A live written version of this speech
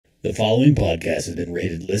The following podcast has been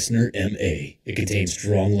rated Listener MA. It contains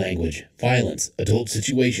strong language, violence, adult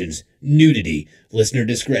situations, nudity. Listener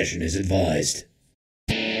discretion is advised.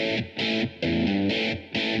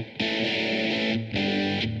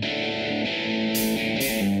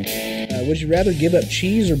 Would you rather give up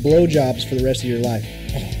cheese or blowjobs for the rest of your life?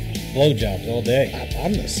 Blowjobs all day.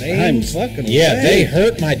 I'm the same. Fucking Yeah, same. they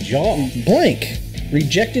hurt my jaw. Blank.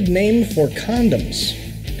 Rejected name for condoms.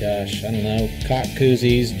 Gosh, I don't know. Cock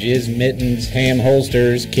koozies, jizz mittens, ham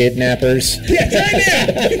holsters, kidnappers. Yeah, try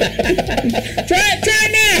it now. Try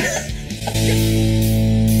it now.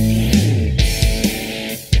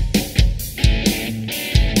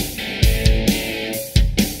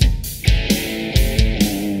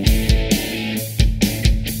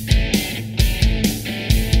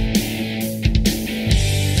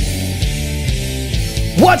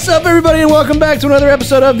 What's up, everybody, and welcome back to another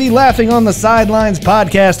episode of the Laughing on the Sidelines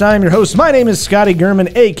podcast. I'm your host. My name is Scotty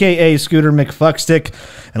Gurman, a.k.a. Scooter McFuckstick,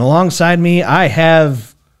 and alongside me, I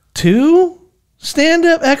have two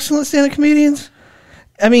excellent stand-up comedians.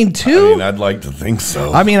 I mean, I'd like to think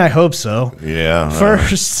so. I hope so. Yeah.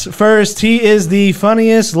 First, he is the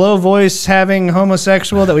funniest, low-voice having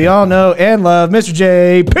homosexual that we all know and love, Mr.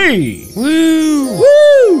 JP. Woo! Woo!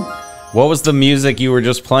 What was the music you were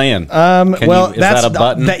just playing? Is that a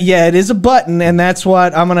button? Yeah, it is a button, and that's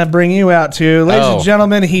what I'm going to bring you out to. Ladies and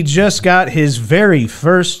gentlemen, he just got his very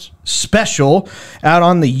first special out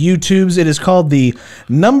on the YouTubes. It is called the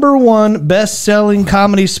 #1 best-selling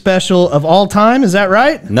comedy special of all time. Is that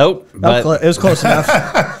right? Nope. But It was close enough.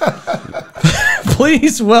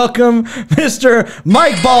 Please welcome Mr.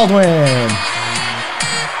 Mike Baldwin.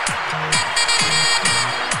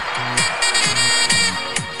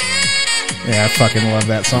 Yeah, I fucking love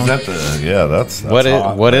that song. Is that that's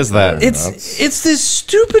what is that? It's this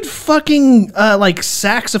stupid fucking like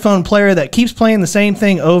saxophone player that keeps playing the same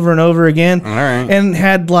thing over and over again. All right. And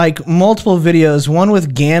had like multiple videos, one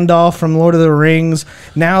with Gandalf from Lord of the Rings.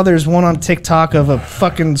 Now there's one on TikTok of a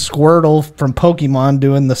fucking Squirtle from Pokemon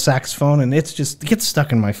doing the saxophone, and it gets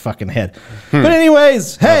stuck in my fucking head. But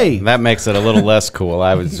anyways, hey. That makes it a little less cool.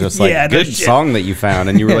 I was just like, Yeah, no good shit. song that you found,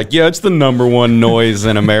 and you were like, yeah, it's the #1 noise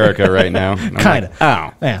in America right now. Kind of. Like,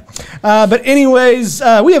 oh. Yeah. But anyways,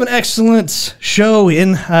 we have an excellent show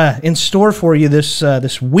in store for you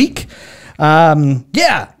this week.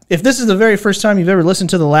 Yeah. If this is the very first time you've ever listened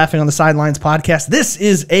to the Laughing on the Sidelines podcast, this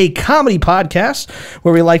is a comedy podcast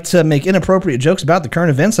where we like to make inappropriate jokes about the current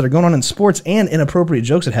events that are going on in sports and inappropriate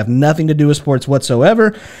jokes that have nothing to do with sports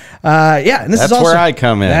whatsoever. Yeah, and this That's is also where I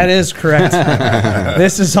come in. That is correct.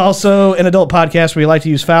 This is also an adult podcast where we like to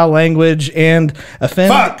use foul language and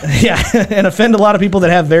offend. Fuck! Yeah, and offend a lot of people that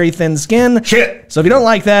have very thin skin. Shit. So if you don't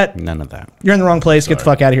like that, None of that. you're in the wrong place. Get the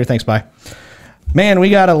fuck out of here. Thanks. Bye. Man, we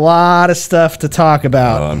got a lot of stuff to talk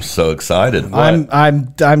about. Oh, I'm so excited.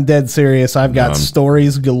 I'm dead serious. I've got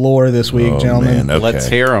stories galore this week, gentlemen. Man, okay. Let's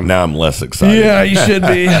hear 'em. Now I'm less excited. Yeah, you should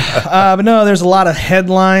be. But no, there's a lot of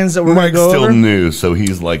headlines that we're going to Mike's go still over. new, so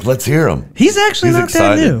he's like, let's hear him. He's actually He's not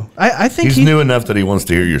excited. that new. I think He's new enough that he wants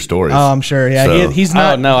to hear your stories. Oh, I'm sure. Yeah, So- he's Oh,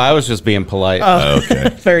 not. no, I was just being polite. Okay.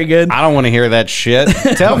 Very good. I don't want to hear that shit.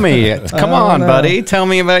 Tell me. Come on, no. buddy. Tell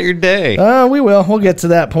me about your day. We will. We'll get to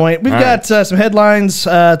that point. We've got some headlines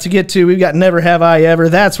to get to. We've got Never Have I Ever.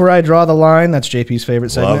 That's where I draw the line. That's JP's favorite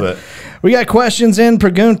segment. Love it. We got questions and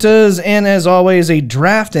preguntas, and as always, a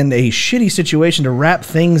draft and a shitty situation to wrap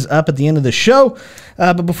things up at the end of the show.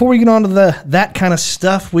 But before we get on to that kind of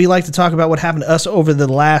stuff, we like to talk about what happened to us over the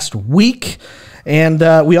last week. And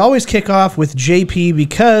we always kick off with JP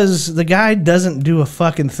because the guy doesn't do a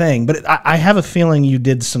fucking thing. But I have a feeling you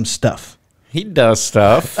did some stuff. He does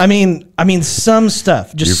stuff. I mean, some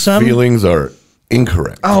stuff. Just Your some feelings are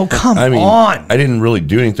incorrect. Oh, come I mean, on. I didn't really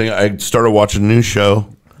do anything. I started watching a new show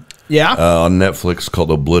Yeah. on Netflix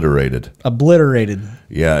called Obliterated. Obliterated.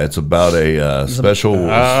 Yeah, it's about a special.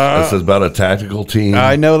 It's about a tactical team.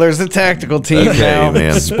 I know there's a tactical team Okay, now.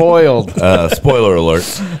 man. Spoiled. Spoiler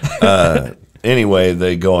alert. Anyway,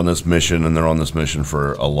 they go on this mission, and they're on this mission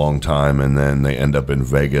for a long time, and then they end up in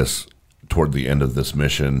Vegas toward the end of this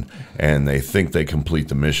mission, and they think they complete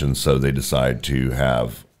the mission, so they decide to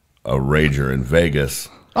have a rager in Vegas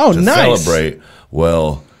Oh, to nice. celebrate.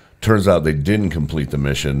 Well, turns out they didn't complete the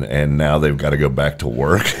mission, and now they've got to go back to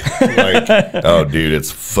work. Like, oh, dude,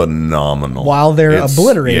 it's phenomenal. While they're It's-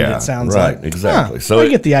 obliterated, yeah, it sounds right, like. exactly. Huh, So I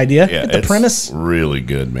get the idea. Yeah, Get the it's premise. really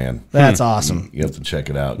good, man. That's awesome. You have to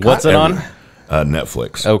check it out. What's it on?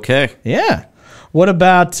 Netflix. Okay. Yeah. What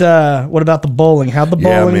about the bowling? How'd the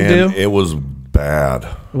Yeah, bowling man, do? it was bad.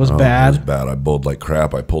 It was bad? It was bad. I bowled like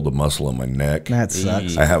crap. I pulled a muscle in my neck. That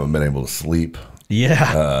sucks. I haven't been able to sleep.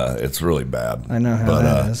 Yeah. It's really bad. I know how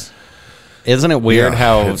that is. Isn't it weird Yeah,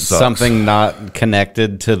 how it sucks. something not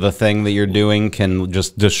connected to the thing that you're doing can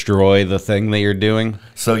just destroy the thing that you're doing?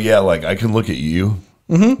 So yeah, like I can look at you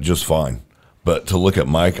just fine, but to look at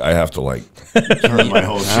Mike, I have to like turn my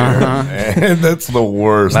whole chair, and that's the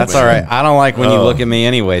worst. That's man. all right. I don't like when you look at me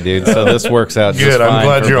anyway, dude. So this works out just Good. fine. I'm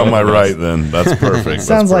glad for you're on both my of us. right. Then that's perfect.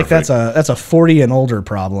 Sounds like that's a 40 and older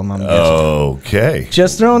problem. I'm guessing. okay.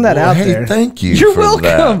 Just throwing that out hey, there. thank you. You're for welcome,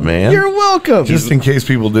 that, man. You're welcome. Just in case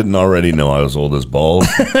people didn't already know I was old as balls.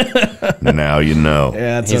 Now you know.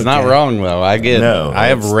 yeah, it's He's not okay. wrong though. I get. No, I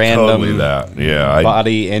have it's random totally that. Yeah,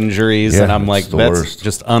 body injuries, Yeah, and I'm like, it's the that's worst.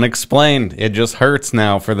 just unexplained. It just hurts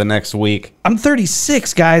now for the next week. I'm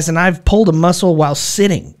 36, guys, and I've pulled a muscle while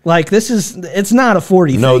sitting. Like it's not a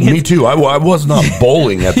 40 No, thing. me too. I was not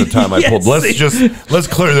bowling at the time I pulled. Yes. Let's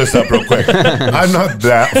clear this up real quick. I'm not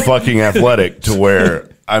that fucking athletic to where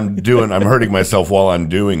I'm hurting myself while I'm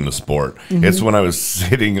doing the sport. It's when I was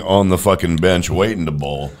sitting on the fucking bench waiting to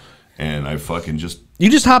bowl, and I fucking just You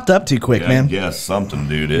just hopped up too quick, man. Yes, something,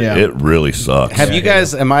 dude. Yeah. It really sucks. Have you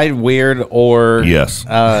guys? Am I weird or? Yes.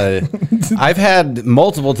 I've had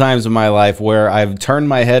multiple times in my life where I've turned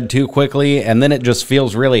my head too quickly, and then it just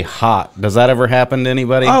feels really hot. Does that ever happen to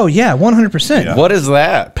anybody? Oh yeah, 100%. What is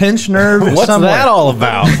that? Pinch nerve What's somewhere. that all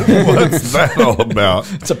about? What's that all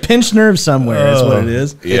about? It's a pinch nerve somewhere is what it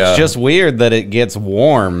is. Yeah. It's just weird that it gets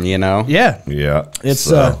warm, you know? Yeah. Yeah. It's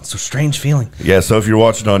So- it's a strange feeling. Yeah, so if you're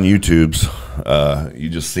watching on YouTube's, you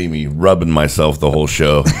just see me rubbing myself the whole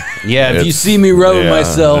show. Yeah, if you It's- see me rubbing yeah,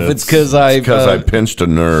 myself, it's because I I pinched a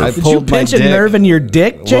nerve. I Did you pulled my pinch a dick. nerve in your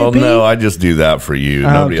dick, JP? well, no, I just do that for you.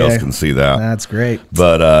 Nobody okay. else can see that. That's great.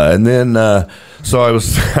 But and then so I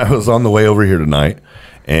was I was on the way over here tonight,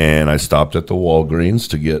 and I stopped at the Walgreens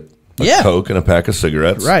to get a Yeah. Coke and a pack of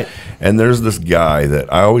cigarettes. Right. And there's this guy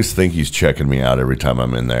that I always think he's checking me out every time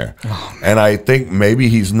I'm in there, and I think maybe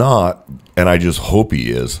he's not, and I just hope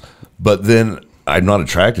he is. But then I'm not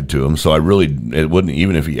attracted to him, so it wouldn't,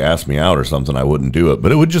 even if he asked me out or something, I wouldn't do it.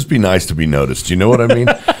 But it would just be nice to be noticed. You know what I mean?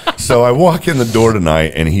 So I walk in the door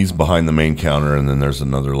tonight, and he's behind the main counter, and then there's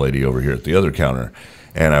another lady over here at the other counter.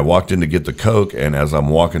 And I walked in to get the Coke, and as I'm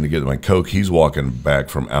walking to get my Coke, he's walking back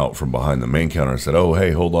from behind the main counter. I said, "Oh,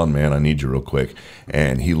 hey, hold on, man, I need you real quick."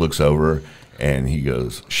 And he looks over, and he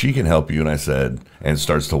goes, "She can help you." And I said, and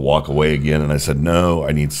starts to walk away again. And I said, "No,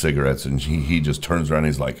 I need cigarettes." And he just turns around, and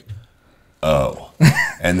he's like, "Oh."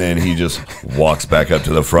 And then he just walks back up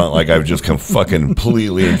to the front like I've just fucking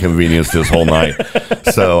completely inconvenienced this whole night.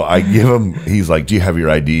 So I give him, he's like, "Do you have your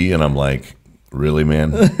ID?" And I'm like, "Really,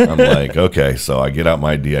 man?" I'm like, "Okay." So I get out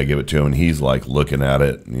my ID, I give it to him, and he's like looking at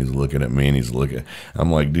it, and he's looking at me, and he's looking.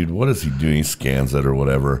 I'm like, "Dude, what is he doing?" He scans it or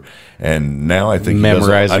whatever. And now I think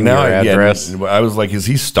Memorizing your address. I was like, "Is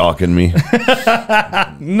he stalking me?"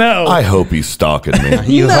 No. I hope he's stalking me.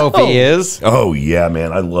 You hope he is? Oh yeah,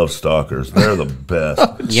 man! I love stalkers. They're the best.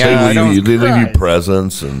 Yeah, I don't- they leave you Christ.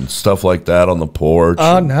 presents and stuff like that on the porch.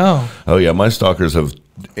 Oh no. Oh yeah, my stalkers have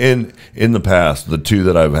in the past. The two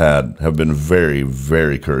that I've had have been very,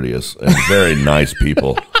 very courteous and very nice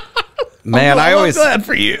people. Man, I always glad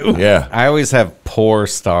for you. Yeah, I always have poor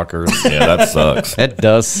stalkers. yeah, that sucks. It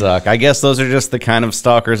does suck. I guess those are just the kind of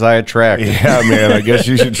stalkers I attract. Yeah, man. I guess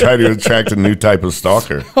you should try to attract a new type of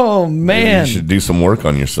stalker. Oh Maybe man. you should do some work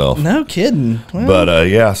on yourself. No kidding. Well, But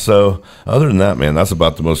yeah, so other than that, man, that's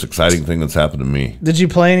about the most exciting thing that's happened to me. did you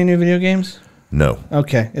play any new video games? No.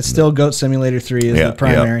 Okay. It's still Goat Simulator 3 is Yeah, the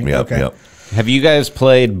primary. Yep, okay. yep. Have you guys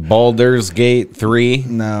played Baldur's Gate 3?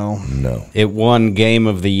 No. No. It won Game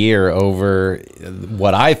of the Year over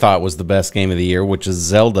what I thought was the best game of the year, which is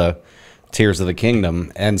Zelda Tears of the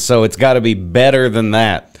Kingdom. And so it's got to be better than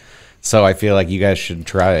that. So I feel like you guys should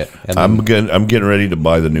try it. And I'm getting ready to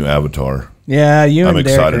buy the new Avatar. Yeah, you I'm and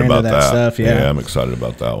Derek excited are into about that that. stuff. Yeah. I'm excited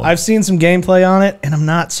about that one. I've seen some gameplay on it, and I'm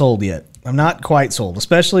not sold yet. I'm not quite sold,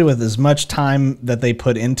 especially with as much time that they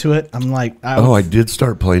put into it. I'm like, I did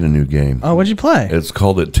start playing a new game. oh, what'd you play? It's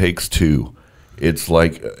called It Takes Two. It's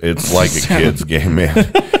like a kid's game,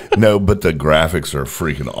 man. No, but the graphics are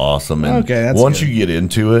freaking awesome. And Okay, that's once good. you get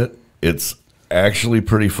into it, it's actually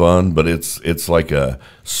pretty fun, but it's like a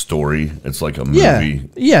story. It's like a movie.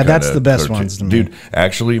 Yeah, that's kinda the best cartoon. ones to me. Dude,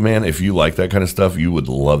 actually, man, if you like that kind of stuff, you would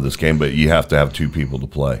love this game, but you have to have two people to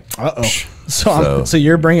play. Uh-oh. So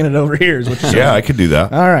you're bringing it over here is what you're saying. Yeah, I could do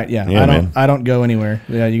that. All right, yeah. Yeah, man. I don't go anywhere.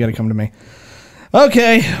 Yeah, you got to come to me.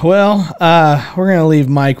 Okay, well, we're going to leave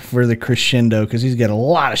Mike for the crescendo because he's got a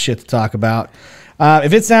lot of shit to talk about.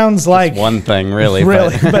 If it sounds like one thing, really.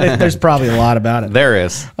 really, But but there's probably a lot about it. there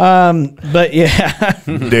is. But yeah,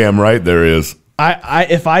 Damn right there is. I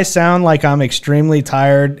if I sound like I'm extremely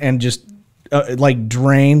tired and just like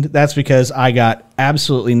drained, that's because I got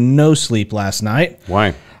absolutely no sleep last night.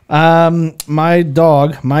 Why? My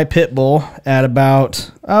dog, my pit bull, at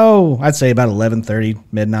about I'd say about 11:30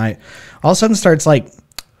 midnight, all of a sudden starts like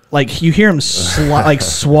you hear him like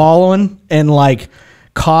swallowing and like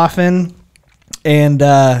coughing and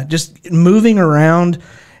just moving around,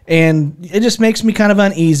 and it just makes me kind of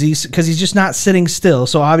uneasy because he's just not sitting still.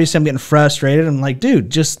 So obviously I'm getting frustrated. I'm like, dude,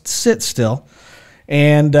 just sit still.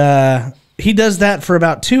 And he does that for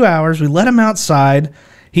about 2 hours. We let him outside.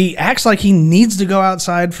 He acts like he needs to go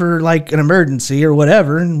outside for like an emergency or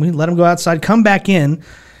whatever, and we let him go outside, come back in,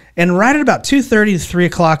 and right at about 2:30 to 3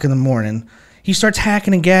 o'clock in the morning, he starts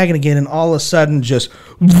hacking and gagging again, and all of a sudden just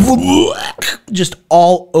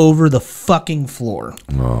all over the fucking floor.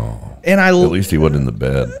 Oh. And At least he wasn't in the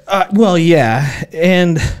bed. well, yeah,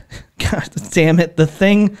 and God damn it, the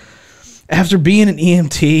thing, after being an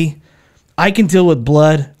EMT, I can deal with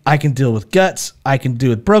blood, I can deal with guts, I can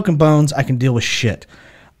deal with broken bones, I can deal with shit.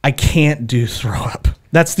 I can't do throw up.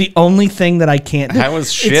 That's the only thing that I can't do. How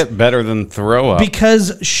is shit better than throw up?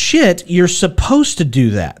 Because shit, you're supposed to do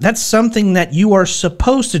that. That's something that you are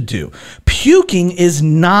supposed to do. Puking is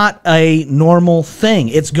not a normal thing.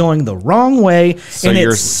 It's going the wrong way, and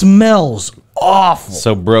it smells awful.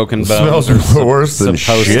 So broken bones Smells are worse than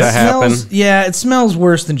supposed shit. to happen. It smells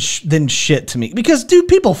worse than shit to me. Because, dude,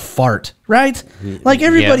 people fart, right? Like,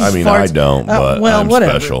 everybody I mean, farts. I don't, but I'm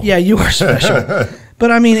whatever. special. Yeah, you are special. But,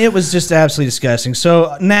 I mean, it was just absolutely disgusting.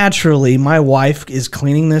 So, naturally, my wife is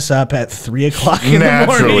cleaning this up at 3 o'clock in the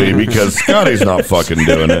Naturally, morning. because Scotty's not fucking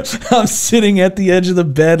doing it. I'm sitting at the edge of the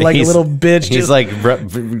bed like a little bitch. He's like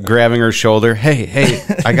grabbing her shoulder. Hey,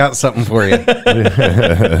 I got something for you.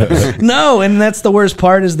 No, and that's the worst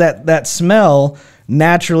part is that smell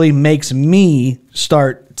naturally makes me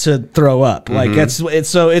start to throw up. Like it's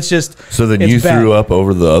just. So then it's you bad. threw up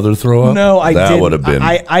over the other throw up? No, I didn't. That would have been.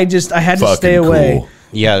 I had to fucking stay away. cool.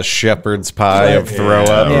 Yeah, shepherd's pie of throw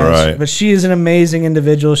up. Yeah. Right. But she is an amazing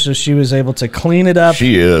individual, so she was able to clean it up.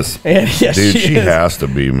 She is. And, yes, Dude, she is. has to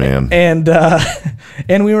be, man. And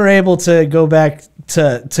and we were able to go back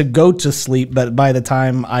to go to sleep, but by the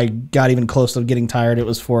time I got even close to getting tired, it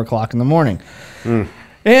was 4 o'clock in the morning.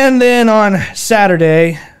 And then on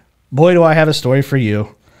Saturday, boy, do I have a story for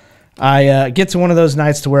you. I get to one of those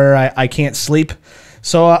nights to where I can't sleep.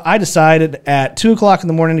 So I decided at 2 o'clock in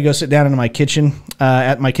the morning to go sit down in my kitchen,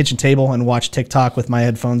 at my kitchen table, and watch TikTok with my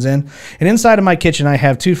headphones in. And inside of my kitchen, I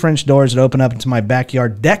have two French doors that open up into my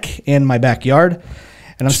backyard deck in my backyard.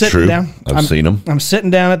 And I'm sitting down. I've seen them. I'm sitting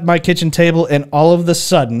down at my kitchen table, and all of a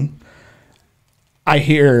sudden, I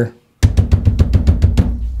hear,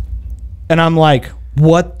 and I'm like,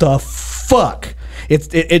 "What the fuck?"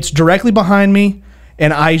 It's directly behind me,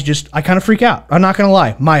 and I kind of freak out. I'm not gonna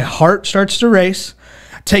lie. My heart starts to race.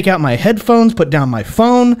 Take out my headphones, put down my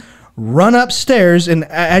phone, run upstairs, and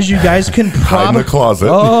as you guys can Hide in the closet.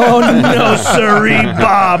 Oh no, sirree,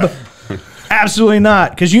 Bob. Absolutely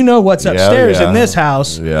not, because you know what's upstairs in this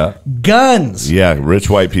house. Yeah. Guns. Yeah, rich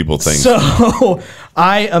white people think. So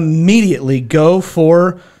I immediately go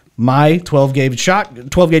for my 12 gauge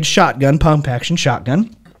shotgun, pump action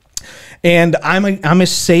shotgun. And I'm a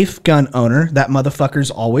safe gun owner. That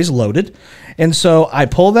motherfucker's always loaded. And so I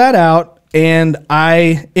pull that out, and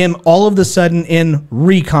I am all of a sudden in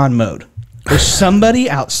recon mode. There's somebody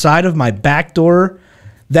outside of my back door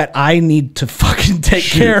that I need to fucking take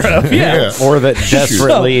care of. Yeah. Or that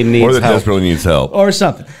desperately needs or that help. desperately needs help. Or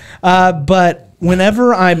something. But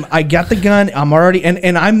whenever I got the gun, I'm already,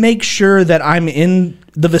 and I make sure that I'm in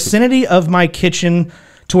the vicinity of my kitchen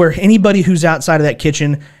to where anybody who's outside of that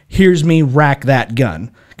kitchen hears me rack that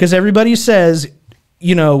gun. Because everybody says,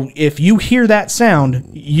 you know, if you hear that sound,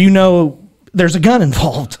 you know there's a gun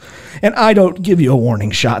involved. And I don't give you a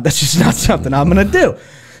warning shot. That's just not something I'm going to do.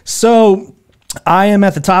 So I am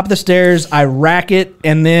at the top of the stairs. I rack it,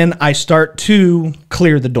 and then I start to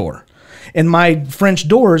clear the door. And my French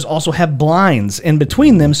doors also have blinds in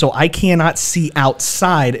between them, so I cannot see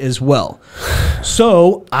outside as well.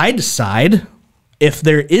 So I decide, if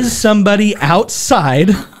there is somebody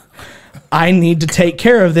outside, I need to take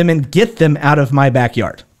care of them and get them out of my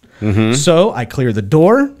backyard. So I clear the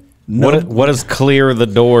door. What does clear the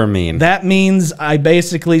door mean? That means I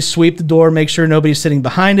basically sweep the door, make sure nobody's sitting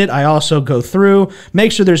behind it. I also go through,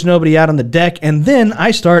 make sure there's nobody out on the deck, and then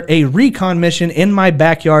I start a recon mission in my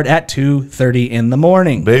backyard at 2:30 in the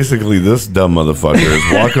morning. Basically, this dumb motherfucker is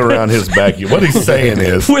walking around his backyard. What he's saying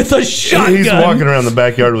is, With a shotgun. he's walking around the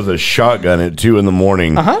backyard with a shotgun at 2 in the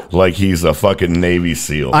morning, like he's a fucking Navy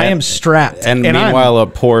SEAL. I am strapped. And meanwhile, a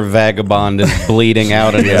poor vagabond is bleeding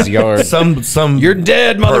out in his yard. some You're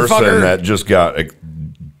dead, person motherfucker. that just got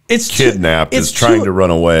It's kidnapped, it's is trying to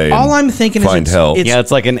run away. All I'm thinking is find it's- help. it's- Yeah,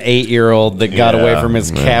 it's like an 8-year-old that got away Yeah, from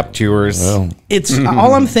his yeah. captors. Well, It's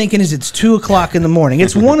all I'm thinking is it's 2:00 in the morning.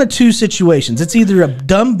 It's one of two situations. It's either a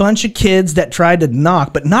dumb bunch of kids that tried to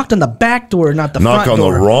knock, but knocked on the back door, not the Knock front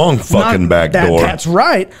door. on the wrong fucking back door. That's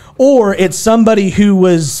right. Or it's somebody who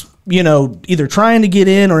was, either trying to get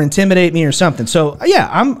in or intimidate me or something. So yeah,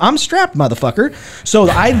 I'm strapped, motherfucker. So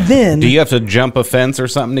I then Do you have to jump a fence or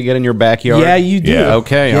something to get in your backyard? yeah, you do. Yeah.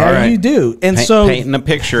 Okay, yeah, all right. you do. And so painting a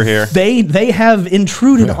picture here. they have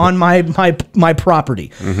intruded on my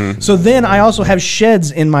property. So then I also have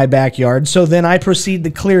sheds in my backyard. So then I proceed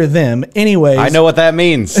to clear them. Anyways, I know what that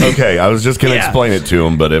means. okay, I was just going to Yeah. explain it to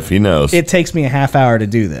him, but if he knows. it takes me a half hour to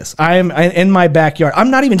do this. I'm in my backyard.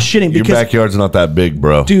 I'm not even shitting Your because backyard's not that big,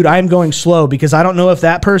 bro. dude, I'm going slow because I don't know if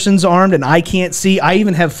that person's armed and I can't see. I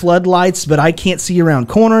even have floodlights, but I can't see around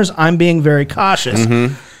corners. I'm being very cautious.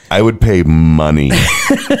 I would pay money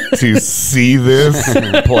to see this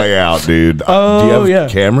play out, dude. Do you have yeah.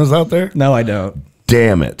 cameras out there? No, I don't.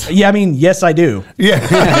 Damn it. Yeah, I mean, yes, I do. Yeah.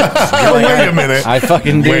 Wait a minute. I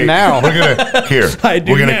fucking do Wait, now. We're gonna here. I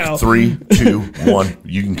do we're gonna now. 3, 2, 1.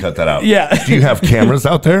 You can cut that out. Yeah. Do you have cameras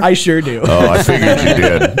out there? I sure do. Oh, I figured you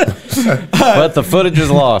did. But the footage is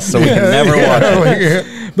lost, so we can never watch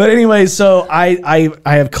it. But anyway, so I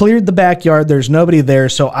have cleared the backyard. There's nobody there.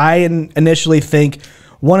 So I initially think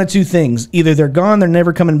one of two things. Either they're gone, they're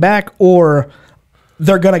never coming back, or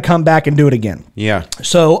they're going to come back and do it again. Yeah.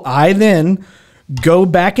 So I then go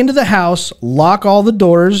back into the house, lock all the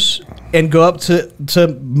doors, and go up to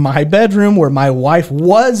my bedroom where my wife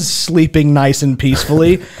was sleeping nice and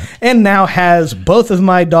peacefully and now has both of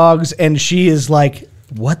my dogs, and she is like,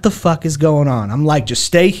 what the fuck is going on? I'm like, just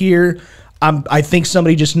stay here. I think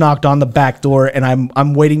somebody just knocked on the back door, and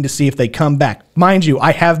I'm waiting to see if they come back. Mind you,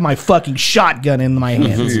 I have my fucking shotgun in my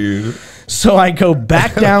hands. So I go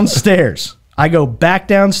back downstairs.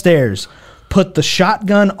 Put the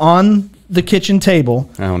shotgun on the kitchen table,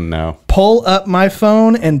 Oh no. pull up my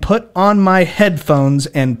phone and put on my headphones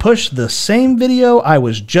and push the same video I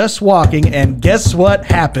was just walking, and guess what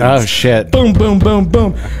happens? Oh shit. Boom, boom, boom,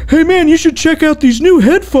 boom. Hey man, you should check out these new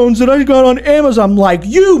headphones that I got on Amazon. I'm like,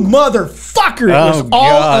 you motherfucker. It was Oh,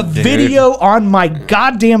 all God, a dude. video on my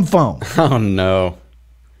goddamn phone. Oh no.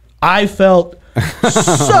 I felt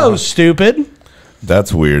so stupid.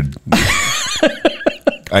 That's weird.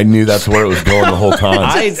 I knew that's where it was going the whole time.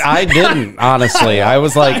 I didn't, honestly. I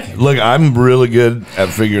was like, Look, I'm really good at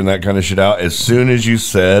figuring that kind of shit out. As soon as you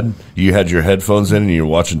said you had your headphones in and you're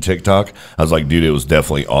watching TikTok, I was like, dude, it was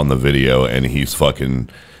definitely on the video, and he's fucking.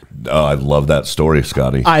 Oh, I love that story,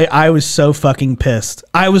 Scotty. I was so fucking pissed.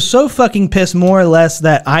 I was so fucking pissed, more or less,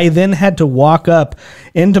 that I then had to walk up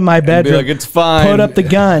into my bedroom, like, "It's fine." put up the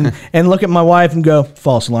gun, and look at my wife and go,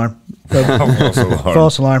 false alarm.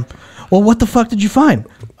 False alarm. Well, what the fuck did you find?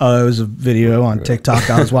 Oh, it was a video on TikTok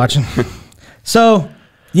I was watching. So,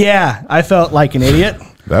 yeah, I felt like an idiot.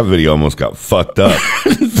 That video almost got fucked up.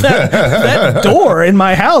 That door in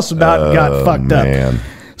my house about got fucked up. Man.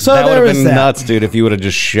 So that would there have was been that. nuts, dude, if you would have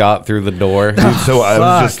just shot through the door. Dude, so I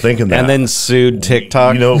was just Fuck. thinking that. And then sued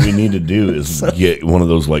TikTok. You know what we need to do is get one of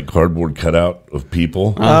those like cardboard cutout of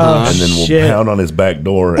people, Oh, and then we'll shit. pound on his back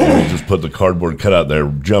door, and we'll just put the cardboard cutout there,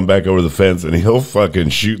 jump back over the fence, and he'll fucking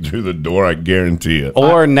shoot through the door. I guarantee it.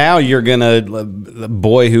 Or now you're gonna, the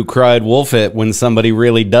boy who cried wolf it when somebody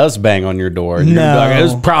really does bang on your door. And you're No. like, it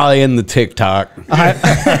was probably in the TikTok. I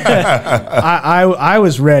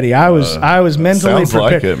was ready. I was mentally sounds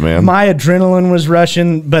like prepared. it, man. My adrenaline was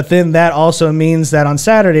rushing, but then that also means that on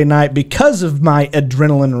Saturday night, because of my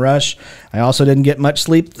adrenaline rush, I also didn't get much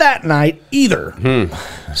sleep that night either.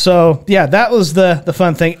 So yeah, that was the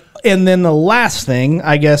fun thing. And then the last thing,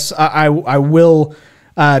 I guess I will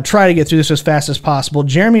try to get through this as fast as possible.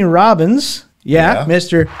 Jeremy Robbins. Yeah, Yeah.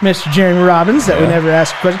 Mr. Jeremy Robbins, that we never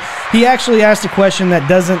asked a question. He actually asked a question that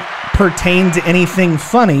doesn't pertain to anything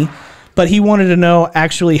funny, but he wanted to know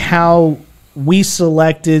actually how we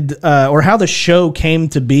selected or how the show came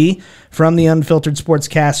to be from the Unfiltered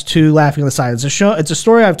Sportscast to Laughing on the Side. It's a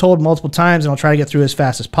story I've told multiple times, and I'll try to get through as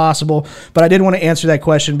fast as possible. But I did want to answer that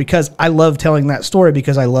question because I love telling that story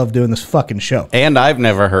because I love doing this fucking show. And I've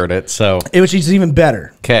never heard it, so. It was just even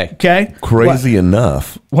better. Okay. Okay? Crazy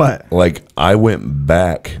enough, What? like I went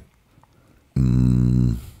back.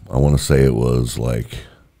 I want to say it was like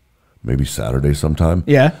maybe Saturday sometime.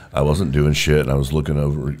 Yeah. I wasn't doing shit, and I was looking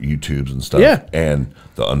over YouTubes and stuff. Yeah. And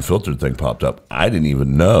the Unfiltered thing popped up. I didn't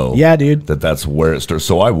even know. Yeah, dude. That's where it started.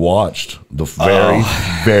 So I watched the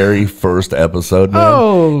very first episode. Man.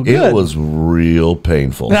 Oh, good. It was real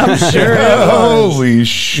painful. I'm sure it was. Holy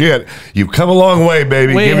shit! You've come a long way,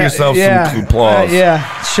 baby. Give yourself some applause.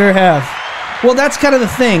 Yeah, sure have. Well, that's kind of the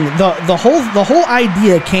thing. The whole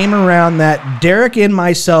idea came around that Derek and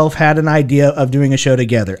myself had an idea of doing a show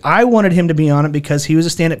together. I wanted him to be on it because he was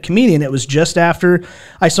a stand-up comedian. It was just after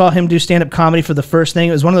I saw him do stand-up comedy for the first thing.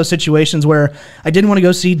 It was one of those situations where I didn't want to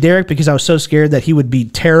go see Derek because I was so scared that he would be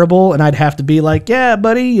terrible and I'd have to be like, yeah,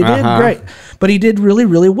 buddy, you did great. But he did really,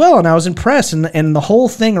 really well, and I was impressed. And the whole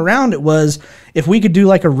thing around it was, if we could do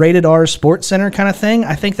like a rated R Sports Center kind of thing,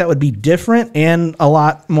 I think that would be different and a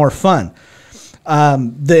lot more fun.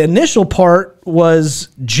 The initial part was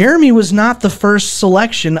Jeremy was not the first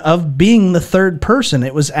selection of being the third person.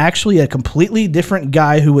 It was actually a completely different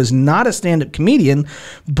guy who was not a stand-up comedian,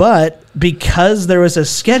 but because there was a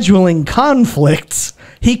scheduling conflict,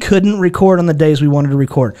 he couldn't record on the days we wanted to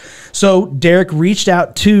record. So Derek reached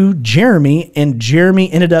out to Jeremy, and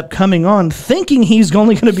Jeremy ended up coming on thinking he's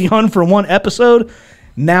only going to be on for one episode.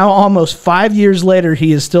 Now, almost 5 years later,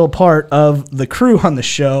 he is still part of the crew on the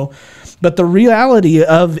show. But the reality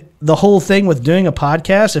of the whole thing with doing a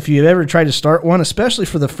podcast, if you've ever tried to start one, especially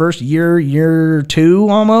for the first year or two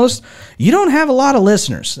almost, you don't have a lot of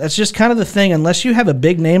listeners. That's just kind of the thing. Unless you have a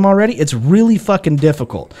big name already, it's really fucking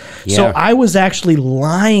difficult. Yeah. So I was actually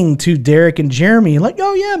lying to Derek and Jeremy, like,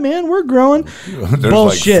 oh yeah, man, we're growing. There's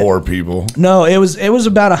Bullshit. like 4 people. No, it was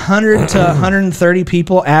about 100 to 130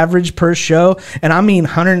 people average per show. And I mean,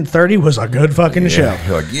 130 was a good fucking show.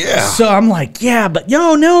 You're like, yeah. So I'm like, yeah, but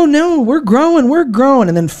no, we're growing.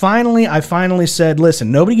 And then I finally said,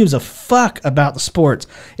 listen, nobody gives a fuck about the sports.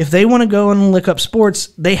 If they want to go and look up sports,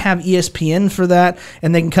 they have ESPN for that,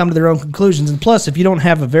 and they can come to their own conclusions. And plus, if you don't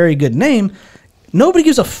have a very good name, nobody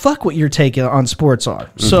gives a fuck what your take on sports are.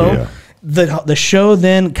 So the show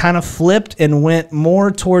then kind of flipped and went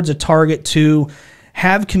more towards a target to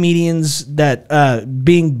have comedians that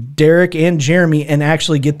being Derek and Jeremy and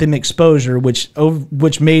actually get them exposure, which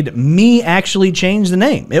made me actually change the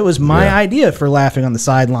name. It was my idea for Laughing on the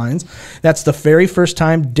Sidelines. That's the very first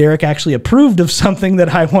time Derek actually approved of something that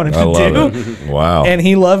I wanted to do. Wow. And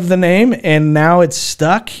he loved the name, and now it's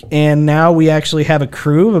stuck, and now we actually have a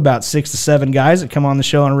crew of about 6 to 7 guys that come on the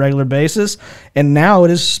show on a regular basis, and now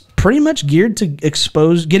it is pretty much geared to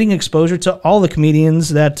getting exposure to all the comedians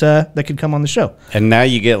that could come on the show. And now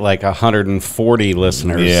you get like 140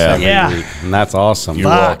 listeners every week, and that's awesome. You're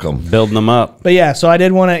welcome. Building them up. But yeah, so I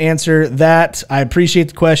did want to answer that. I appreciate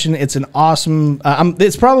the question. It's an awesome.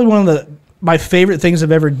 It's probably one of my favorite things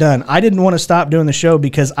I've ever done. I didn't want to stop doing the show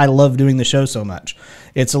because I love doing the show so much.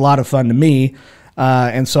 It's a lot of fun to me.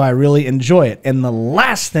 And so I really enjoy it. And the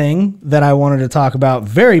last thing that I wanted to talk about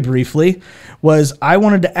very briefly was I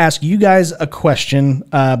wanted to ask you guys a question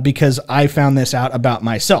because I found this out about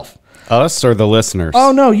myself. Us or the listeners?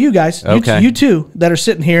 Oh, no, you guys. Okay. You two that are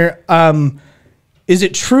sitting here. Is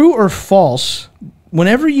it true or false?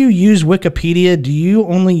 Whenever you use Wikipedia, do you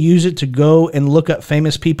only use it to go and look up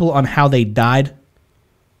famous people on how they died?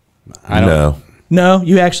 I don't know. No,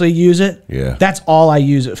 you actually use it? Yeah. That's all I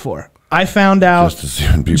use it for. I found out Just to see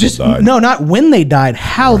when people died. No, not when they died,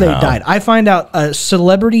 how they died. I find out a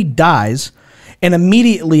celebrity dies, and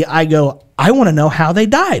immediately I go, I want to know how they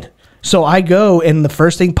died. So I go, and the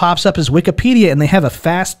first thing pops up is Wikipedia, and they have a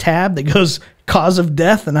fast tab that goes cause of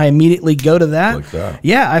death, and I immediately go to that. Like that.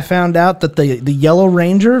 Yeah, I found out that the Yellow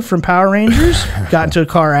Ranger from Power Rangers got into a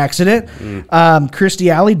car accident.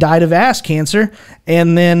 Kirstie Alley died of ass cancer,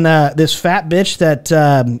 and then this fat bitch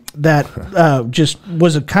that just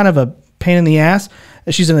was a kind of a pain in the ass.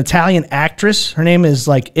 She's an Italian actress. Her name is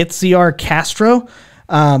like Itziar Castro.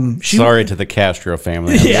 Sorry to the Castro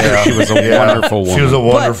family. Yeah. She was a wonderful woman. She was a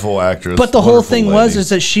wonderful actress. But the whole Wonderful thing lady. is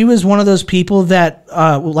that she was one of those people that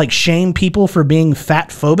like shame people for being fat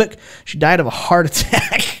phobic. She died of a heart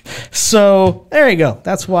attack. So there you go.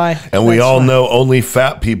 That's why. And we all know only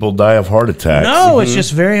fat people die of heart attacks. No, it's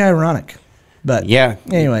just very ironic. But Yeah.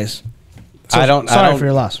 anyways. So, Sorry for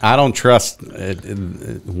your loss. I don't trust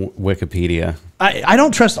Wikipedia. I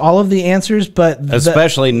don't trust all of the answers, but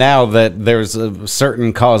Especially now that there's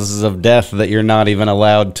certain causes of death that you're not even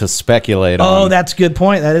allowed to speculate on. Oh, that's a good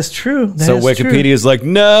point. That is true. So Wikipedia is like,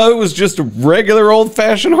 no, it was just a regular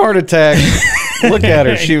old-fashioned heart attack. Look at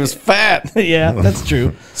her. She was fat. Yeah, that's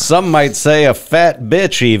true. Some might say a fat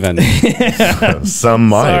bitch even. Some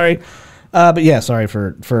might. Sorry. But yeah, sorry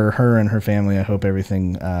for her and her family. I hope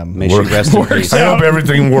everything May she rest in peace. I hope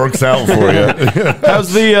everything works out for you.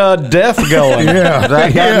 How's the death going? Yeah.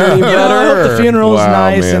 That got any I better? hope the funeral is Wow,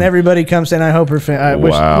 nice man. and everybody comes in. I hope I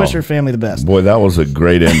Wow. wish her family the best. Boy, that was a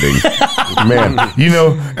great ending. Man,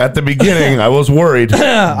 at the beginning, I was worried,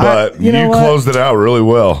 but you know what? closed it out really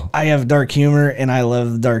well. I have dark humor, and I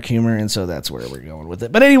love the dark humor, and so that's where we're going with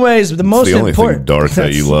it. But anyways, the most the only thing important dark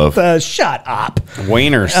that you love. Shut up.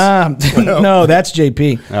 Wieners. No, that's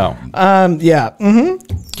JP. oh. Yeah.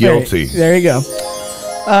 Guilty. There you go.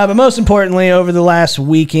 But most importantly, over the last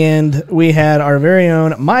weekend, we had our very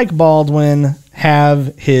own Mike Baldwin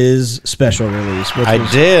have his special release. Which I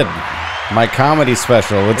was, did. My comedy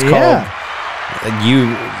special. It's Yeah. called.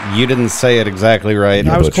 You didn't say it exactly right.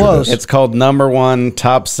 I was butchered close. It's called #1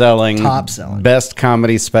 top selling best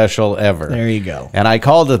comedy special ever. There you go. And I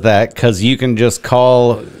called it that because you can just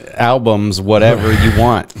call albums whatever you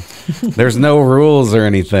want. There's no rules or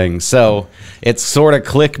anything. So it's sort of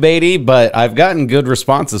clickbaity, but I've gotten good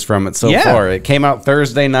responses from it so Yeah. far. It came out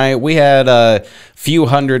Thursday night. We had a few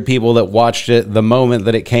hundred people that watched it the moment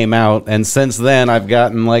that it came out. And since then, I've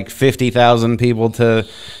gotten like 50,000 people to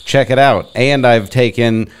check it out. And I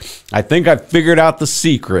think I've figured out the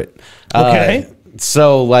secret. Okay.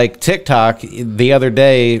 So, like TikTok, the other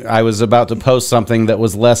day, I was about to post something that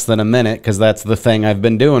was less than a minute because that's the thing I've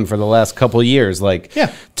been doing for the last couple years. Like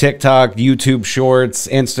Yeah. TikTok, YouTube Shorts,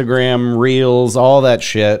 Instagram Reels, all that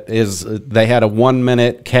shit they had a 1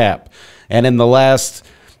 minute cap. And in the last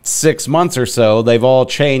 6 months or so, they've all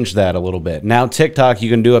changed that a little bit. Now TikTok, you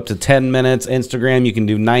can do up to 10 minutes. Instagram, you can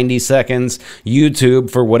do 90 seconds. YouTube,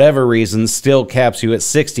 for whatever reason, still caps you at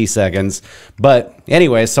 60 seconds. But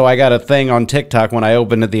anyway, so I got a thing on TikTok when I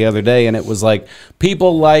opened it the other day, and it was like,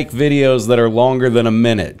 people like videos that are longer than a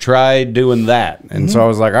minute. Try doing that. And so I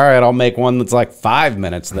was like, all right, I'll make one that's like 5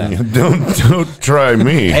 minutes then. Don't try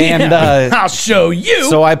me. And I'll show you.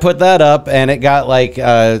 so I put that up, and it got like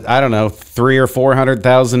I don't know, 300,000 or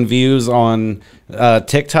 400,000 views on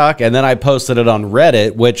TikTok, and then I posted it on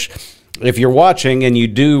Reddit. Which, if you're watching and you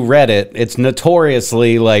do Reddit, it's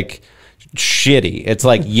notoriously like shitty. It's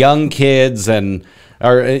like young kids and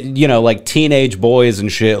like teenage boys and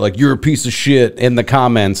shit. Like, you're a piece of shit in the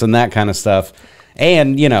comments and that kind of stuff.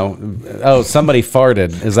 And, somebody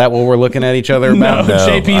farted. Is that what we're looking at each other about? No,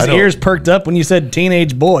 JP's I don't- ears perked up when you said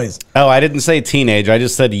teenage boys. Oh, I didn't say teenage. I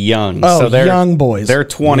just said young. Oh, they're young boys. They're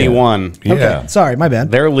 21. Yeah. Okay, sorry, my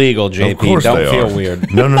bad. They're legal, Of JP. course Don't they feel are.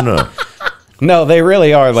 weird. No. No, they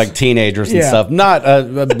really are like teenagers and Yeah. stuff. Not,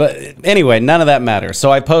 but anyway, none of that matters.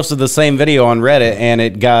 So I posted the same video on Reddit, and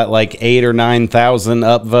it got like 8,000 or 9,000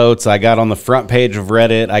 upvotes. I got on the front page of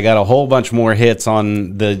Reddit. I got a whole bunch more hits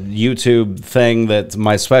on the YouTube thing that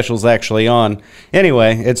my special's actually on.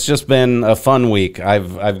 Anyway, it's just been a fun week.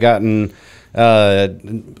 I've gotten.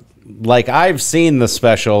 I've seen the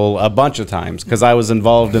special a bunch of times because I was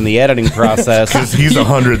involved in the editing process. He's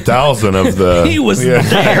 100,000 of the. He was there.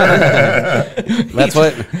 That's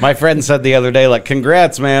what my friend said the other day, like,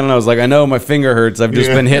 congrats, man. And I was like, I know, my finger hurts. I've just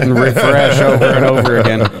been hitting refresh over and over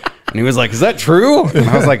again. And he was like, is that true? And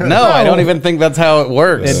I was like, no, I don't even think that's how it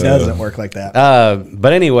works. It doesn't work like that.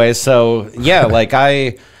 But anyway, so yeah, like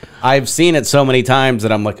I've seen it so many times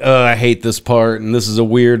that I'm like, oh, I hate this part, and this is a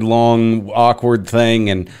weird, long, awkward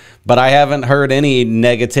thing, but I haven't heard any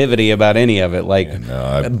negativity about any of it.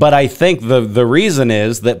 But I think the reason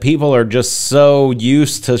is that people are just so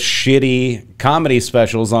used to shitty comedy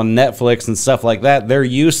specials on Netflix and stuff like that. They're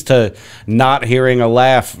used to not hearing a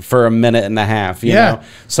laugh for a minute and a half. You know?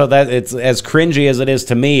 So that it's as cringy as it is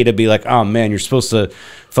to me to be like, oh man, you're supposed to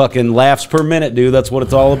fucking laughs per minute, dude. That's what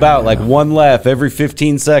it's all about. Like one laugh every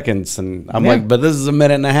 15 seconds. And I'm like, but this is a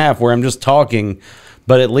minute and a half where I'm just talking.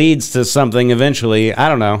 But it leads to something eventually. I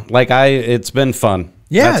don't know. It's been fun.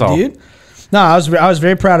 Yeah, That's all. dude. No, I was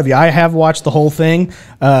very proud of you. I have watched the whole thing.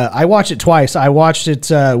 I watched it twice. I watched it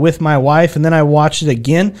with my wife, and then I watched it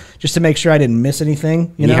again just to make sure I didn't miss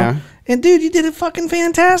anything. You know. Yeah. And dude, you did a fucking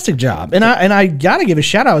fantastic job. And I gotta give a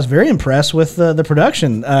shout out. I was very impressed with the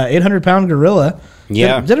production. 800-pound Gorilla.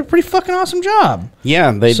 Yeah. did a pretty fucking awesome job. Yeah,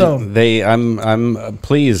 I'm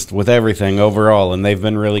pleased with everything overall, and they've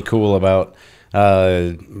been really cool about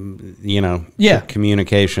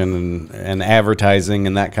communication and advertising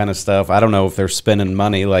and that kind of stuff. I don't know if they're spending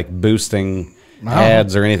money like boosting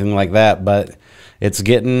ads or anything like that, but it's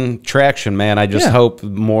getting traction, man. I just Yeah. hope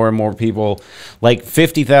more and more people, like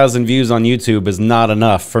 50,000 views on YouTube is not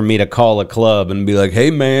enough for me to call a club and be like,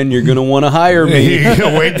 hey man, you're going to want to hire me.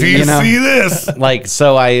 Wait till you, know? see this. Like,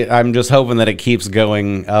 so I'm just hoping that it keeps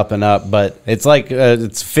going up and up, but it's like,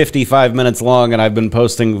 it's 55 minutes long and I've been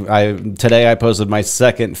posting, today I posted my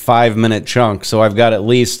second 5-minute chunk. So I've got at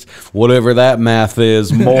least whatever that math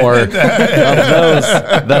is more of those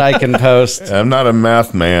that I can post. I'm not a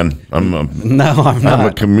math man. I'm a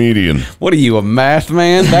not. comedian. What are you, a math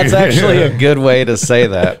man? That's actually a good way to say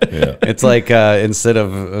that. Yeah. It's like instead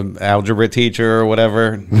of algebra teacher or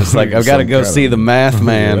whatever, just like I've got to Some go kind see of- the math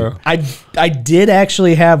man. Yeah. I did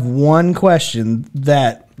actually have one question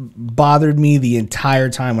that bothered me the entire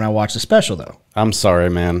time when I watched the special, though. I'm sorry,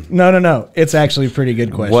 man. No. It's actually a pretty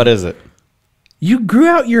good question. What is it? You grew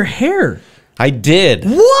out your hair. I did.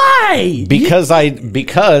 Why? Because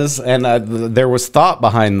there was thought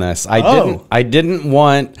behind this. I didn't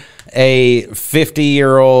want a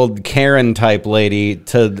 50-year-old Karen type lady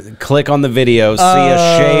to click on the video, see a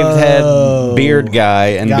shaved head beard guy,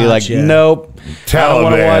 and be like, Gotcha. nope. I don't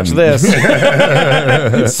want to Taliban. watch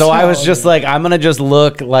this. So I was just like, I'm gonna just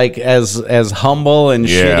look like as humble and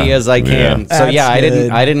Yeah. shitty as I can. Yeah. So yeah,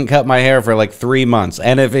 That's I good. didn't cut my hair for like 3 months,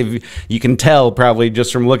 and if you can tell probably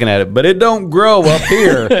just from looking at it, but it don't grow up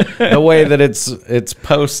here the way that it's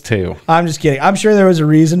supposed to. I'm just kidding. I'm sure there was a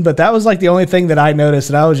reason, but that was like the only thing that I noticed,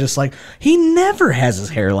 and I was just like, he never has his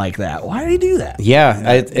hair like that. Why did he do that?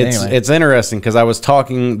 Yeah, it's Anyway. it's interesting because I was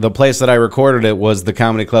talking. The place that I recorded it was the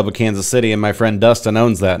Comedy Club of Kansas City, and my friend Dustin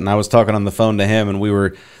owns that. And I was talking on the phone to him,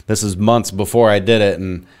 and this is months before I did it,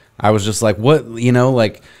 and I was just like, what,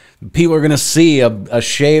 like. People are gonna see a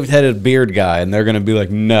shaved-headed beard guy, and they're gonna be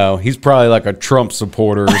like, "No, he's probably like a Trump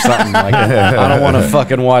supporter or something." Like, I don't want to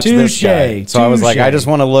fucking watch this guy. Touche, So I was like, touche. I just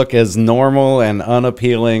want to look as normal and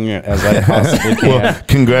unappealing as I possibly can. Well,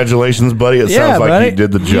 congratulations, buddy. It Yeah, sounds like buddy. you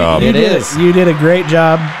did the job. It You did is. You did a great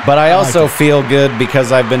job. But I also feel good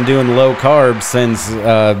because I've been doing low carb since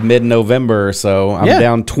mid-November or so. I'm Yeah.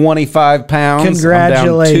 down 25 pounds.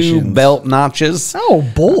 Congratulations. I'm down 2 belt notches. Oh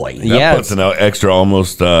boy. That Yeah, puts an extra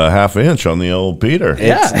almost half inch on the old Peter. it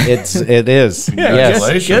is. Yes.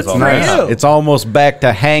 Congratulations Good on for that. you. It's almost back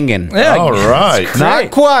to hanging. Yeah, All right.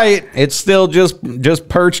 Not quite. It's still just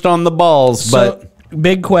perched on the balls, So,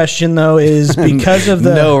 big question though is because of but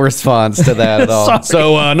the no response to that at all. Sorry.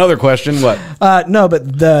 So another question, what? no,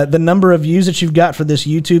 but the number of views that you've got for this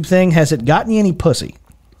YouTube thing, has it gotten you any pussy?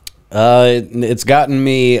 It's gotten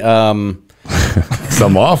me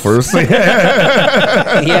Some offers.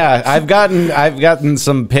 yeah, I've gotten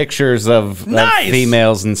some pictures of Nice.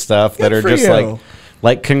 females and stuff that Good are for just you.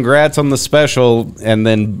 like congrats on the special, and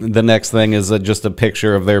then the next thing is just a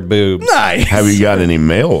picture of their boobs. Nice. Have you got any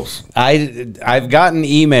mails? I've gotten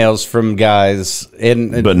emails from guys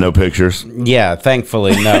But no pictures. yeah,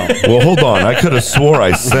 thankfully no. Well, hold on. I could have swore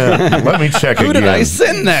I sent. Let me check Who again. did I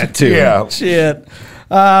send that to? Yeah. Shit.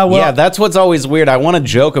 Yeah, that's what's always weird. I want to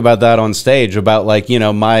joke about that on stage about my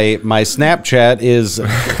Snapchat is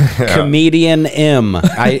comedian M.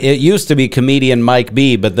 It used to be comedian Mike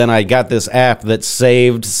B, but then I got this app that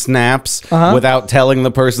saved snaps without telling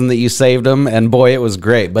the person that you saved them, and boy, it was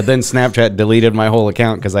great. But then Snapchat deleted my whole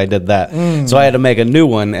account because I did that, so I had to make a new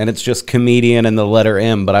one, and it's just comedian and the letter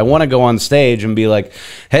M. But I want to go on stage and be like,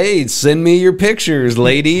 "Hey, send me your pictures,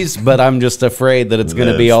 ladies," but I'm just afraid that it's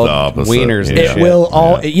going to be It's all the opposite. wieners. And Yeah. It shit. will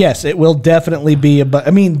yes, it will definitely be. I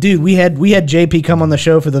mean, dude, we had JP come on the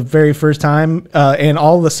show for the very first time, and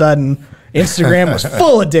all of a sudden, Instagram was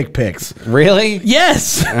full of dick pics. Really?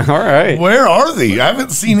 Yes, All right. Where are they? I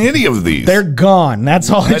haven't seen any of these. they're gone. That's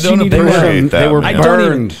all that you don't need to appreciate know. that, They were man.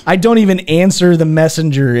 burned. I don't even answer the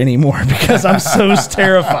messenger anymore because I'm so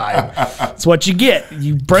terrified. It's what you get.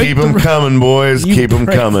 You break Keep the them ru- coming, boys. you Keep them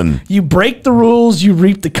break- coming. You break the rules, you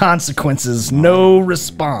reap the consequences. No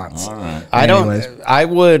response. I Anyways. don't.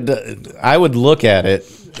 I would look at it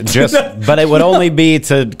just, but it would only be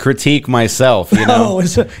to critique myself. You know. Oh,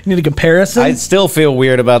 you need a comparison? I still feel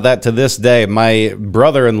weird about that to this day. My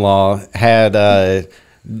brother-in-law had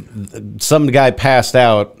some guy passed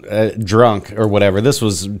out drunk or whatever. This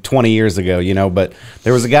was 20 years ago, but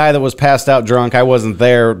there was a guy that was passed out drunk. I wasn't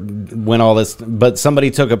there when all this, but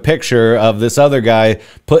somebody took a picture of this other guy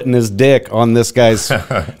putting his dick on this guy's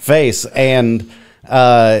face, and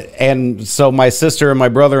so my sister and my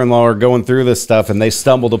brother-in-law are going through this stuff, and they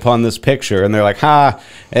stumbled upon this picture, and they're like, "Ha!"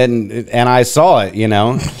 and I saw it,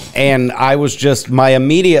 and I was just, my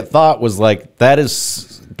immediate thought was like, that is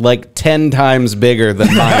like 10 times bigger than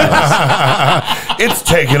mine is. It's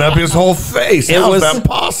taken up his whole face. How's that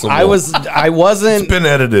possible? I wasn't. It's been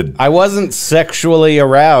edited. I wasn't sexually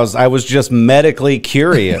aroused. I was just medically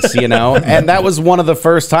curious, And that was one of the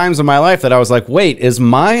first times in my life that I was like, wait, is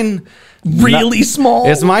mine really small?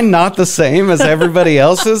 Is mine not the same as everybody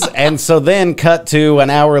else's? And so then cut to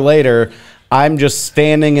an hour later, I'm just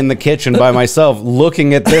standing in the kitchen by myself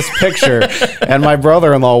looking at this picture, and my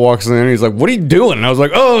brother-in-law walks in and he's like, what are you doing? And I was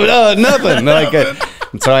like, nothing.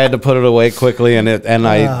 And so I had to put it away quickly, and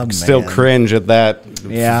I still cringe at that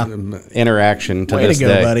interaction to this day.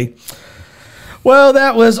 Way to go, buddy. Well,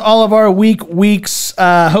 that was all of our weeks.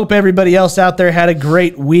 Hope everybody else out there had a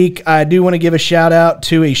great week. I do want to give a shout out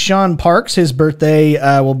to a Sean Parks. His birthday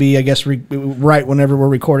will be, I guess, right whenever we're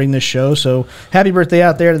recording this show. So happy birthday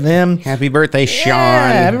out there to them. Happy birthday, Sean.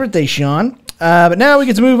 Yeah, happy birthday, Sean. But now we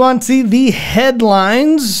get to move on to the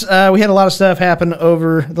headlines. We had a lot of stuff happen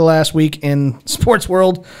over the last week in sports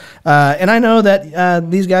world. And I know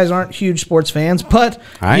that these guys aren't huge sports fans, but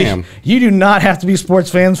I am. You do not have to be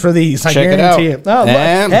sports fans for these. I guarantee it. Oh,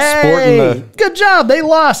 and hey, good job. They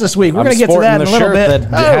lost this week. We're going to get to that in a little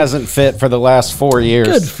bit. That hasn't fit for the last 4 years.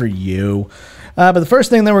 Good for you. But the first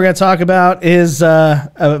thing that we're going to talk about is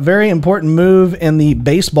a very important move in the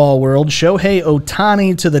baseball world. Shohei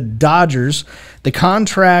Ohtani to the Dodgers. The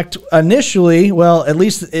contract initially, well, at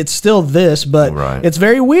least it's still this, but It's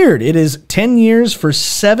very weird. It is 10 years for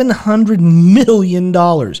 $700 million.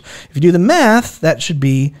 If you do the math, that should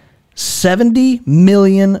be $70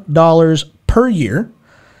 million per year.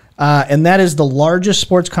 And that is the largest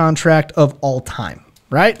sports contract of all time,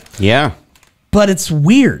 right? Yeah. But it's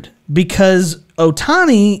weird because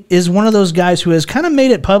Ohtani is one of those guys who has kind of made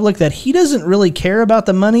it public that he doesn't really care about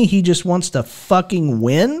the money. He just wants to fucking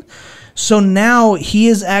win. So now he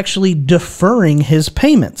is actually deferring his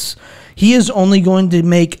payments. He is only going to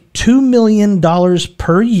make $2 million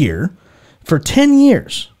per year for 10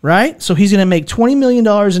 years, right? So he's going to make $20 million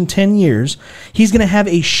in 10 years. He's going to have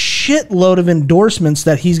a shitload of endorsements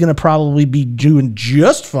that he's going to probably be doing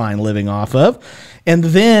just fine living off of. And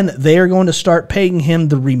then they are going to start paying him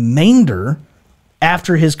the remainder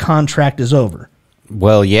after his contract is over.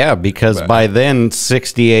 Well, yeah, because by then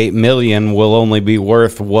 $68 million will only be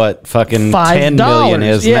worth what fucking $10 million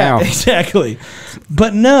is now. Exactly.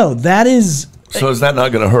 But no, that is. So is that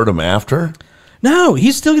not going to hurt him after? No,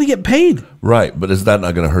 he's still going to get paid. Right, but is that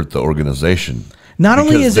not going to hurt the organization? Not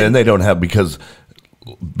only is then they don't have, because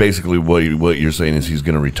basically what you're saying is he's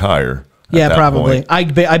going to retire. Yeah, probably. I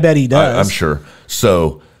bet he does. I'm sure.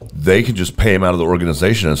 So they can just pay him out of the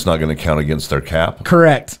organization, and it's not going to count against their cap.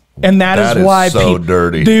 Correct. And that is why so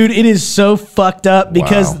dirty. Dude, it is so fucked up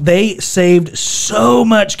because they saved so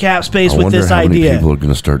much cap space with this idea. I wonder how many people are going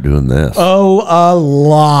to start doing this. Oh, a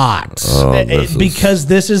lot. Because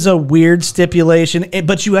this is a weird stipulation,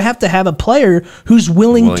 but you have to have a player who's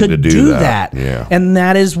willing to do that. Yeah. And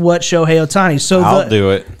that is what Shohei Ohtani. So I'll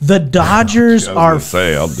do it. The Dodgers are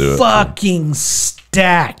I'll do it. fucking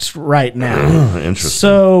stacked right now. Interesting.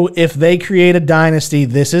 So if they create a dynasty,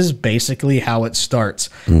 this is basically how it starts.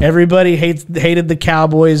 Everybody hated the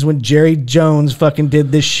Cowboys when Jerry Jones fucking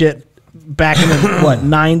did this shit back in the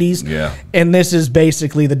 90s. Yeah. And this is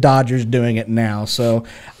basically the Dodgers doing it now. So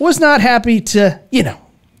was not happy to,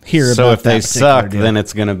 hear about So if that they suck, deal. then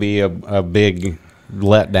it's going to be a big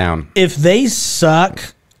letdown. If they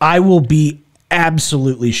suck, I will be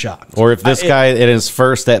absolutely shocked. Or if this guy in his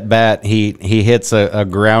first at bat, he hits a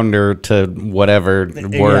grounder to whatever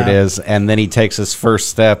word is, and then he takes his first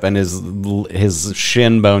step and his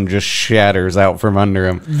shin bone just shatters out from under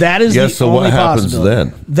him. That is the only what happens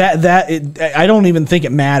possibility. then? I don't even think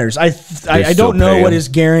it matters. I don't know what his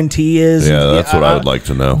guarantee is. Yeah, that's what I would like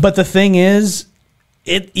to know. But the thing is,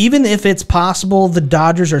 even if it's possible, the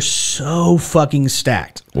Dodgers are so fucking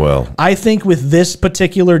stacked. Well, I think with this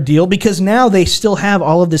particular deal, because now they still have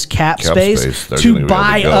all of this cap space to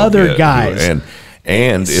buy other guys.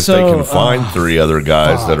 And if they can find 3 other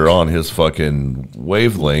guys that are on his fucking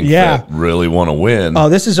wavelength that really want to win. Oh,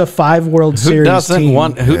 this is a 5 World Series team.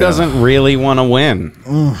 Who doesn't really want to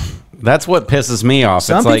win? That's what pisses me off.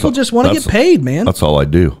 Some people just want to get paid, man. That's all I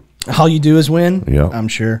do. All you do is win? Yeah. I'm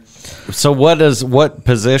sure. So what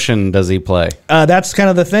position does he play? That's kind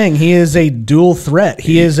of the thing. He is a dual threat.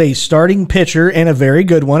 He is a starting pitcher and a very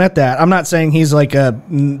good one at that. I'm not saying he's like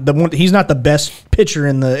he's not the best pitcher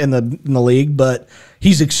in the league, but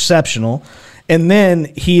he's exceptional. And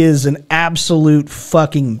then he is an absolute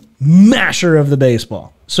fucking masher of the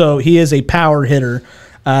baseball. So he is a power hitter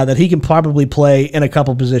that he can probably play in a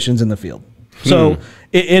couple positions in the field. So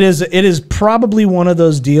it is probably one of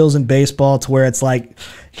those deals in baseball to where it's like,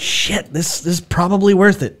 shit, this is probably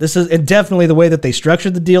worth it. This is, and definitely the way that they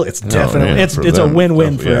structured the deal, it's definitely yeah, it's for a them,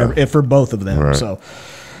 win-win yeah. for both of them. Right. So,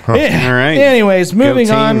 yeah. All right. Anyways, moving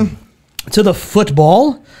team. on to the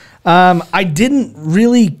football. I didn't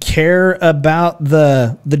really care about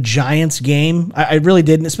the Giants game. I really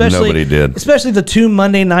didn't, especially Nobody did. Especially the 2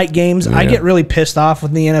 Monday night games. I Yeah. get really pissed off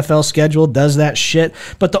when the NFL schedule does that shit.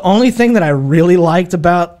 But the only thing that I really liked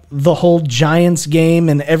about the whole Giants game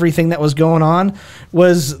and everything that was going on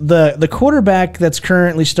was the quarterback that's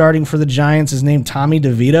currently starting for the Giants is named Tommy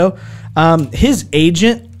DeVito. His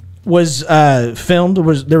agent was filmed.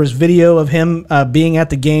 There was video of him being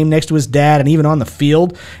at the game next to his dad and even on the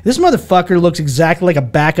field. This motherfucker looks exactly like a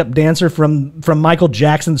backup dancer from Michael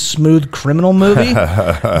Jackson's Smooth Criminal movie.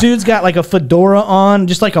 Dude's got like a fedora on,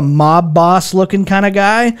 just like a mob boss looking kind of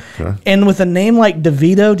guy. And with a name like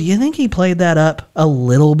DeVito, do you think he played that up a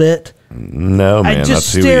little bit? No, man.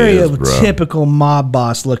 Just that's who he is, bro. stereotypical mob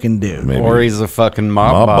boss looking dude. Maybe. Or he's a fucking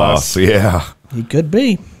mob boss. Yeah. He could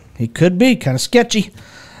be. Kind of sketchy.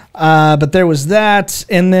 But there was that.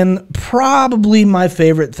 And then probably my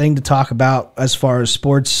favorite thing to talk about as far as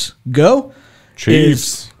sports go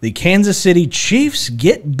Chiefs. is the Kansas City Chiefs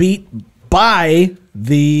get beat by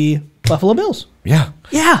the Buffalo Bills. Yeah.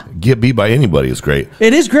 Yeah, Get beat by anybody is great.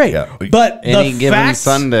 it is great. Yeah. But Any the given fact,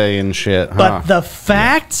 Sunday and shit, huh? But the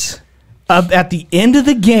fact of at the end of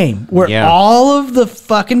the game where Yeah. all of the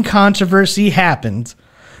fucking controversy happened,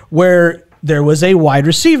 where there was a wide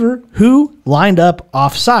receiver who lined up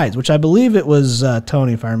off sides, which I believe it was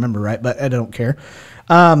Tony, if I remember right, but I don't care.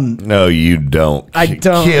 No, you don't. I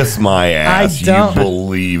don't. Kiss my ass. I don't. You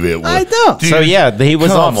believe it was. I don't. So, yeah, he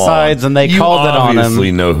was come offsides on. and they You called it on him.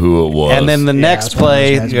 obviously know who it was. and then the next that's one of those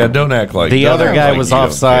play, guys. yeah, don't act like the don't other act guy like was you don't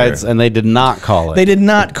offsides care. and they did not call it. They did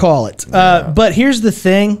not call it. But here's the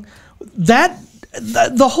thing: that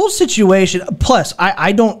the whole situation. Plus,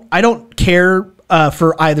 I don't care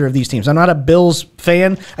for either of these teams. I'm not a Bills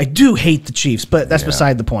fan. I do hate the Chiefs, but that's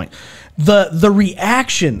beside the point. The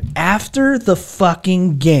reaction after the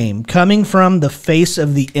fucking game coming from the face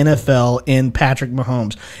of the NFL in Patrick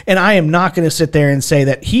Mahomes, and I am not going to sit there and say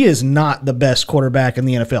that he is not the best quarterback in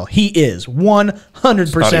the NFL. He is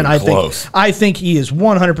 100%. even I think. close. I think he is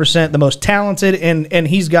 100% the most talented, and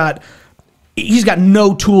he's got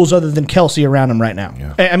no tools other than Kelsey around him right now.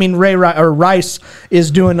 Yeah. I mean, Rice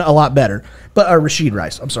is doing a lot better, but Rashid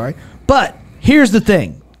Rice, I'm sorry. But here's the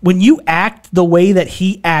thing: when you act the way that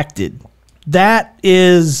he acted, that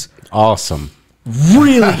is Awesome.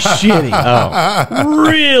 really shitty.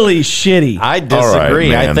 Really shitty. I disagree.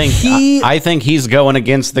 man. I think I think he's going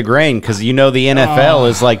against the grain because the NFL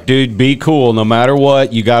is like, dude, be cool no matter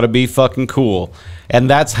what. You got to be fucking cool. And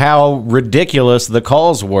that's how ridiculous the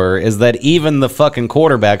calls were, is that even the fucking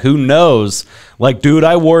quarterback who knows, like, dude,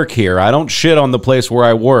 I work here. I don't shit on the place where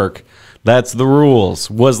I work. That's the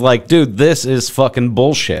rules. Was like, dude, this is fucking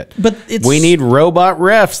bullshit. But it's- we need robot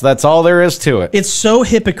refs. That's all there is to it. It's so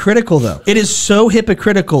hypocritical, though. It is so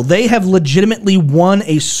hypocritical. They have legitimately won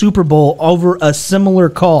a Super Bowl over a similar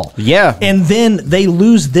call. Yeah. And then they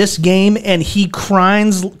lose this game, and he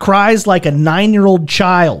cries like a 9-year-old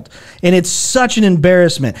child. And it's such an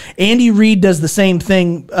embarrassment. Andy Reid does the same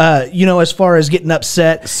thing, as far as getting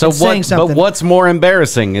upset. So and saying something. But what's more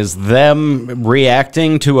embarrassing is them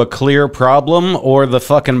reacting to a clear problem or the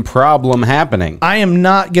fucking problem happening. I am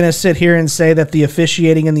not going to sit here and say that the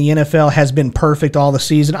officiating in the NFL has been perfect all the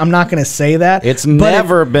season. I'm not going to say that. It's but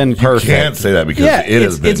never been perfect. Can't say that because it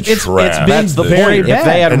has been trash. It's been That's the very point. bad. If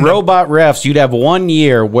they had robot refs, you'd have 1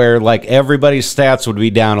 year where like everybody's stats would be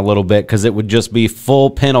down a little bit because it would just be full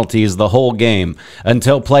penalties the whole game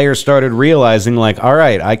until players started realizing like, all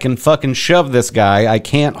right, I can fucking shove this guy. I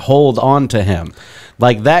can't hold on to him.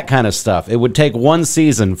 Like that kind of stuff. It would take 1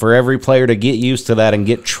 season for every player to get used to that and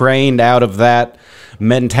get trained out of that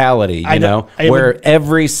mentality, where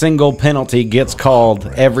every single penalty gets called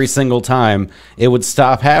every single time. It would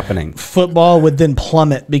stop happening. Football would then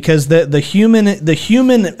plummet because the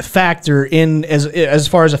human factor in as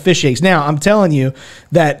far as officiates. Now, I'm telling you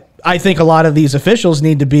that I think a lot of these officials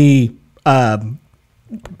need to be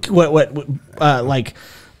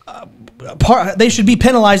they should be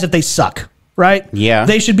penalized if they suck, right? Yeah.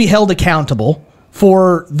 They should be held accountable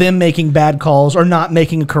for them making bad calls or not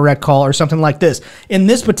making a correct call or something like this. In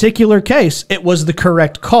this particular case, it was the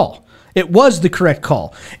correct call. It was the correct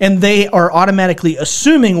call. And they are automatically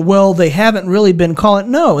assuming, well, they haven't really been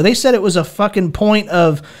calling. No, they said it was a fucking point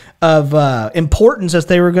of importance as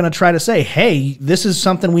they were going to try to say, hey, this is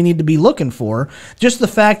something we need to be looking for. Just the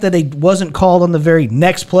fact that it wasn't called on the very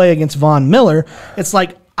next play against Von Miller, it's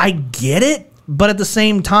like, I get it, but at the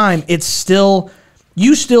same time, it's still,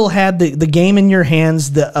 you still had the game in your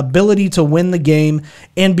hands, the ability to win the game,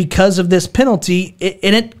 and because of this penalty,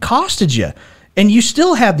 it costed you. And you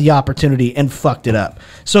still had the opportunity and fucked it up.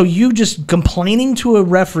 So you just complaining to a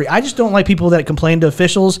referee. I just don't like people that complain to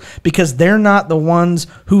officials because they're not the ones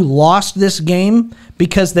who lost this game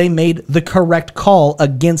because they made the correct call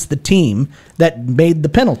against the team that made the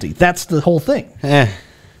penalty. That's the whole thing.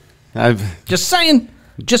 Just saying.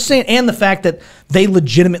 Just saying, and the fact that they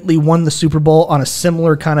legitimately won the Super Bowl on a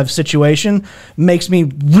similar kind of situation makes me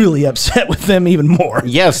really upset with them even more.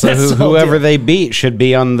 Yes, so whoever they beat should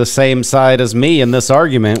be on the same side as me in this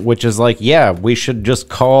argument, which is like, yeah, we should just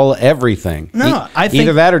call everything. No, I think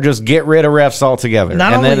either that or just get rid of refs altogether.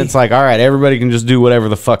 And then it's like, all right, everybody can just do whatever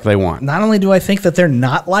the fuck they want. Not only do I think that they're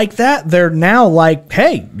not like that, they're now like,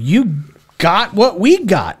 hey, you got what we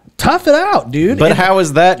got. Tough it out, dude. But how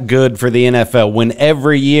is that good for the NFL when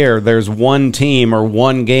every year there's one team or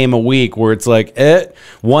one game a week where it's like,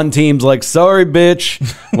 one team's like, sorry,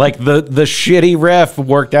 bitch. Like the shitty ref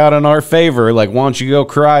worked out in our favor. Like, why don't you go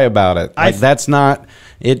cry about it? Like, that's not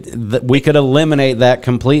it. We could eliminate that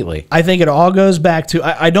completely. I think it all goes back to,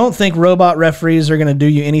 I don't think robot referees are going to do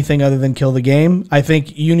you anything other than kill the game. I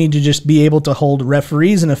think you need to just be able to hold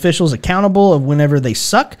referees and officials accountable of whenever they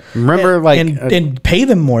suck. Remember, and pay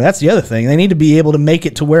them more. That's the other thing. They need to be able to make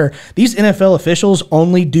it to where these NFL officials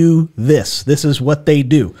only do this. This is what they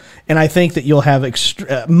do. And I think that you'll have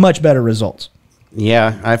much better results.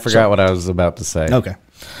 Yeah, I forgot what I was about to say. Okay.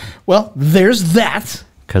 Well, there's that.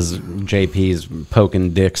 Because JP's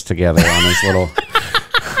poking dicks together on his little...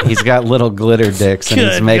 He's got little glitter dicks, and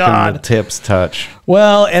he's making the tips touch.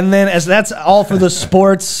 Well, and then as that's all for the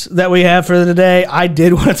sports that we have for today, I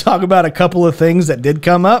did want to talk about a couple of things that did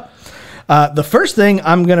come up. The first thing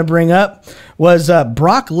I'm going to bring up was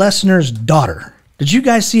Brock Lesnar's daughter. Did you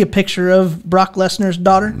guys see a picture of Brock Lesnar's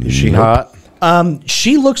daughter? Is she hot?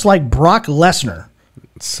 She looks like Brock Lesnar.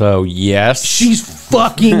 So, yes. She's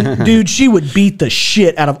fucking... dude, she would beat the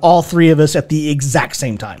shit out of all three of us at the exact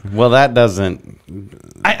same time. Well, that doesn't...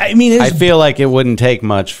 I mean... I feel like it wouldn't take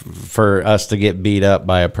much for us to get beat up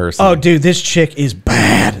by a person. Oh, dude, this chick is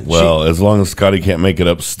bad. Well, as long as Scotty can't make it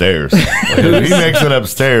upstairs. If he makes it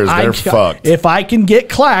upstairs, they're fucked. If I can get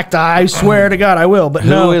clacked, I swear to God I will. But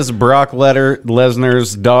Who is Brock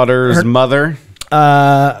Lesnar's daughter's mother?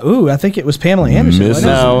 I think it was Pamela Anderson.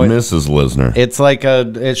 Mrs. Lesnar. It's like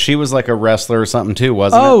she was like a wrestler or something too,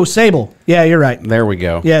 wasn't it? Oh, Sable. Yeah, you're right. There we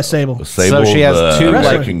go. Yeah, Sable. Sable, so she has two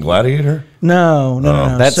American Gladiator? No.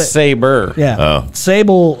 That's Saber. Yeah.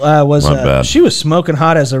 Sable was she was smoking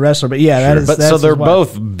hot as a wrestler, but yeah, sure. That's so they're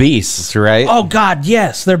both beasts, right? Oh God,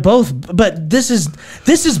 yes, they're both. But this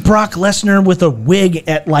is Brock Lesnar with a wig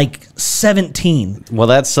at like 17. Well,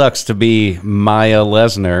 that sucks to be Maya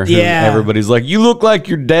Lesnar. Who everybody's like, you look like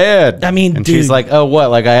your dad. I mean, and she's like, oh, what?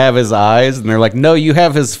 Like I have his eyes, and they're like, no, you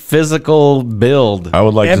have his physical build. I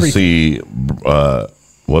would like to see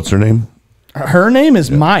what's her name? Her name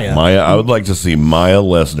is Maya. I would like to see Maya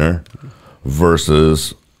Lesnar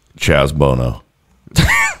versus Chaz Bono.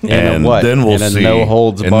 And then we'll see no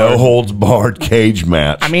holds barred cage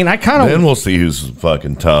match. I mean, I kind of then we'll see who's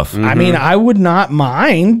fucking tough. I mean, I would not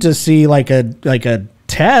mind to see like a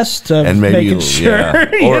test of making sure,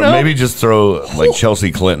 or maybe just throw like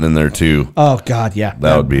Chelsea Clinton in there too. Oh God, yeah,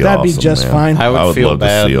 that'd be that'd awesome, be just fine. I would feel love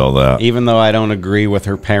bad to see all that. Even though I don't agree with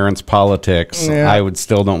her parents' politics, I would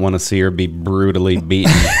still don't want to see her be brutally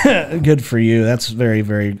beaten. Good for you. That's very,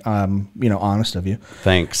 very honest of you.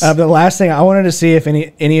 Thanks. The last thing I wanted to see if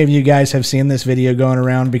any of you guys have seen this video going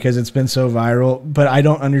around because it's been so viral, but I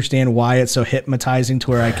don't understand why it's so hypnotizing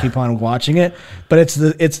to where I keep on watching it. But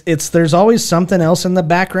it's there's always something else in the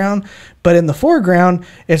background, but in the foreground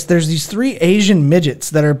there's these three Asian midgets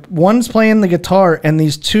that are, one's playing the guitar and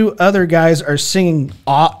these two other guys are singing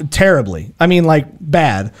terribly. I mean, like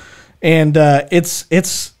bad. And it's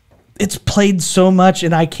played so much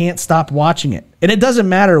and I can't stop watching it. And it doesn't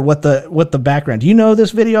matter what the background. Do you know this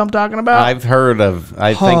video I'm talking about? I've heard of.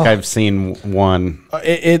 I think I've seen one.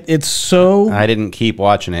 It's so. I didn't keep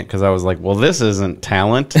watching it because I was like, well, this isn't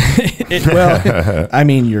talent. Well, I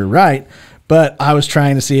mean, you're right. But I was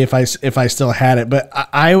trying to see if I still had it. But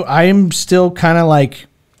I'm still kind of like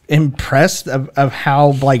impressed of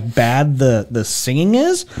how like bad the singing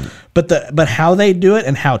is, but how they do it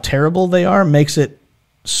and how terrible they are makes it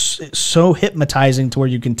so hypnotizing to where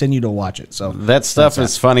you continue to watch it. So that stuff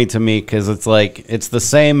is funny to me because it's like it's the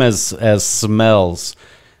same as smells.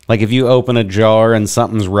 Like if you open a jar and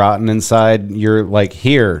something's rotten inside, you're like,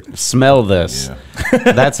 here, smell this.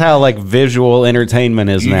 That's how like visual entertainment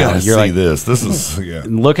is You now. gotta You're see like, this. This is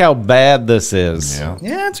look how bad this is. yeah.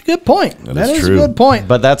 Yeah, it's a good point. That is is true. a good point.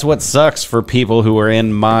 But that's what sucks for people who are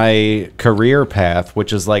in my career path,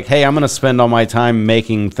 which is like, hey, I'm going to spend all my time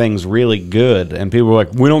making things really good. And people are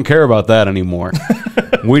like, we don't care about that anymore.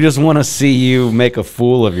 We just want to see you make a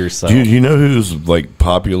fool of yourself. Dude, you know who's like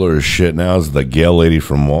popular as shit now is the Gale lady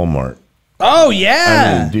from Walmart. Oh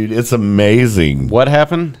yeah. I mean, dude, it's amazing. What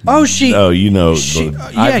happened? Oh, she. Oh, you know, she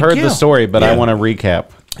the- yeah, I've heard Gail. the story, but I Yeah. want to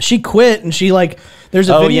recap. She quit and she like. There's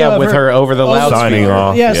a Oh, video yeah, of with her over the loudspeaker. signing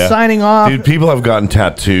off. Yeah, signing off. Dude, people have gotten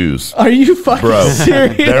tattoos. Are you fucking Bro,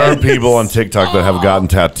 serious? there are people on TikTok that have gotten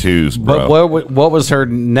tattoos, bro. But what was her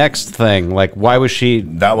next thing? Like, why was she?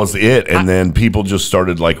 That was it, and then people just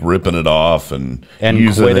started like ripping it off and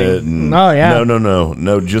using quitting? it. And, Oh, yeah.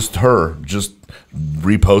 no, just her, just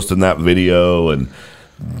reposting that video, and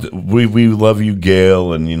we love you,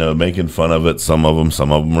 Gail, and making fun of it. Some of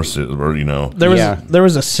them are There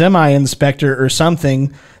was a semi inspector or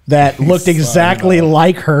something that looked exactly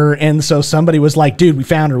like her, and so somebody was like, "Dude, we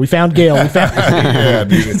found her. We found Gail. We found her." yeah,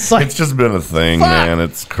 dude, It's like- it's just been a thing, Fuck. man.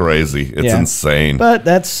 It's crazy. It's Yeah. insane. But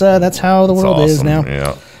that's how the It's world is awesome. now.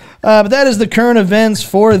 Yeah. But that is the current events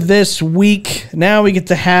for this week. Now we get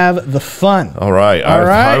to have the fun. All right. All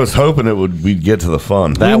right. I was hoping we'd get to the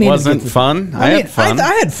fun. That need to wasn't get to- fun. I had fun.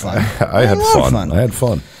 I had fun. I had a lot of fun. I had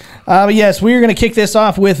fun. But yes, we are going to kick this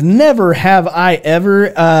off with Never Have I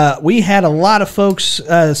Ever. We had a lot of folks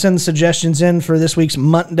send suggestions in for this week's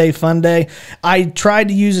Monday Fun Day. I tried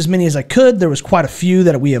to use as many as I could. There was quite a few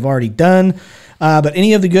that we have already done. But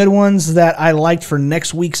any of the good ones that I liked for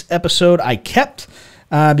next week's episode, I kept.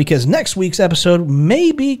 Because next week's episode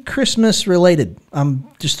may be Christmas related. I'm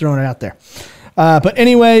just throwing it out there. But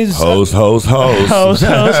anyways. Hose. Hose.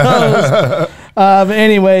 But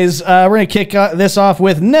anyways, we're going to kick this off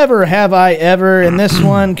with Never Have I Ever. And this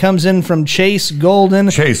one comes in from Chase Golden.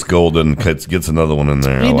 Chase Golden gets another one in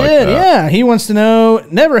there. He I like did, that. yeah. He wants to know,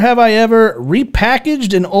 never have I ever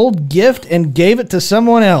repackaged an old gift and gave it to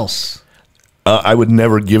someone else. I would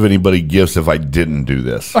never give anybody gifts if I didn't do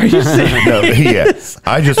this. Are you serious? No, yeah.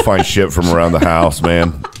 I just find shit from around the house,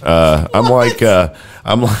 man. I'm like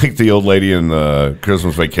the old lady in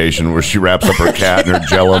Christmas Vacation where she wraps up her cat in her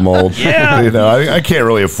Jello mold. Yeah. I can't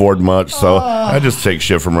really afford much, so I just take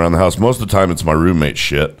shit from around the house. Most of the time, it's my roommate's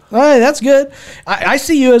shit. All right, that's good. I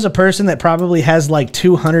see you as a person that probably has like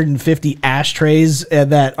 250 ashtrays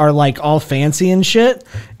that are like all fancy and shit,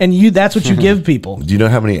 and that's what you give people. Do you know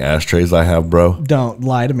how many ashtrays I have, bro? Don't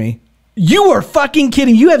lie to me. You are fucking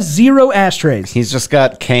kidding. You have 0 ashtrays. He's just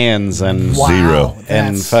got cans and Wow, Zero.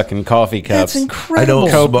 and that's- fucking coffee cups. That's incredible.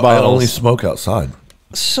 Coke I bottles. only smoke outside.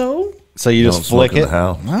 So, So you I just don't flick smoke in it. the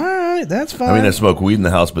house. all right, that's fine. I mean, I smoke weed in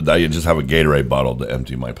the house, but I just have a Gatorade bottle to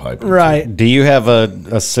empty my pipe. into. right. Do you have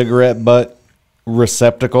a cigarette butt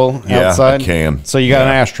receptacle Yeah, outside? I can. So you got an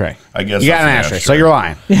Yeah. ashtray. I guess you got that's an an ashtray. ashtray. So you're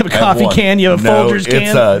lying. You have a I have coffee one. can. You have a No, Folgers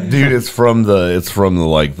can. dude, it's from the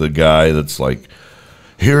like the guy that's like,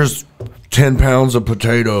 here's 10 pounds of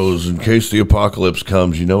potatoes in case the apocalypse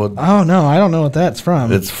comes. You know what? Oh no, I don't know what that's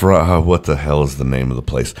from. It's from what the hell is the name of the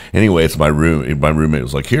place? Anyway, it's my room. My roommate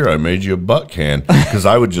was like, "Here, I made you a butt can," because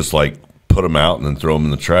I would just like put them out and then throw them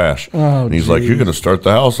in the trash. Oh, and he's like, "You're gonna start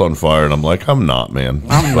the house on fire," and I'm like, "I'm not, man.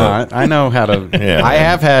 I'm not. I know how to. Yeah, I man.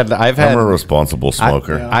 have had. I've had. I'm a responsible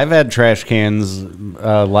smoker." I've had trash cans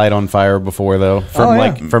light on fire before, though, from Oh, yeah.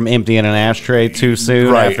 like from emptying an ashtray too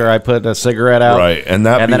soon Right. after I put a cigarette out. Right, and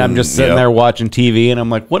then I'm just sitting there watching TV, and I'm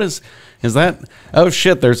like, "What is that? Oh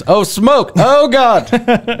shit! There's smoke! Oh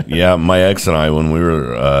god!" Yeah, my ex and I, when we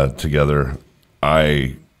were together,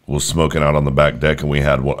 I was smoking out on the back deck, and we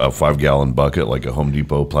had a 5-gallon bucket, like a Home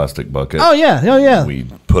Depot plastic bucket. oh yeah. We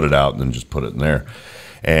put it out and then just put it in there.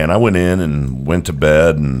 And I went in and went to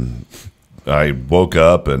bed, and I woke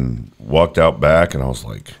up and walked out back, and I was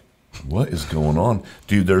like, what is going on?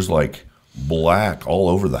 Dude, there's like black all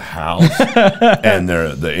over the house. And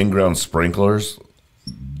the in-ground sprinklers,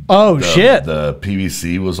 Oh shit. the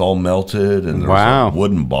PVC was all melted, and there Wow. was a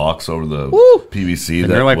wooden box over the PVC.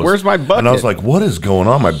 And you're like, "Where's my And I was bucket?" like, what is going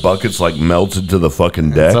on? My bucket's like melted to the fucking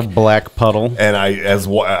deck. It's a black puddle. And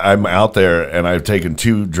I'm out there, and I've taken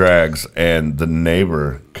 2 drags, and the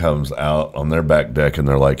neighbor comes out on their back deck, and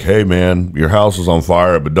they're like, "Hey, man, your house is on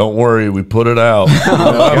fire, but don't worry, we put it out."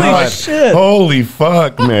 I'm like, shit. Holy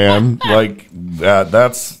fuck, man! Like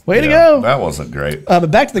that's Way to go. That wasn't great. But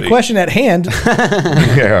back to the question at hand.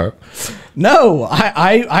 Yeah, No,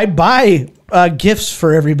 I buy gifts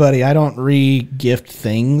for everybody. I don't re-gift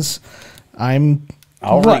things. I'm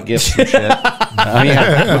I'll What? re-gift some shit. I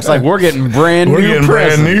mean, looks like we're getting brand We're new getting brand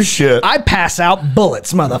presents. new shit. I pass out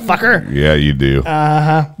bullets, motherfucker. Yeah, you do.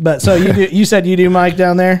 But so you do, you said you do, Mike,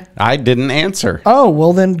 down there? I didn't answer. Oh,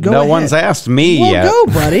 well then go no ahead. one's asked me Well, yet. go,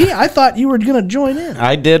 buddy. I thought you were going to join in.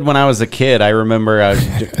 I did when I was a kid. I remember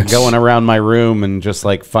going around my room and just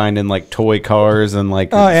like finding like toy cars and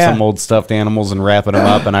like some old stuffed animals and wrapping them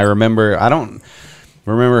up. And I remember, I don't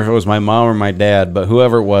remember if it was my mom or my dad, but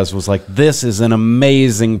whoever it was like, this is an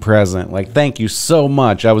amazing present. Like, thank you so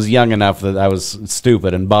much. I was young enough that I was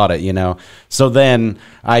stupid and bought it, you know? So then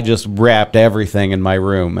I just wrapped everything in my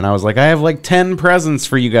room and I was like, I have like 10 presents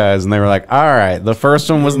for you guys. And they were like, all right, the first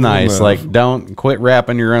one was nice. Like, don't quit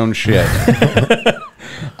wrapping your own shit.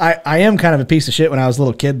 I am kind of a piece of shit when I was a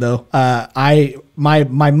little kid, though.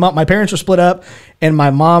 My parents were split up, and my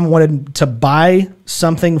mom wanted to buy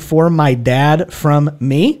something for my dad from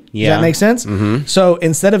me. Does Yeah. that make sense? Mm-hmm. So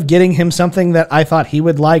instead of getting him something that I thought he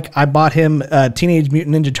would like, I bought him Teenage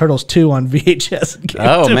Mutant Ninja Turtles 2 on VHS. And gave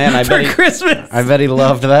Oh, it to man, him I for bet he- Christmas. I bet he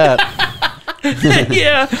loved that.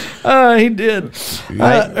 Yeah, he did, or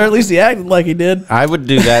at least he acted like he did. I would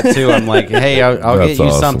do that too. I'm like, hey, I'll get That's you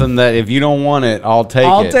awesome. something that if you don't want it, I'll take it.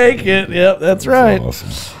 I'll take it. Yep, that's right.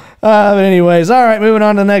 Awesome. But anyways, all right, moving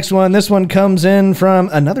on to the next one. This one comes in from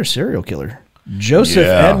another serial killer, Joseph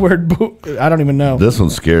Yeah. Edward. I don't even know. This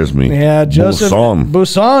one scares me. Yeah, Joseph Buson.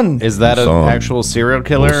 Buson. Is that an Song. actual serial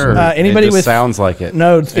killer? Or Anybody it just with sounds like it.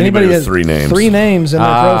 No, anybody with has three names. 3 names in their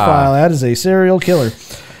profile. That is a serial killer.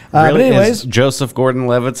 But Really? anyways, Is Joseph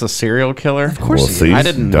Gordon-Levitt's a serial killer? Of course he is. see, I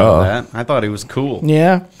didn't duh. know that. I thought he was cool.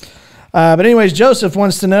 yeah. But anyways, Joseph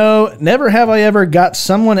wants to know: never have I ever got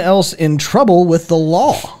someone else in trouble with the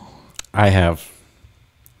law. I have.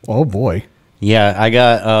 Oh boy. Yeah, I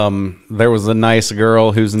got, there was a nice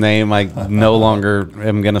girl whose name I no longer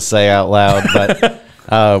am going to say out loud,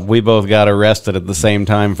 but we both got arrested at the same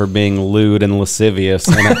time for being lewd and lascivious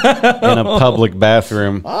in a public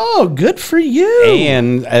bathroom. Oh, good for you.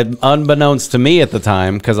 And unbeknownst to me at the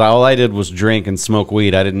time, because all I did was drink and smoke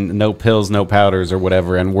weed. I didn't, no pills, no powders or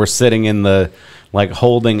whatever. And we're sitting in the like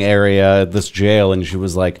holding area at this jail, and she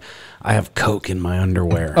was like, I have coke in my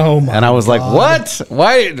underwear. Oh, my And I was like, what?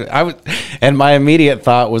 Why? And my immediate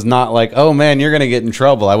thought was not like, oh man, you're gonna get in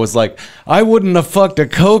trouble. I was like, I wouldn't have fucked a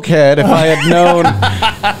cokehead if I had known.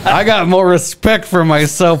 I got more respect for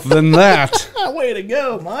myself than that. Way to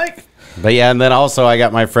go, Mike. But yeah, and then also I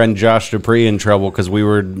got my friend Josh Dupree in trouble because we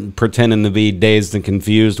were pretending to be dazed and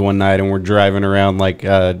confused one night, and we're driving around like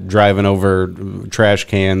driving over trash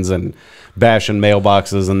cans and bashing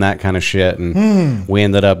mailboxes and that kind of shit, and we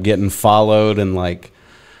ended up getting followed and like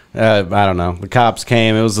I don't know, the cops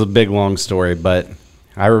came. It was a big long story, but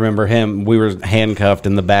I remember we were handcuffed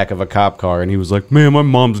in the back of a cop car, and he was like, man, my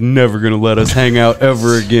mom's never gonna let us hang out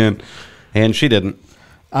ever again, and she didn't.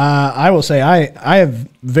 I will say I have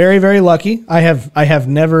very, very lucky. I have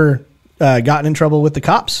never gotten in trouble with the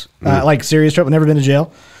cops, like serious trouble. Never been to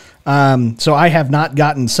jail. So I have not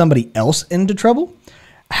gotten somebody else into trouble.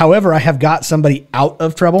 However, I have got somebody out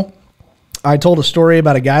of trouble. I told a story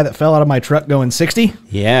about a guy that fell out of my truck going 60.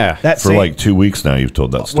 Yeah. That For same- like 2 weeks now, you've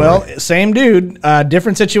told that story. Well, same dude,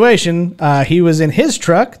 different situation. He was in his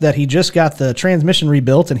truck that he just got the transmission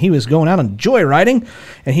rebuilt, and he was going out on joyriding,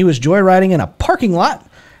 and he was joyriding in a parking lot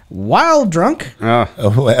while drunk.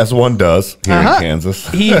 as one does here in Kansas.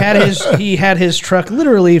 He had his truck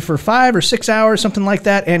literally for 5 or 6 hours, something like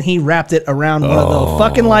that, and he wrapped it around one of the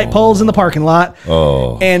fucking light poles in the parking lot.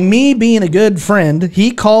 And me being a good friend,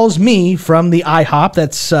 he calls me from the IHOP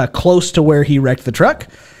that's close to where he wrecked the truck.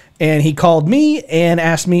 And he called me and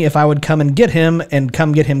asked me if I would come and get him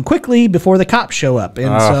quickly before the cops show up.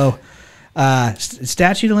 And so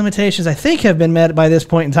statute of limitations, I think, have been met by this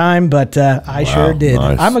point in time, but I sure did.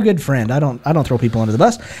 Nice. I'm a good friend. I don't throw people under the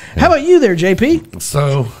bus. How about you there, JP?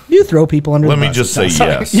 So You throw people under let the bus. me just say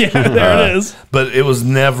sometimes. yes. Yeah, there it is. But it was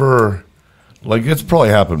never, like, it's probably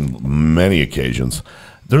happened many occasions.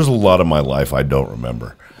 There's a lot of my life I don't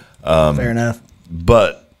remember. Fair enough.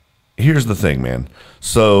 But here's the thing, man.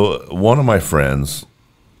 So one of my friends,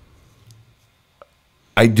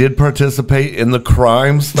 I did participate in the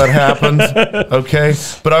crimes that happened, okay?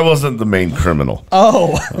 But I wasn't the main criminal.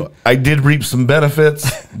 Oh, I did reap some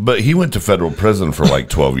benefits, but he went to federal prison for like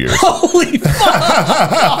 12 years. holy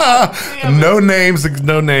fuck. No names.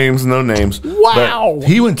 Wow. But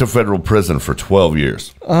he went to federal prison for 12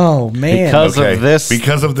 years. Oh, man. Because of this.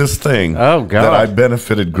 Because of this thing Oh, God. that I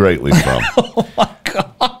benefited greatly from. Oh, my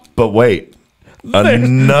God. But wait,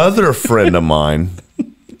 another friend of mine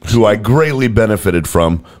who I greatly benefited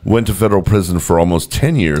from went to federal prison for almost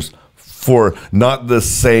 10 years for not the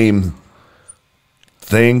same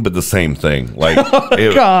thing, but the same thing. Like,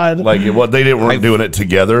 God. like they weren't doing it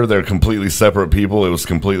together. They're completely separate people. It was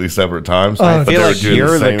completely separate times. I but feel they were like doing you're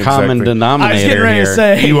same the exact common thing. I was getting denominator ready to here.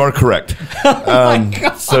 say. You are correct.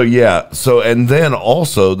 So yeah. So and then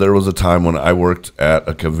also there was a time when I worked at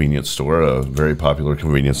a convenience store, a very popular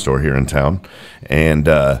convenience store here in town, and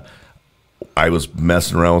I was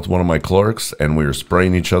messing around with one of my clerks, and we were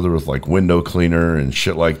spraying each other with like window cleaner and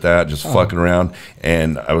shit like that, just fucking around.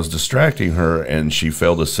 And I was distracting her, and she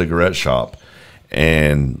failed a cigarette shop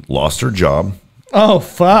and lost her job, Oh,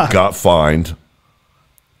 fuck. got fined,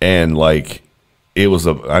 and like it was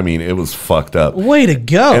it was fucked up. Way to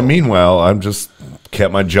go. And meanwhile, I'm just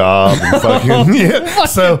kept my job and fucking yeah.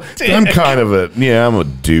 So I'm kind of I'm a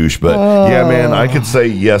douche, but yeah, man, I could say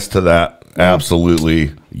yes to that.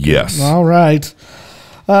 Absolutely, yes. All right.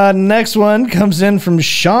 Next one comes in from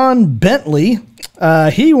Sean Bentley.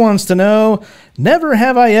 He wants to know, never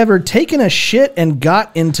have I ever taken a shit and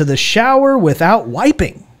got into the shower without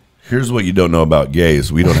wiping. Here's what you don't know about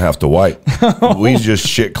gays: we don't have to wipe. We just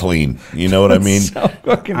shit clean. You know what I mean? I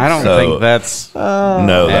don't So- think that's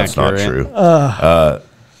No, that's not accurate. true. I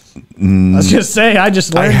was going to say, I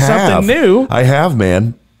just learned something new. I have,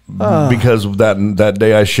 man. Because that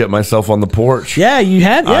day I shit myself on the porch. Yeah, you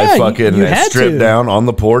had. Yeah, I fucking you had stripped to. down on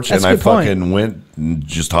the porch, That's and a I good point. fucking went and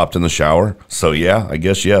just hopped in the shower. So yeah, I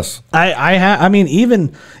guess yes. I mean,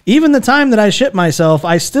 even the time that I shit myself,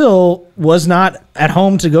 I still was not at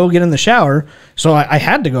home to go get in the shower, so I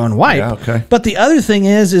had to go and wipe. Yeah, okay. But the other thing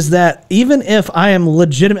is that even if I am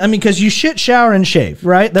legitimate, I mean, because you shit, shower, and shave,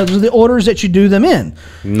 right? Those are the orders that you do them in.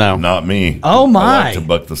 No. Not me. Oh, I my. like to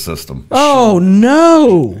buck the system. Oh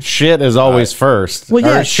no! Shit is always first. Well,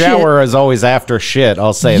 yeah, Or shower is always after shit.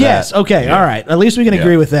 I'll say Yes. that. Okay. Yeah. All right. At least we can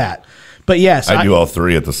agree Yeah. with that. But yes, I do all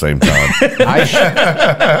three at the same time.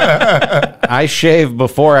 I shave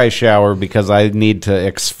before I shower because I need to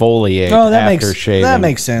exfoliate Oh, that after makes- shaving. that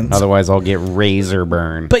makes sense. Otherwise, I'll get razor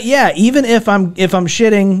burn. But yeah, even if I'm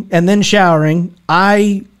shitting and then showering,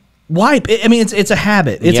 I wipe. I mean, it's a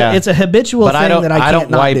habit. It's a habitual But thing that I can't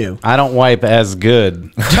not wipe. do. I don't wipe as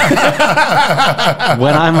good.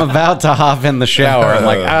 When I'm about to hop in the shower, I'm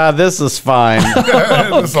like, this is fine.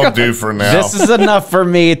 This will do for now. This is enough for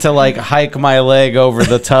me to like hike my leg over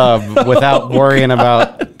the tub without worrying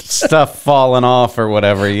about stuff falling off or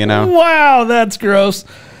whatever, you know? Wow, that's gross.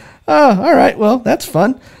 All right, well, that's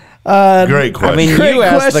fun. Great question. I mean, Great you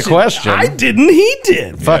asked the question. I didn't. He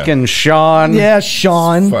did. Fucking Sean. Yeah,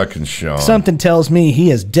 Sean. fucking Sean. Something tells me he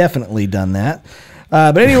has definitely done that.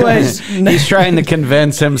 But anyways, He's trying to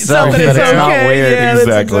convince himself something that is it's not okay. weird. Yeah, that's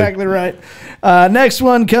Exactly. exactly right. Next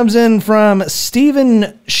one comes in from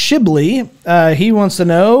Stephen Shibley. He wants to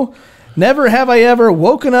know, never have I ever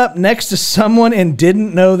woken up next to someone and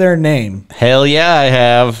didn't know their name. Hell yeah, I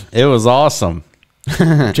have. It was awesome.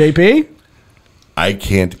 JP? I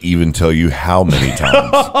can't even tell you how many times.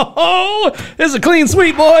 Oh, this is a clean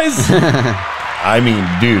sweep, boys. I mean,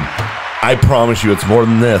 dude, I promise you it's more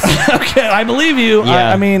than this. Okay, I believe you.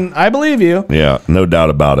 Yeah. I mean, I believe you. Yeah, no doubt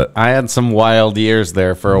about it. I had some wild years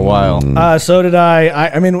there for a while. So did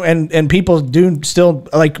I mean, and people do still,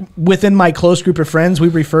 like, within my close group of friends, we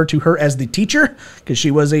refer to her as the teacher because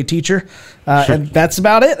she was a teacher. And that's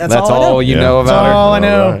about it. That's all I know. all you Yeah. know That's about her. all I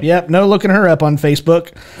know. Right. Yep, no looking her up on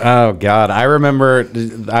Facebook. Oh God, I remember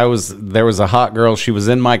there was a hot girl. She was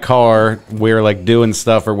in my car. We were like doing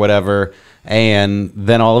stuff or whatever, and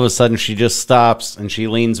then all of a sudden she just stops and she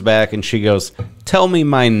leans back and she goes, "Tell me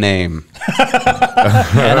my name."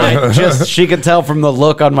 And she could tell from the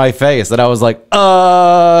look on my face that I was like,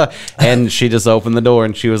 and she just opened the door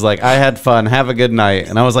and she was like, "I had fun. Have a good night."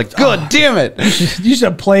 And I was like, "Good, damn it." You should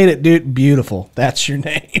have played it, dude. Beautiful. That's your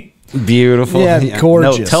name. Beautiful. Yeah,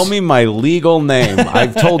 gorgeous. No, tell me my legal name.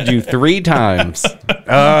 I've told you 3 times.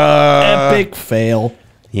 Epic fail.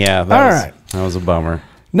 Yeah, All that right. was a bummer.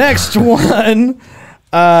 Next one.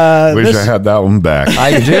 Wish this- I had that one back.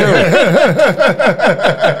 I do.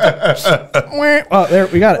 Oh, there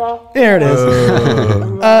we got it. There it is.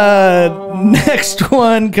 Next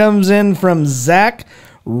one comes in from Zach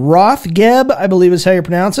Rothgeb, I believe is how you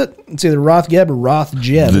pronounce it. It's either Rothgeb or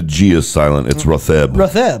Rothjeb. The G is silent. It's Rotheb.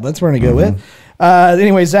 Rotheb, that's what we're gonna go with.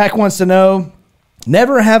 Anyway, Zach wants to know,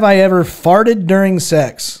 never have I ever farted during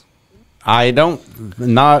sex. I don't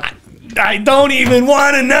even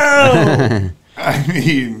want to know. I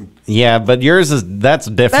mean, Yeah, but yours that's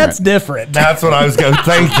different. That's different. that's what I was going.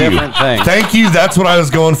 Thank you. Different thing. Thank you. That's what I was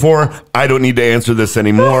going for. I don't need to answer this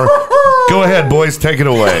anymore. Go ahead, boys. Take it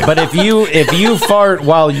away. But if you fart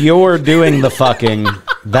while you're doing the fucking,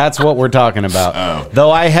 that's what we're talking about. Oh.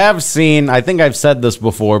 Though I have seen, I think I've said this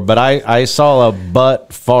before, but I saw a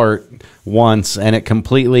butt fart once, and it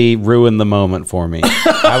completely ruined the moment for me.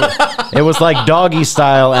 It was like doggy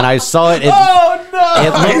style, and I saw it. Oh no!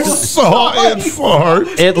 I saw it fart.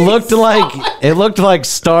 It looked like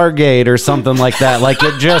Stargate or something like that. Like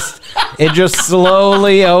it just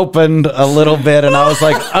slowly opened a little bit, and I was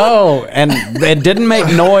like, oh, and it didn't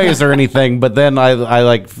make noise or anything. But then I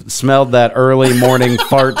like smelled that early morning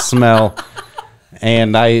fart smell.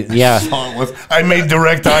 And I made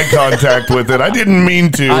direct eye contact with it. I didn't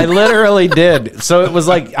mean to. I literally did. So it was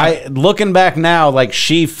like, looking back now, like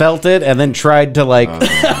she felt it and then tried to like,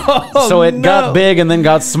 so it got big and then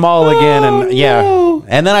got small again. And yeah. No.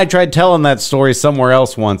 And then I tried telling that story somewhere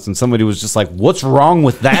else once, and somebody was just like, what's wrong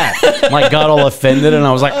with that? Like got all offended. And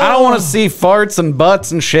I was like, I don't want to see farts and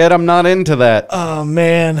butts and shit. I'm not into that. Oh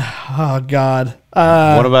man. Oh God.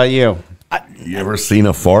 What about you? You ever seen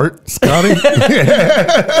a fart, Scotty?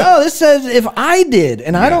 Oh, this says if I did,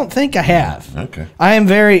 and I don't think I have. Okay. I'm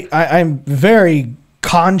very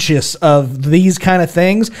conscious of these kind of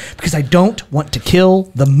things because I don't want to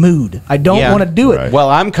kill the mood. I don't want to do it. Right. Well,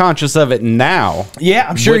 I'm conscious of it now. Yeah,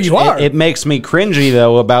 I'm sure you are. It makes me cringy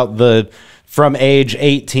though about the from age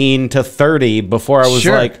 18 to 30 before I was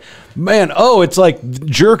like, man, it's like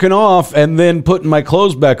jerking off and then putting my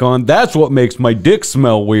clothes back on. That's what makes my dick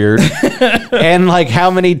smell weird. And like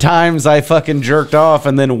how many times I fucking jerked off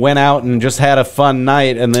and then went out and just had a fun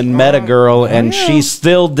night and then met a girl and she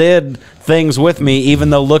still did things with me, even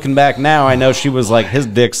though looking back now, I know she was like, his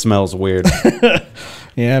dick smells weird.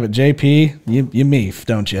 Yeah, but JP, you meef,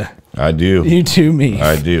 don't you? I do. You too, meef.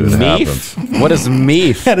 I do. It happens. Meef? What is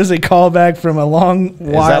meef? That is a callback from a long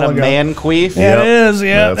while ago. Is that a man queef? Yeah, it is.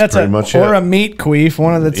 Yeah, that's pretty much or it. a meat queef,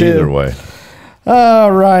 one of the two. Either way.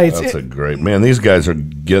 All right. That's a great man. These guys are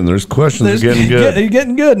getting their questions are getting good. You're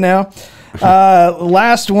getting good now.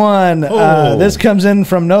 Last one. This comes in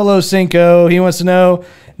from Nolo Cinco. He wants to know,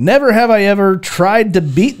 never have I ever tried to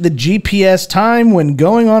beat the GPS time when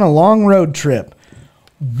going on a long road trip.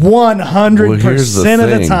 100%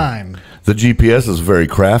 of the time. The GPS is very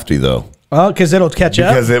crafty, though. Well, because it'll catch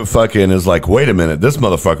up. Because it fucking is like, wait a minute, this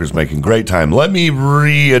motherfucker's making great time. Let me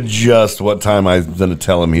readjust what time I'm going to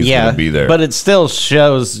tell him he's going to be there. But it still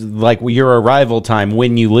shows like your arrival time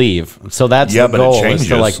when you leave. So that's the goal, is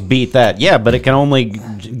to like beat that. Yeah, but it can only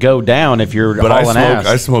go down if you're hauling ass.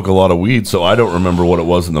 I smoke a lot of weed, so I don't remember what it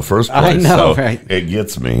was in the first place. I know, so right? It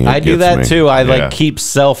gets me. I do that too. I like keep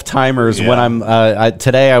self timers when I'm.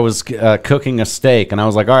 Today I was cooking a steak, and I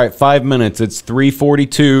was like, all right, 5 minutes. It's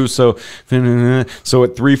 3:42, so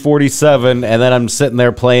at 3:47, and then I'm sitting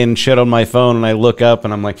there playing shit on my phone, and I look up,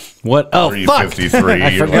 and I'm like, what? Oh, fuck. 3:53.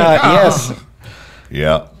 I forgot. Yes.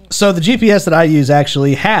 Yeah. So the GPS that I use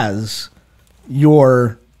actually has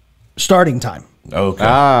your starting time.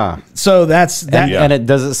 Okay. So that's that. And it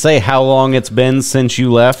does it say how long it's been since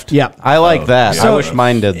you left? Yeah. I like that. yeah. I wish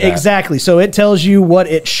mine did that. Exactly. So it tells you what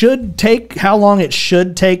it should take, how long it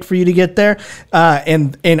should take for you to get there,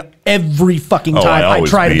 and every fucking time I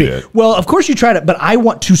try to beat it. Well, of course you tried it, but I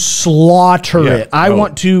want to slaughter it. I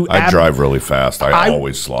want to. I drive really fast. I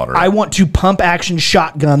always slaughter it. I want to pump action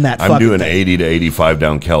shotgun that. I'm doing 80 to 85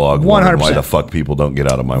 down Kellogg. 100%. Why the fuck people don't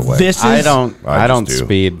get out of my way? I don't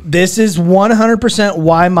speed. This is 100%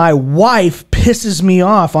 why my wife pisses me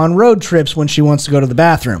off on road trips when she wants to go to the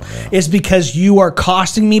bathroom. It's because you are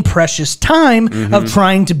costing me precious time of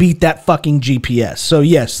trying to beat that fucking GPS. So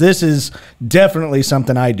yes, this is definitely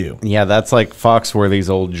something I do. Yeah, that's like Foxworthy's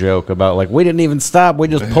old joke about like, we didn't even stop. We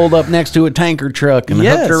just pulled up next to a tanker truck and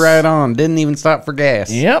hooked her right on. Didn't even stop for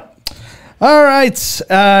gas. Yep. All right.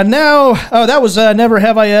 Now, that was Never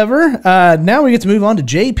Have I Ever. Now we get to move on to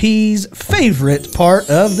JP's favorite part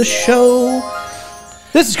of the show.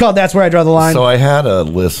 This is called That's Where I Draw the Line. So I had a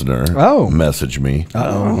listener message me,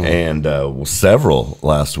 and several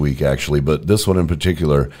last week actually, but this one in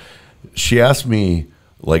particular, she asked me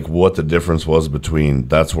like what the difference was between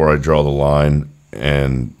That's Where I Draw the Line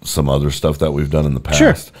and some other stuff that we've done in the past.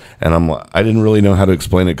 Sure. And I didn't really know how to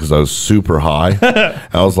explain it because I was super high.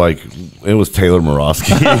 I was like, it was Taylor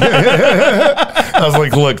Morosky. I was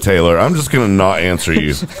like, look, Taylor, I'm just going to not answer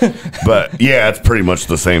you. But yeah, it's pretty much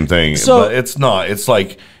the same thing. So, but it's not. It's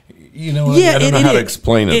like, you know, I don't know how to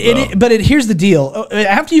explain it. But here's the deal.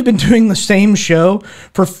 After you've been doing the same show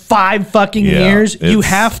for 5 fucking years, you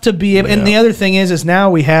have to be able. And the other thing is now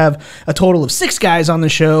we have a total of 6 guys on the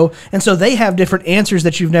show, and so they have different answers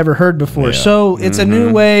that you've never heard before. Yeah. So it's a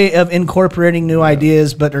new way of incorporating new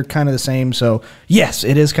ideas, but they're kind of the same. So yes,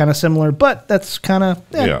 it is kind of similar, but that's kind of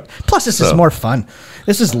Plus, this is more fun.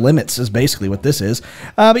 This is limits, is basically what this is.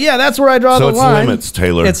 But yeah, that's where I draw the line. Limits,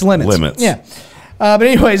 Taylor. It's limits. Limits. Yeah. But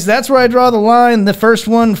anyways, that's where I draw the line. The first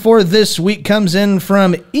one for this week comes in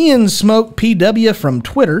from Ian Smoke PW from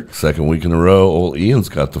Twitter. Second week in a row, old Ian's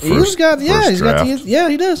got the first. He's got first draft.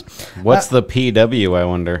 he does. What's the PW, I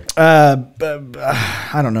wonder?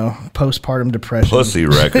 I don't know. Postpartum depression. Pussy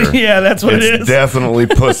wrecker. Yeah, that's what it It's is. definitely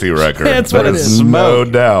pussy wrecker. That's what it There's is. no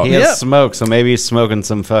doubt. He has Yep. smoke, so maybe he's smoking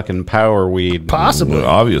some fucking power weed. Possibly. Well,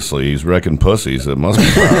 obviously, he's wrecking pussies. It must be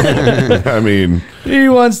powerful. I mean, He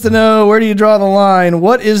wants to know, where do you draw the line?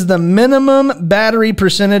 What is the minimum battery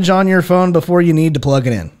percentage on your phone before you need to plug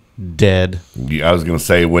it in? Dead. I was going to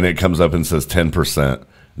say, when it comes up and says 10%,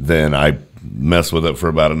 then I mess with it for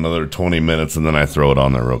about another 20 minutes, and then I throw it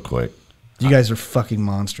on there real quick. You guys are fucking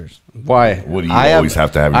monsters. Why? What do you always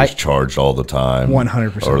have to have yours charged all the time?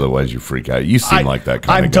 100%. Or otherwise you freak out. You seem like that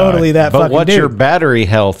kind I'm of guy. totally that But fucking what's dude. your battery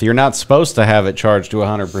health? You're not supposed to have it charged to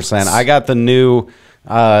 100%. I got the new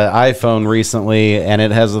iPhone recently, and it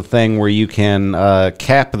has a thing where you can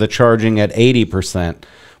cap the charging at 80%,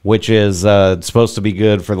 which is supposed to be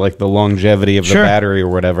good for like the longevity of the Sure. battery or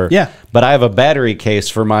whatever. Yeah. But I have a battery case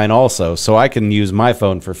for mine also, so I can use my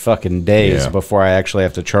phone for fucking days Yeah. before I actually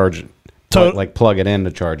have to charge it. Like plug it in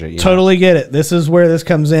to charge it. You know? Totally get it. This is where this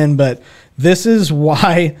comes in, but this is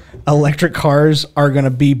why electric cars are going to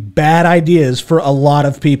be bad ideas for a lot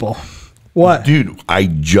of people. What? Dude, I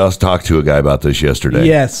just talked to a guy about this yesterday.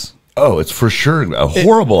 Yes. Oh, it's for sure a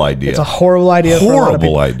horrible idea. It's a horrible idea. For a lot of Horrible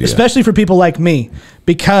people, idea. especially for people like me,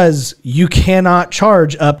 because you cannot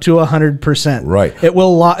charge up to 100%. Right. It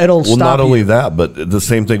will. It'll Well, stop. not only you. that, but the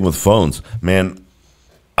same thing with phones. Man,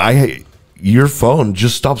 your phone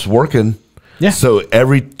just stops working. Yeah. So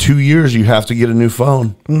every 2 years you have to get a new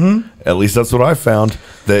phone. Mm-hmm. At least that's what I found.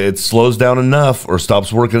 That it slows down enough or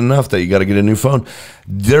stops working enough that you got to get a new phone.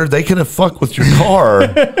 They can fuck with your car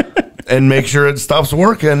and make sure it stops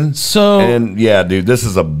working. And yeah, dude, this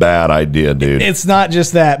is a bad idea, dude. It's not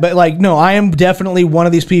just that, but like, no, I am definitely one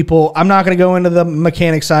of these people. I'm not going to go into the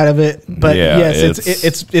mechanic side of it, but Yeah, yes,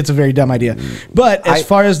 it's a very dumb idea. But as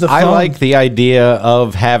far as the phone, I like the idea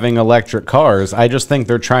of having electric cars. I just think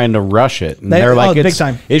they're trying to rush it. And they're like, big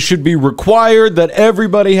time. It should be required that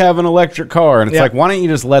everybody have an electric car. And it's Yeah. like, why don't you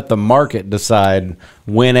just let the market decide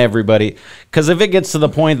when everybody... Because if it gets to the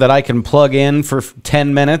point that I can plug in for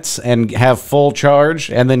 10 minutes and have full charge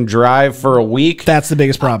and then drive for a week... That's the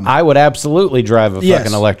biggest problem. I would absolutely drive a Yes.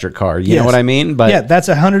 fucking electric car. You Yes. know what I mean? But yeah, that's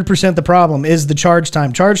 100% the problem is the charge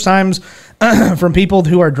time. Charge times from people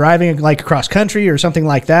who are driving like across country or something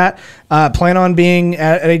like that, plan on being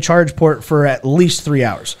at a charge port for at least 3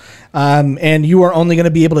 hours. And you are only going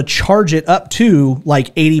to be able to charge it up to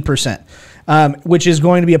like 80%. Which is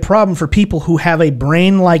going to be a problem for people who have a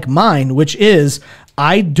brain like mine, which is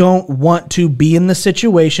I don't want to be in the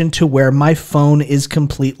situation to where my phone is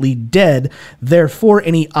completely dead. Therefore,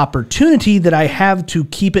 any opportunity that I have to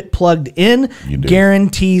keep it plugged in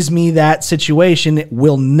guarantees me that situation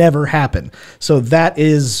will never happen. So that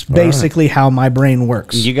is basically how my brain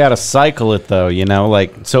works. you got to cycle it, though, you know?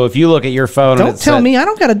 Like, so if you look at your phone... Don't tell me I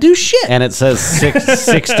don't got to do shit. And it says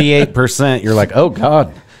 68%, you're like, oh,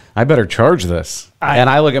 God. I better charge this. And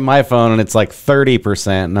I look at my phone and it's like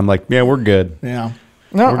 30%. And I'm like, yeah, we're good. Yeah.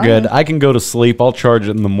 No, We're good. I can go to sleep. I'll charge it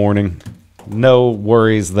in the morning. No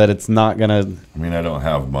worries that it's not going to. I mean, I don't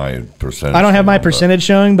have my percentage. I don't have my but percentage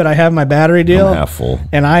showing, but I have my battery deal. I'm half full.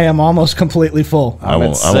 And I am almost completely full. I'm at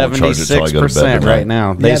 76% right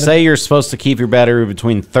now. They say you're supposed to keep your battery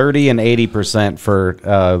between 30 and 80%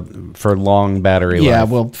 for long battery life. Yeah,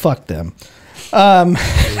 well, fuck them.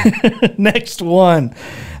 Next one.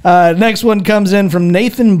 Next one comes in from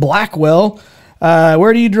Nathan Blackwell.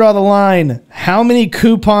 Where do you draw the line? How many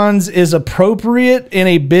coupons is appropriate in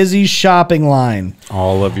a busy shopping line?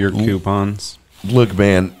 All of your coupons. Look,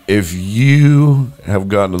 man, if you have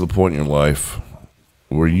gotten to the point in your life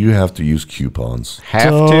where you have to use coupons, Have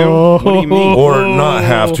to? What do you mean? or not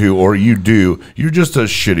have to, or you do, you're just a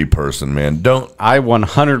shitty person, man. Don't. I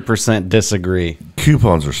 100% disagree.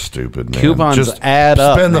 Coupons are stupid, man. Coupons just add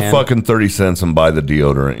up, Spend the man. fucking 30 cents and buy the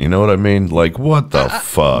deodorant. You know what I mean? Like, what the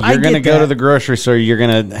fuck? I You're going to get go that. to the grocery store. You're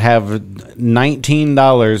going to have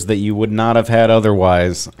 $19 that you would not have had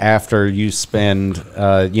otherwise after you spend,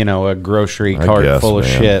 a grocery cart guess, full of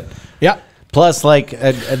man. shit. Yeah. Plus, like,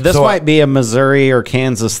 this So might be a Missouri or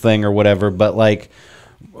Kansas thing or whatever, but like,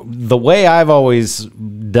 the way I've always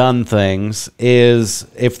done things is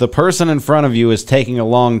if the person in front of you is taking a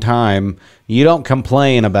long time, you don't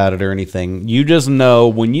complain about it or anything. You just know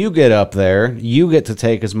when you get up there, you get to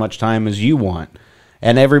take as much time as you want.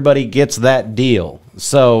 And everybody gets that deal.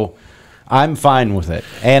 So I'm fine with it.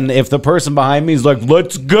 And if the person behind me is like,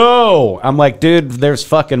 let's go, I'm like, dude, there's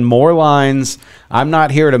fucking more lines. I'm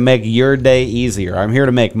not here to make your day easier. I'm here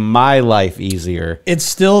to make my life easier. It's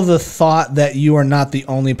still the thought that you are not the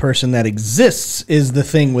only person that exists is the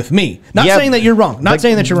thing with me. Not Yeah, saying that you're wrong. Not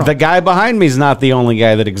saying that you're wrong. The guy behind me is not the only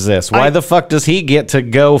guy that exists. Why the fuck does he get to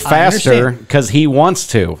go faster understand. because he wants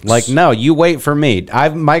to? Like, no, you wait for me.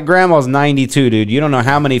 My grandma's 92, dude. You don't know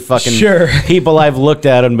how many fucking Sure. people I've looked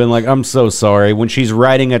at and been like, I'm so sorry. When she's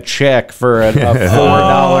writing a check for a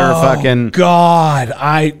 $4 fucking... God,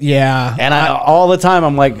 And all the time,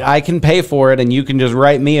 I'm like, I can pay for it, and you can just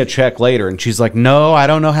write me a check later. And she's like, no, I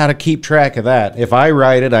don't know how to keep track of that. If I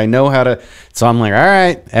write it, I know how to. So I'm like, all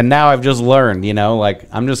right. And now I've just learned, like,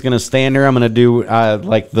 I'm just going to stand there. I'm going to do,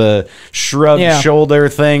 like, the shrug shoulder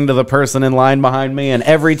thing to the person in line behind me. And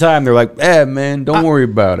every time they're like, man, don't worry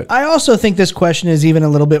about it. I also think this question is even a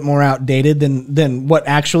little bit more outdated than what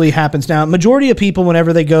actually happens now. Majority of people,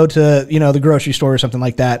 whenever they go to, the grocery store or something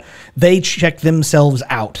like that, they check themselves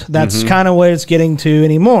out. That's kind of what it's getting to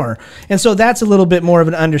anymore. And so that's a little bit more of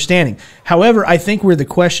an understanding. However, I think where the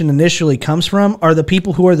question initially comes from are the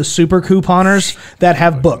people who are the super couponers that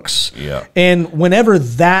have books. Yeah. And whenever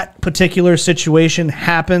that particular situation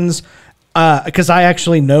happens, because I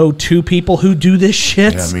actually know 2 people who do this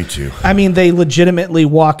shit. Yeah, me too. I mean, they legitimately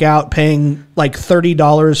walk out paying like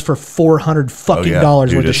 $30 for $400 fucking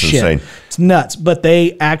dollars worth of shit. Insane. It's nuts. But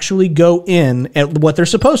they actually go in at what they're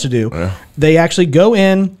supposed to do. Yeah. They actually go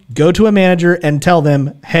to a manager and tell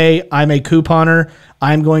them, hey, I'm a couponer.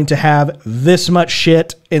 I'm going to have this much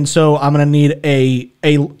shit, and so I'm going to need a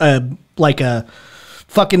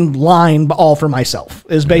fucking line all for myself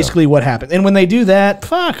is basically what happened. And when they do that,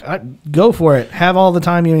 go for it. Have all the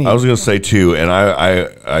time you need. I was going to say too, and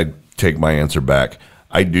I take my answer back.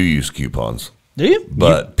 I do use coupons. Do you?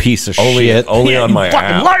 But You piece of only, shit. Only Yeah, on you my fucking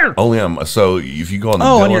app. liar. Only on so if you go on the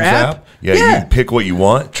Oh, on Dillon's your app? Yeah. you pick what you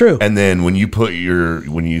want. True. And then when you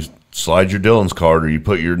slide your Dillon's card or you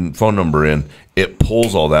put your phone number in, it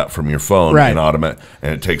pulls all that from your phone Right. and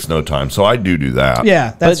and it takes no time. So I do that.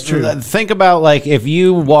 Yeah, that's But true. Think about, like, if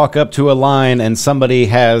you walk up to a line and somebody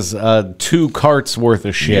has 2 carts worth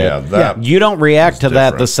of shit. Yeah, that You don't react to is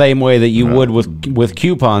that different. the same way that you would with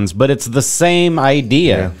coupons, but it's the same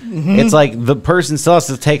idea. It's like the person still has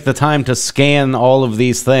to take the time to scan all of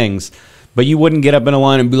these things, but you wouldn't get up in a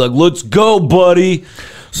line and be like, let's go, buddy.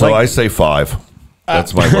 So I say 5.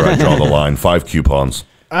 That's where I draw the line. 5 coupons.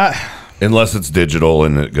 Unless it's digital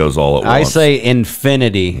and it goes all at once. I say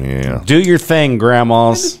infinity. Yeah. Do your thing,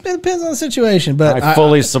 grandmas. It depends on the situation, but I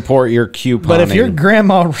fully support your couponing. But if your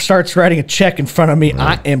grandma starts writing a check in front of me,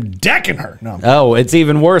 I am decking her. No, Oh, it's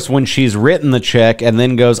even worse when she's written the check and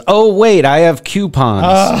then goes, oh, wait, I have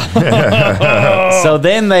coupons. So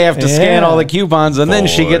then they have to scan Yeah. all the coupons, and then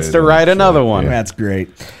she gets to write another one. that's great.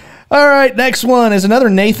 All right, next one is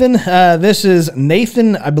another Nathan. This is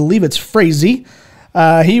Nathan, I believe it's Frazee.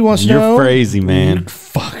 He wants to You're know. crazy, man.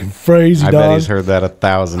 Fucking Frazee, I dog. bet he's heard that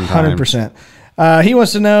 1,000 times. 100%. He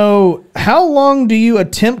wants to know, how long do you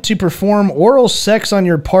attempt to perform oral sex on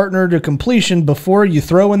your partner to completion before you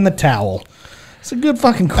throw in the towel? It's a good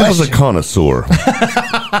fucking That was question. a connoisseur.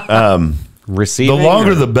 Receiving The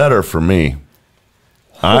longer or- the better for me.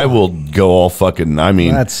 I will go all fucking. I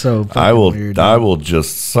mean, That's so fucking I will. weird, I will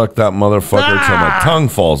just suck that motherfucker till my tongue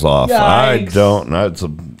falls off. I Yikes.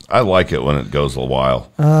 don't. I like it when it goes a while.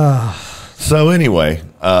 So anyway,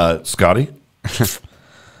 Scotty.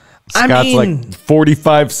 Scott's mean- like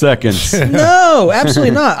 45 seconds. No,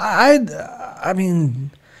 absolutely not. I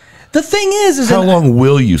mean, the thing is How long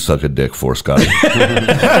will you suck a dick for, Scotty?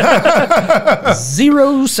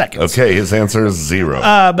 0 seconds. Okay, his answer is 0.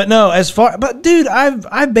 But no, but dude,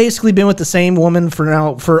 I've basically been with the same woman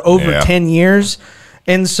for over Yeah. 10 years.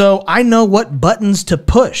 And so I know what buttons to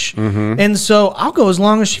push. And so I'll go as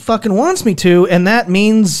long as she fucking wants me to. And that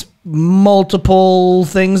means multiple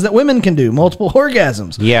things that women can do, multiple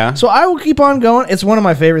orgasms. Yeah. So I will keep on going. It's one of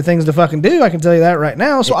my favorite things to fucking do. I can tell you that right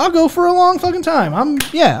now. So I'll go for a long fucking time.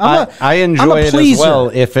 I enjoy it as well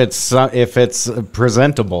if it's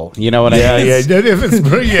presentable. You know what I mean? If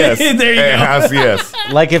it's yes, There you it go. has, yes.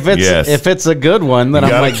 Like if it's a good one, then You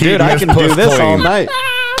I'm gotta like, keep dude, I his can do puss this all clean. night.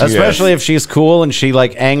 Especially if she's cool and she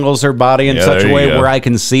like angles her body in Yeah, such there a you way go. where I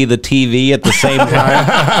can see the TV at the same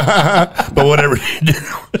time. But whatever you do,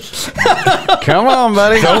 Come on,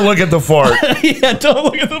 buddy. don't look at the fart. Yeah, don't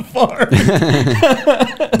look at the fart.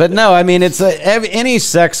 But no, I mean, it's any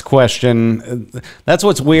sex question. That's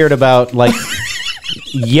what's weird about like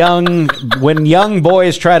when young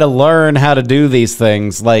boys try to learn how to do these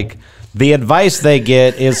things. Like the advice they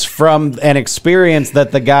get is from an experience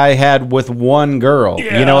that the guy had with one girl.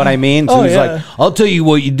 You know what I mean? So he's like, I'll tell you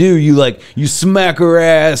what you do. You smack her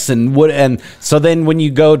ass and so then when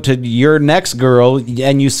you go to your next girl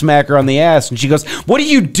and you smack her on the ass and she goes, what are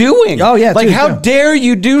you doing? Oh, yeah, like dude, how yeah. dare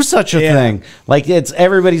you do such a thing? Like it's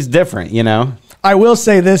everybody's different, you know? I will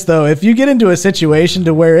say this though, if you get into a situation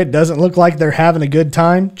to where it doesn't look like they're having a good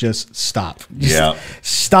time, just stop. Just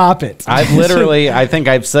stop it. I think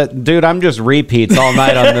I've said, dude, I'm just repeats all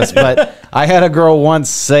night on this, but I had a girl once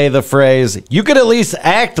say the phrase, you could at least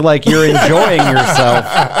act like you're enjoying yourself.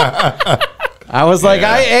 I was like,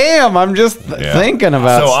 I am. I'm just thinking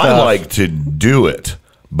about stuff. I like to do it,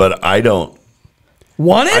 but I don't.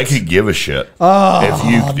 Want it? I could give a shit.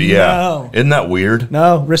 Oh, no. Isn't that weird?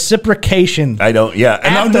 No, reciprocation. I don't. Yeah, and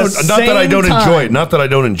At not the that I don't same enjoy time. it. Not that I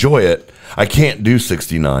don't enjoy it. I can't do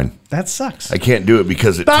 69. That sucks. I can't do it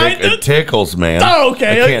because it tickles, man. Oh,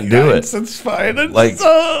 okay. I can't do it. It's fine. It's, Like,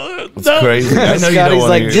 it's crazy. I know you don't Scotty's wanna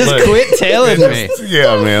like, hear- just look, quit telling me.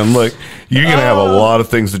 Yeah, man. Look, you're gonna have a lot of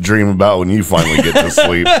things to dream about when you finally get to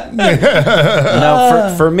sleep.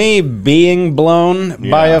 No, for me, being blown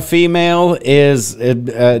by a female is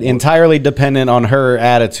entirely dependent on her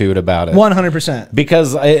attitude about it. 100%.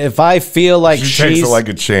 Because if I feel like She takes she's it like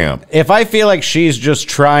a champ. if I feel like she's just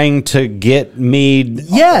trying to get me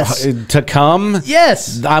Yes. to come,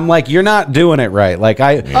 Yes. I'm like, you're not doing it right. Like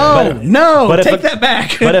No, if take a- that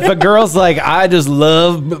back. But if a girl's like, I just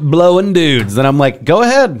love blowing dudes, then I'm like, go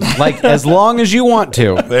ahead. Like, as long as you want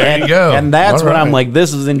to. There you go. And that's All when I'm right. like,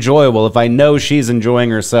 this is enjoyable. If I know she's enjoying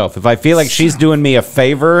herself. If I feel like she's doing me a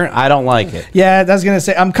favor, I don't like it. Yeah, I was gonna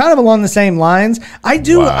say I'm kind of along the same lines. I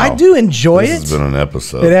do Wow. enjoy This it. has been an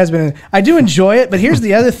episode. It has been. I do enjoy it, but here's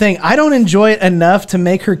the other thing: I don't enjoy it enough to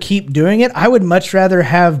make her keep doing it. I would much rather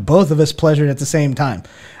have both of us pleasured at the same time.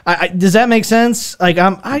 Does that make sense? Like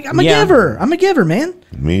I'm a Yeah. giver. I'm a giver, man.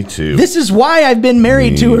 Me too. This is why I've been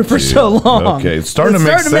married to Me her for too. so long. Okay, it's starting to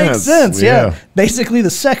make sense. Yeah. Yeah. Basically, the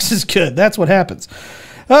sex is good. That's what happens.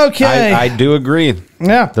 Okay. I do agree.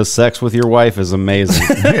 Yeah. The sex with your wife is amazing.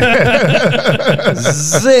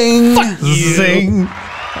 Zing. Zing.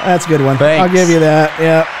 That's a good one. Thanks. I'll give you that.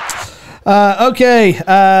 Yeah. Okay.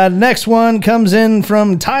 Next one comes in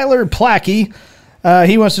from Tyler Plackey.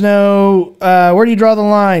 He wants to know, where do you draw the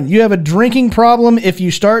line? You have a drinking problem if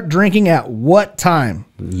you start drinking at what time?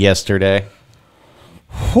 Yesterday.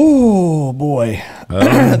 Oh boy.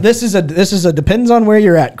 This is a depends on where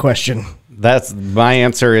you're at question. That's my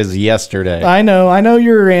answer is yesterday. I know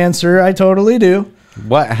your answer. I totally do.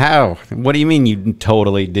 What? How? What do you mean you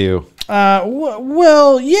totally do?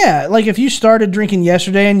 Well, yeah. Like if you started drinking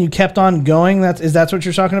yesterday and you kept on going, that's what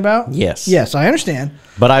you're talking about? Yes. Yes, I understand.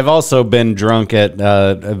 But I've also been drunk at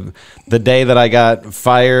the day that I got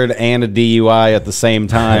fired and a DUI at the same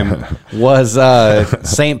time was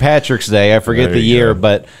St. Patrick's Day. I forget There the you year, go.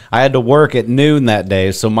 but I had to work at noon that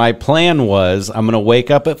day. So my plan was I'm going to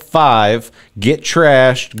wake up at 5, get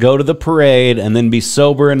trashed, go to the parade, and then be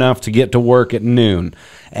sober enough to get to work at noon.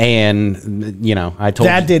 And I told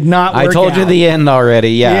That did not I work told you out. the end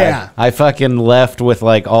already. Yeah, Yeah. I fucking left with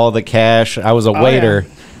like all the cash. I was a waiter.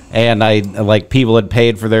 yeah. And I like people had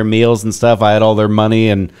paid for their meals and stuff. I had all their money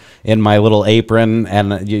and in my little apron,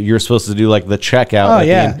 and you're supposed to do like the checkout. Oh, at the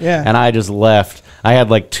yeah, end. yeah. And I just left. I had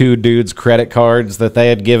like 2 dudes' credit cards that they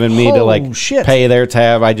had given me to Oh, like shit. pay their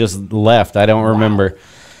tab. I just left. I don't remember.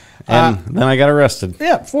 And then I got arrested.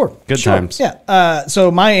 Yeah, 4. Good Sure. times. Yeah.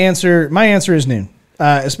 So my answer is noon.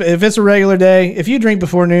 If it's a regular day, if you drink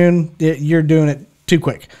before noon, you're doing it too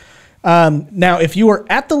quick. Now, if you are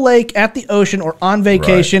at the lake, at the ocean, or on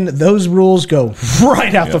vacation, those rules go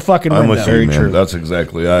right out the fucking I'm window. with you, man. That's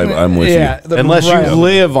exactly. I'm with you. Unless you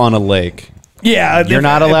live on a lake. Yeah, You're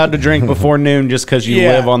not allowed to drink before noon just because you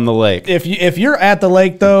Yeah. live on the lake. If you're at the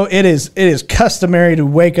lake though, it is customary to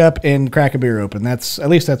wake up and crack a beer open. That's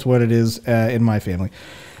what it is in my family.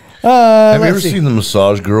 Have you ever seen the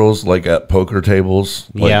massage girls like at poker tables?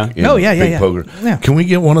 Like, Yeah. in Oh, yeah, big yeah. Poker. Yeah. Can we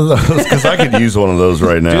get one of those? Because I could use one of those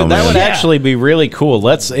right now, Dude, that man. would actually be really cool.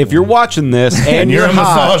 If you're watching this and you're a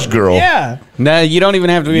hot, massage girl. Yeah. No, you don't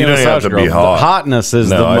even have to be You a don't massage have to girl. be hot. The hotness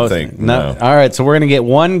is No, the I most. think, no. All right, so we're gonna get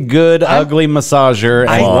one good ugly massager and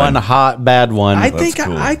Fine. one hot bad one. I That's think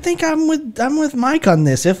cool. I think I'm with Mike on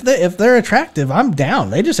this. If they're attractive, I'm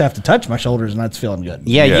down. They just have to touch my shoulders and that's feeling good.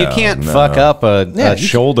 yeah, you Yeah, can't no. fuck up a you-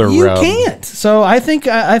 shoulder you rub can't. So I think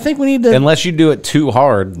we need to. unless you do it too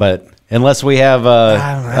hard. But unless we have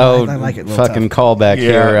I like it a little fucking tough. callback Yeah,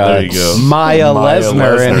 here, there you go. Maya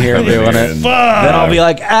Lesnar in here coming doing it. in. Then I'll be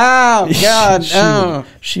like, ow, God, oh.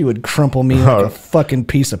 She would crumple me like a fucking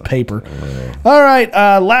piece of paper. All right,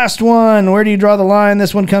 last one. Where do you draw the line?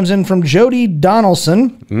 This one comes in from Jody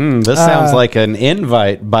Donaldson. This sounds like an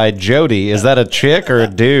invite by Jody. Is that a chick or a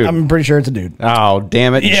dude? I'm pretty sure it's a dude. Oh,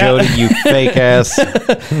 damn it, Yeah. Jody, you fake ass.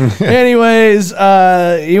 Anyways,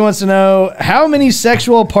 he wants to know how many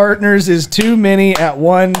sexual partners is too many at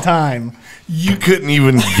one time? You couldn't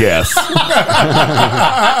even guess.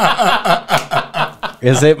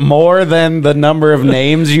 Is it more than the number of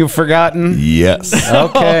names you've forgotten? Yes.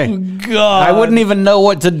 Okay. God. I wouldn't even know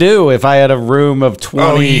what to do if I had a room of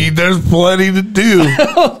 20. There's plenty to do.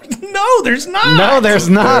 No, there's not. No, there's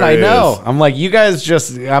not. There I know. is. I'm like, you guys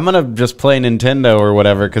I'm going to just play Nintendo or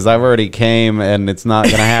whatever because I've already came and it's not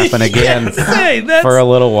going to happen again Hey, that's, for a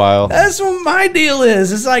little while. that's what my deal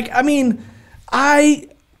is. It's like, I mean, I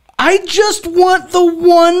just want the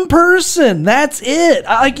one person. That's it.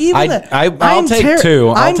 Like even I'll take two.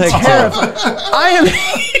 I'll take two. I am.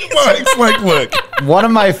 It's like, look. One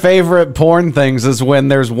of my favorite porn things is when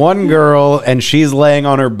there's one girl and she's laying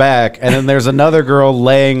on her back, and then there's another girl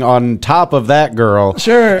laying on top of that girl.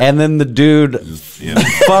 Sure. And then the dude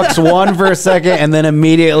fucks one for a second, and then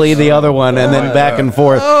immediately the other one, and then back and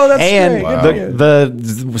forth. Oh, that's and great.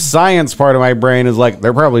 the science part of my brain is like,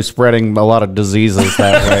 they're probably spreading a lot of diseases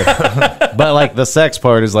that way. But like the sex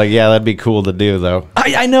part is like, yeah, that'd be cool to do though.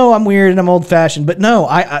 I know I'm weird and I'm old fashioned, but no,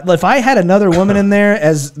 if I had another woman in there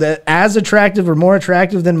as attractive or more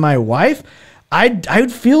attractive than my wife,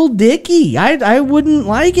 I'd feel dicky. I wouldn't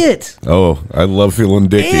like it. Oh, I love feeling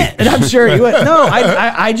dicky. And I'm sure you would. No,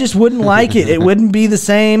 I just wouldn't like it. It wouldn't be the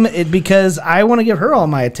same because I want to give her all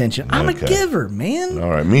my attention. I'm a giver, man. All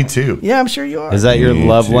right, me too. Yeah, I'm sure you are. Is that your Me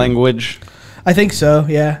love too. language? I think so,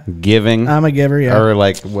 yeah. Giving? I'm a giver, yeah. Or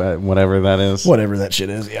like whatever that is. Whatever that shit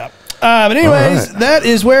is, yeah. But anyways, that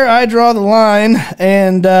is where I draw the line.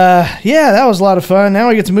 And yeah, that was a lot of fun. Now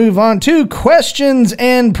we get to move on to questions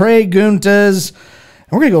and preguntas.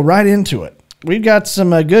 And we're going to go right into it. We've got some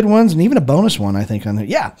good ones and even a bonus one, I think, on there.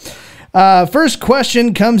 Yeah. First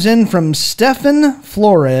question comes in from Stefan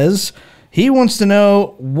Flores. He wants to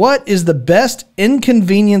know, what is the best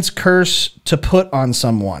inconvenience curse to put on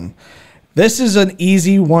someone? This is an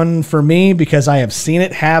easy one for me because I have seen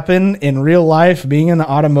it happen in real life, being in the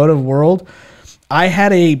automotive world. I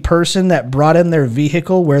had a person that brought in their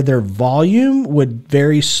vehicle where their volume would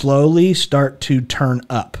very slowly start to turn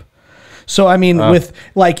up. So, I mean, with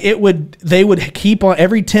like they would keep on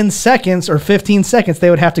every 10 seconds or 15 seconds, they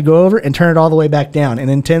would have to go over and turn it all the way back down. And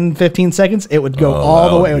in 10, 15 seconds, it would go all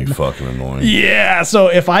the way. That would be fucking annoying. Yeah, so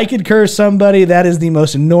if I could curse somebody, that is the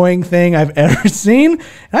most annoying thing I've ever seen. And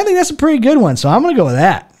I think that's a pretty good one, so I'm going to go with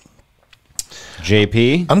that.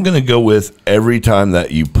 JP? I'm going to go with every time that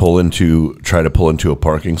you try to pull into a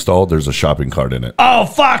parking stall, there's a shopping cart in it. Oh,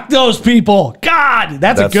 fuck those people. God,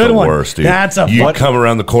 that's a good the one. worst, dude. That's a You come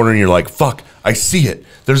around the corner and you're like, fuck, I see it.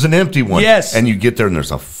 There's an empty one. Yes. And you get there and there's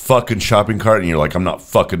a fucking shopping cart and you're like, I'm not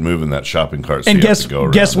fucking moving that shopping cart. So and you have to go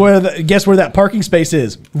around guess where that parking space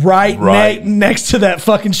is? Right. Next to that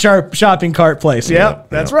fucking shopping cart place. Yep,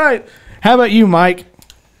 that's right. How about you, Mike?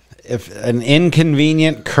 If an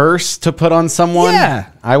inconvenient curse to put on someone, Yeah.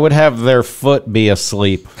 I would have their foot be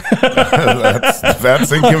asleep.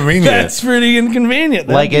 That's inconvenient. That's pretty inconvenient.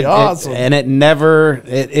 That'd Like be awesome. and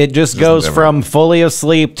it just goes never from fully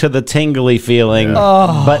asleep to the tingly feeling,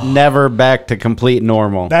 but never back to complete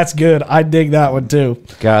normal. That's good. I dig that one too.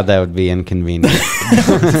 God, that would be inconvenient.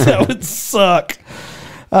 That would suck.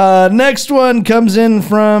 Next one comes in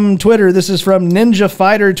from Twitter. This is from Ninja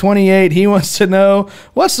Fighter 28. He wants to know,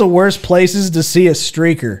 what's the worst places to see a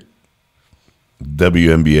streaker?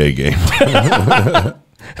 WNBA game.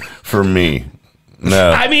 For me.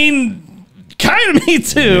 No. I mean, kind of me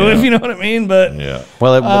too, if you know what I mean. But Yeah.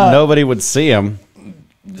 Well, nobody would see him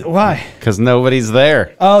why? because nobody's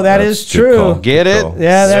there. Oh, That's is good true. call. Get it? Cool.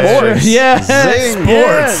 Yeah, that's Sports. true. Yeah, Zing.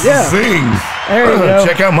 Sports. Yeah, Zing. There you go.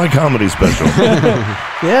 Check out my comedy special.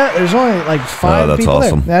 yeah. There's only like 5 that's people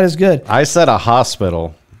awesome. there. That is good. I said a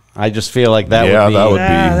hospital. I just feel like that would be. that would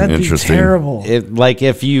That'd be be interesting. terrible. Like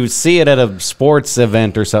if you see it at a sports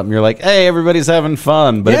event or something, you're like, hey, everybody's having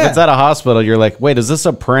fun. But Yeah. if it's at a hospital, you're like, wait, is this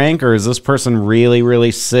a prank or is this person really,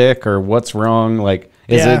 really sick or what's wrong? Like,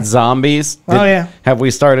 is Yeah. it zombies? Oh, yeah. Have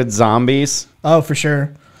we started zombies? Oh, for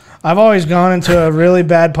sure. I've always gone into a really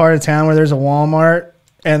bad part of town where there's a Walmart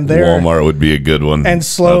and there Walmart would be a good one. and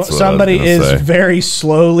That's what I was somebody gonna is say. very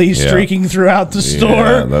slowly streaking throughout the store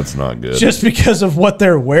Yeah, that's not good. just because of what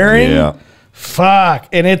they're wearing. Yeah. Fuck,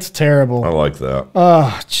 and it's terrible. I like that.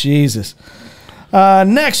 Oh, Jesus.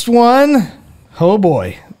 Next one. Oh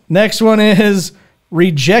boy. Next one is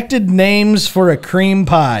rejected names for a cream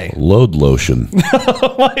pie. Load lotion.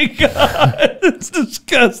 Oh my God. It's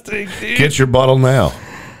disgusting, dude. Get your bottle now.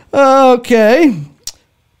 Okay.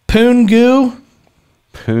 Poon goo.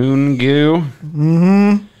 Poon goo.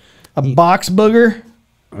 A box booger.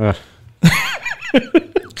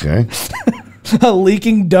 Okay. A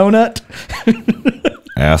leaking donut.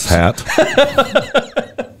 Ass hat.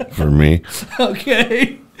 For me.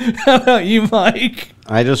 Okay. How about you, Mike?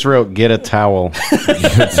 I just wrote get a towel.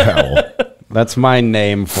 Get a towel. That's my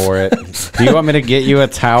name for it. Do you want me to get you a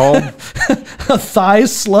towel? A thigh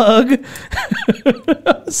slug.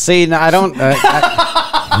 See, no, I don't.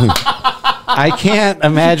 I can't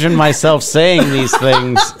imagine myself saying these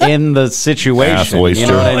things in the situation. Ass oyster.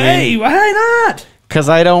 You know what I mean? Hey, why not? Because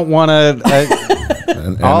I don't want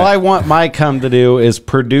to. All I want my cum to do is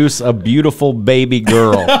produce a beautiful baby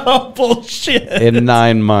girl Oh, bullshit. in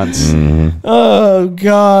 9 months, Oh,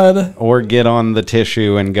 God. or get on the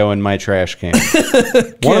tissue and go in my trash can.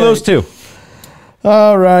 One of those two.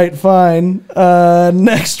 All right, fine.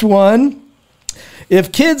 Next one.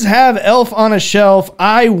 If kids have Elf on a Shelf,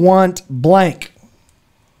 I want blank.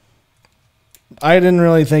 I didn't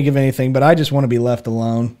really think of anything, but I just want to be left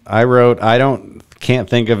alone. I wrote, can't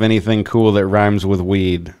think of anything cool that rhymes with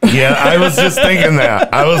weed. Yeah, I was just thinking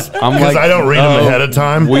that. Because like, I don't read them ahead of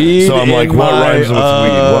time. weed So I'm like, in what my, rhymes with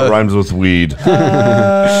weed? What rhymes with weed?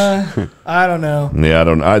 I don't know. Yeah, I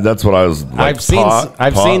don't. That's what I was. Like, I've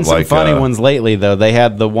seen some like, funny ones lately though. They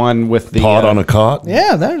had the one with the Pot on a cot.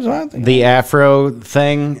 Yeah, that's what I think. the afro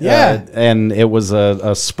thing. Yeah. And it was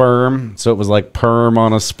a sperm, so it was like perm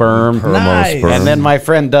on a sperm. Nice. And then my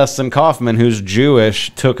friend Dustin Kaufman, who's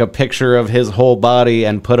Jewish, took a picture of his whole body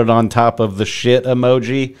and put it on top of the shit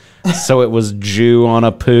emoji. So it was Jew on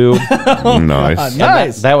a poo. Nice.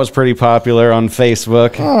 Nice. That was pretty popular on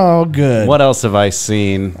Facebook. Oh, good. What else have I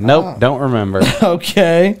seen? Nope, don't remember.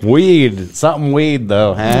 Okay. Weed. Something weed,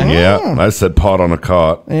 though, huh? Yeah, I said pot on a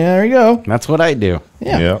cot. Yeah, there you go. That's what I do.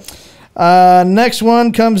 Yeah. Yeah. Next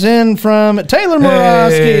one comes in from Taylor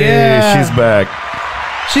Morosky. Hey, Yeah. she's back.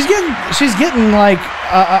 She's getting like,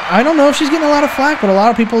 I don't know if she's getting a lot of flack, but a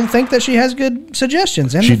lot of people think that she has good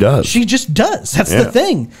suggestions. And She does. She just does. That's Yeah. the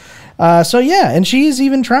thing. So yeah, and she's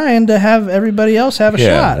even trying to have everybody else have a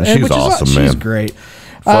Yeah, shot. she's which awesome, She's man. great.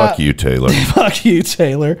 Fuck you, Taylor. Fuck you,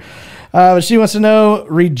 Taylor. But she wants to know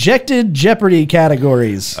rejected Jeopardy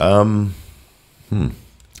categories. Oh,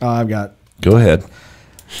 I've got Go ahead.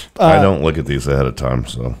 I don't look at these ahead of time,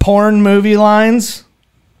 so. porn movie lines.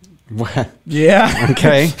 Yeah.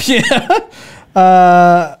 Okay.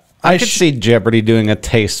 Yeah. I could see Jeopardy doing a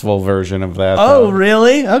tasteful version of that. Oh, though.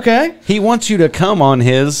 really? Okay. He wants you to come on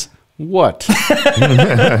his what?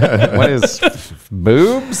 What is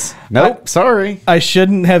boobs? Nope, sorry. I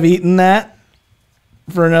shouldn't have eaten that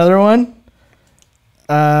for another one.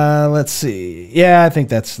 Let's see. Yeah, I think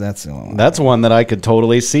that's the one. That's one that I could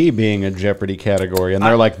totally see being a Jeopardy category. And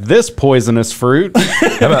they're like, this poisonous fruit.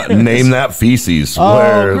 How about name that feces?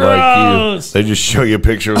 Where gross. they just show you a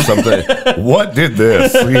picture of something. What did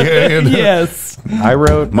this? Yes. I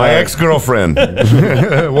wrote My ex-girlfriend.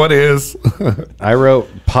 What is? I wrote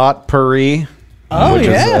potpourri, Oh, which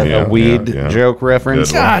yeah. is Yeah, a weed yeah. joke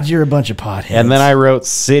reference. Good one. God, you're a bunch of potheads. And then I wrote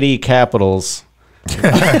city capitals,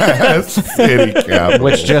 City capital.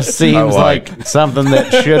 which just seems like something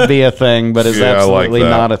that should be a thing, but is Yeah, I like absolutely that.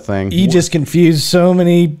 not a thing. You just confused so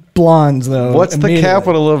many blondes, though. What's the immediately.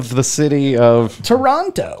 capital of the city of?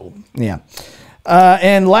 Toronto. Yeah.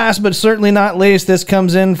 And last but certainly not least, this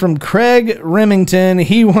comes in from Craig Remington.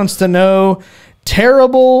 He wants to know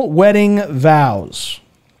terrible wedding vows.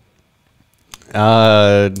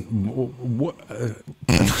 That's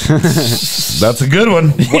a good one.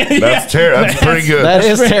 That's That's pretty good. That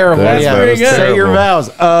is terrible. That's Yeah, very say good. your vows.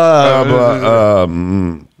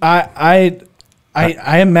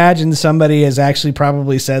 I imagine somebody has actually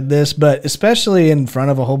probably said this, but especially in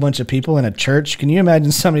front of a whole bunch of people in a church, can you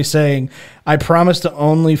imagine somebody saying, I promise to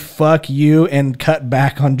only fuck you and cut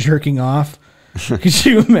back on jerking off? Could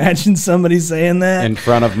you imagine somebody saying that? in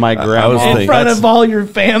front of my was grandma. in thinking- front of all your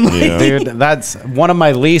family? Yeah. Dude, that's one of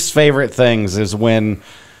my least favorite things is when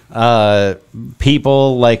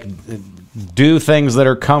people like do things that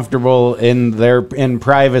are comfortable in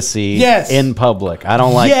privacy Yes. in public. I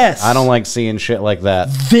don't like Yes. I don't like seeing shit like that.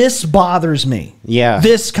 This bothers me. Yeah.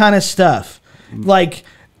 This kind of stuff. Like,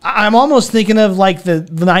 I'm almost thinking of like the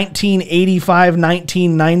 1985,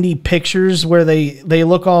 1990 pictures where they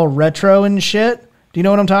look all retro and shit. Do you know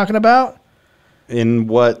what I'm talking about? In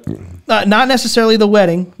what? Not necessarily the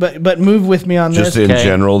wedding, but move with me on Just this. in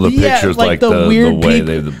general, the pictures, like the weird way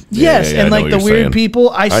people. they. Yes, I and know like what the you're weird saying. people.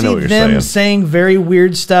 I know see what you're them saying. saying very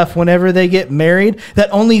weird stuff whenever they get married that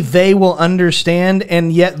only they will understand,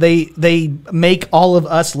 and yet they make all of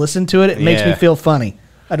us listen to it. It makes me Yeah. feel funny.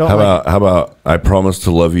 I don't. How about I promise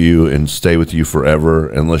to love you and stay with you forever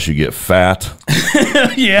unless you get fat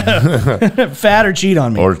Yeah, fat or cheat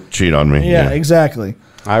on me. or cheat on me. yeah, exactly.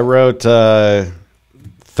 I wrote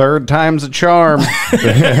third time's a charm.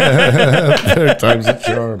 Third time's a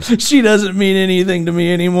charm. She doesn't mean anything to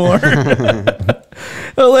me anymore.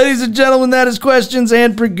 Well, ladies and gentlemen, that is questions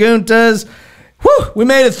and preguntas. Whew, we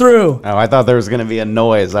made it through. Oh, I thought there was going to be a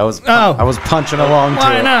noise. I was punching along to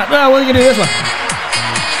Why it. not? Well, we're gonna do this one.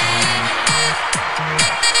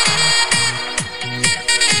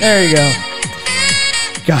 There you go.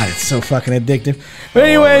 God, it's so fucking addictive. But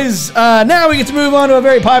anyways, now we get to move on to a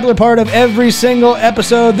very popular part of every single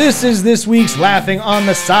episode. This is this week's Laughing on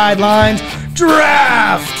the Sidelines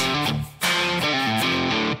Draft.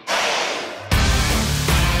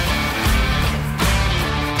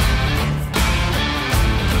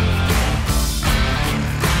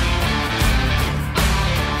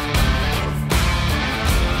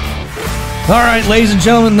 All right, ladies and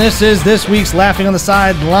gentlemen, this is this week's Laughing on the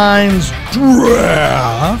Sidelines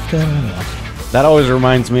Draft. That always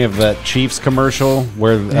reminds me of that Chiefs commercial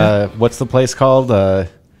where, what's the place called? Oh,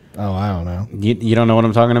 I don't know. You don't know what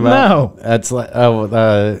I'm talking about? No. It's like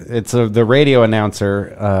it's the radio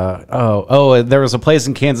announcer. There was a place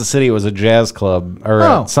in Kansas City. It was a jazz club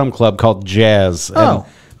or some club called Jazz. And Oh.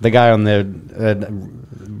 the guy on the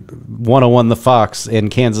 101 The Fox in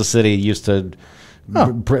Kansas City used to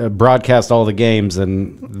broadcast all the games,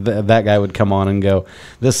 and that guy would come on and go,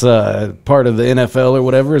 "This part of the NFL or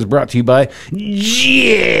whatever is brought to you by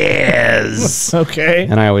Jazz." Okay.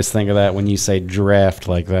 And I always think of that when you say draft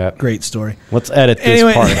like that. Great story. Let's edit this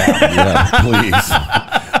Anyway. part out. Yeah,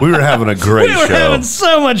 please. We were having a great We were show. having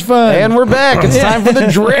so much fun. And we're back. It's time for the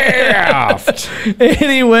draft.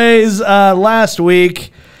 Anyways, last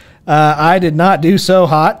week, I did not do so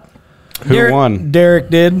hot. Who won? Derek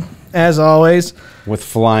did, as always. With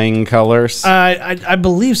flying colors. I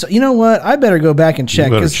believe so. You know what? I better go back and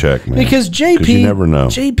check. better check, man. Because 'Cause you never know.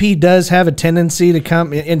 JP does have a tendency to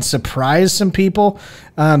come and surprise some people,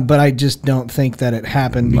 but I just don't think that it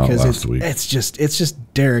happened Not because last week. it's just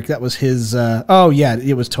Derek. That was his.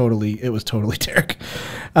 It was totally Derek.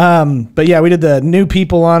 But yeah, we did the new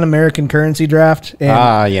people on American currency draft.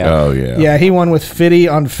 And Yeah. Oh yeah. yeah, he won with Fitty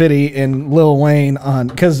on Fitty and Lil Wayne on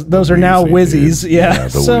because those are now Wheezy, Whizzies. dude. Yeah, the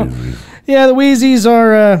so Wheezy. yeah, the Wheezies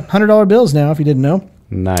are $100 bills now. If you didn't know.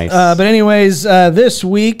 Nice. But anyways, this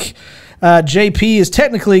week, JP is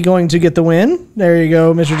technically going to get the win. There you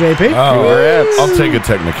go, Mr. JP. Oh, I'll take a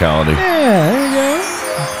technicality. Yeah, there you go.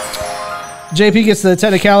 JP gets the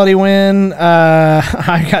technicality win.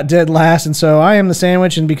 I got dead last, and so I am the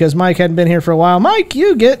sandwich. And because Mike hadn't been here for a while, Mike,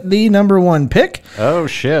 you get the number one pick. oh,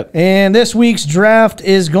 shit. And this week's draft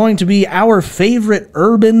is going to be our favorite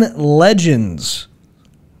urban legends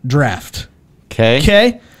draft. Okay.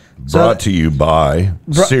 Okay? Brought to you by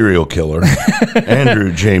serial killer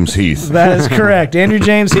Andrew James Heath. That is correct. Andrew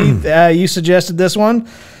James Heath, you suggested this one.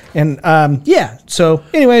 And yeah, so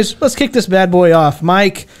anyways, let's kick this bad boy off.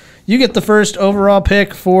 Mike, you get the first overall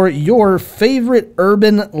pick for your favorite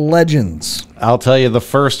urban legends. I'll tell you the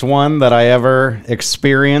first one that I ever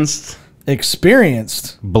experienced,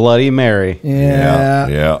 Experienced. Bloody Mary. Yeah.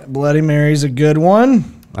 Yeah. Bloody Mary's a good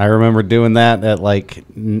one. I remember doing that at like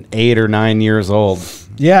 8 or 9 years old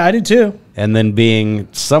Yeah, I did too. and then being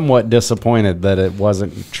somewhat disappointed that it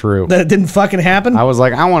wasn't true. That it didn't fucking happen. I was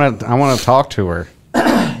like, I want to talk to her.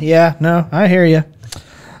 Yeah, no, I hear you.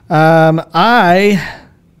 I'm going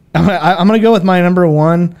to go with my number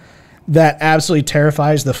one that absolutely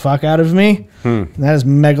terrifies the fuck out of me. And that is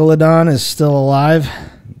Megalodon is still alive.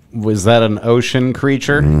 Was that an ocean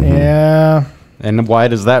creature? Yeah. And why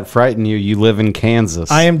does that frighten you? You live in Kansas.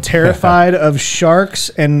 I am terrified of sharks,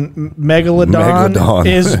 and Megalodon, Megalodon.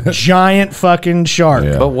 is giant fucking shark.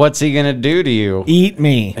 Yeah. But what's he going to do to you? Eat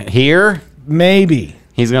me. Here? Maybe.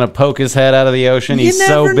 He's going to poke his head out of the ocean. You He's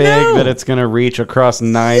so never big know. that it's going to reach across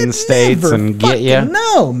 9 states Never and get fucking you.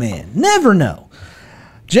 know, man. Never know.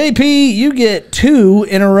 JP, you get 2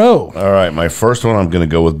 in a row. All right, my first one, I'm going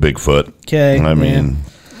to go with Bigfoot. 'Kay, I mean,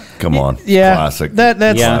 come on. Yeah, Classic. Yeah.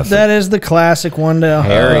 that is the classic one to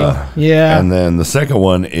Harry. yeah. And then the second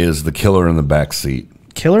one is the killer in the back seat.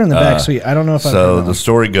 Killer in the backseat. I don't know if I've heard So that the one.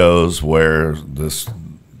 story goes where this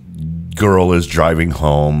girl is driving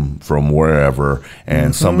home from wherever,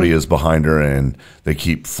 and somebody is behind her, and they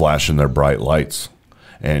keep flashing their bright lights.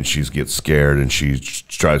 and she gets scared and she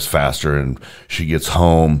drives faster and she gets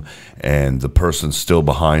home and the person's still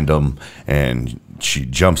behind them and she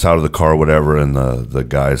jumps out of the car or whatever, and the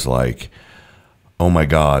guy's like, oh my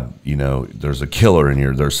God, you know, there's a killer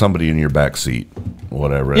there's somebody in your back seat,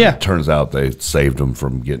 whatever. And Yeah. it turns out they saved him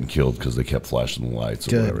from getting killed because they kept flashing the lights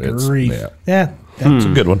or Good whatever. grief. Yeah, Yeah. it's a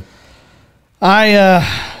good one. I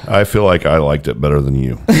I feel like I liked it better than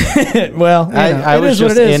you. well, you know, I it was is what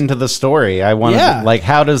just it is. into the story. I wanted, Yeah. like,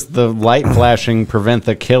 how does the light flashing prevent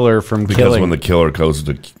the killer from Because killing? when the killer goes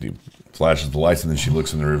to flashes the lights and then she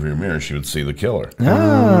looks in the rearview mirror, she would see the killer.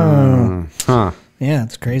 Yeah,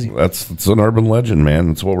 it's crazy. It's an urban legend, man.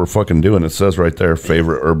 That's what we're fucking doing. It says right there,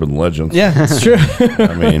 favorite urban legends. Yeah, it's true.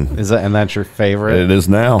 I mean, and that's your favorite? it is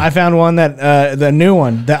now. I found one that the new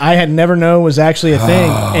one that I had never known was actually a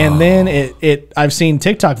thing, and then I've seen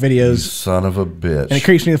TikTok videos, Son of a bitch. and it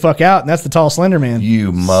creeps me the fuck out. And that's the tall, slender man.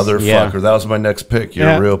 You motherfucker. Yeah. That was my next pick. You're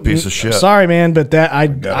Yeah. a real piece of shit. Sorry, man, but that I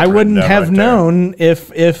it wouldn't written down have right there. known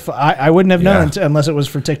if I wouldn't have known Yeah. unless it was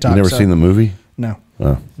for TikTok. You never so, seen the movie? No,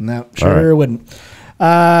 Oh. no, sure All right. wouldn't.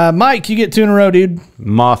 Mike, you get 2 in a row, dude.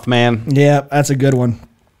 Mothman. Yeah, that's a good one.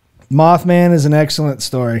 Mothman is an excellent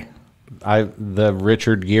story. The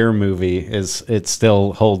Richard Gere movie it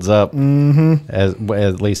still holds up,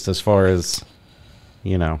 at least as far as,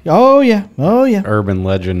 you know, Oh yeah, oh yeah. urban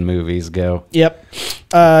legend movies go. Yep.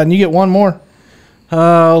 And you get one more.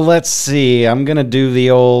 Oh, let's see. I'm gonna do the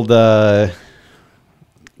old.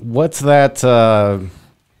 What's that?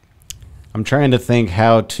 I'm trying to think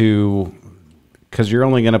how to, because you're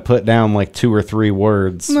only gonna put down like 2 or 3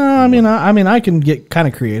 words. No, I mean I can get kind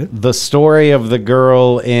of creative. The story of the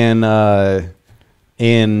girl in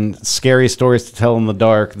Scary Stories to Tell in the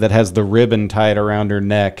Dark that has the ribbon tied around her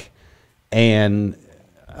neck, and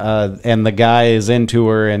the guy is into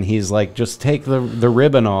her and he's like, just take the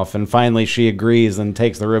ribbon off, and finally she agrees and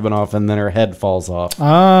takes the ribbon off, and then her head falls off.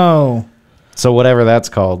 Oh, So whatever that's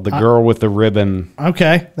called, the girl with the ribbon.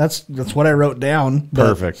 okay. That's what I wrote down.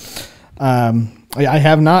 but, Perfect. I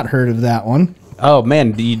have not heard of that one. Oh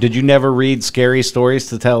man, did you never read Scary Stories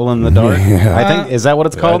to Tell in the Dark? I think, is that what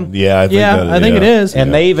it's called? Yeah, I think Yeah, I think it is.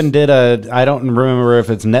 And they even did I don't remember if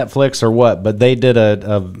it's Netflix or what, but they did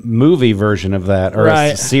a movie version of that, or a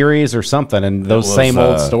Right. series or something, and those was, same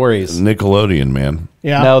old stories. Nickelodeon, man.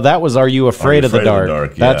 Yeah. No, that was Are You Afraid of the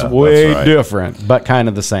Dark? Yeah, That's way that's right. different, but kind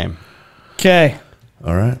of the same. Okay.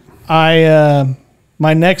 All right.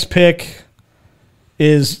 My next pick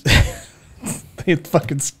is it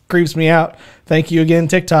fucking creeps me out. Thank you again,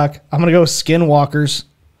 TikTok. I'm gonna go with Skinwalkers.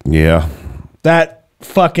 Yeah. That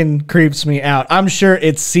fucking creeps me out. I'm sure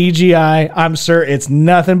it's CGI. I'm sure it's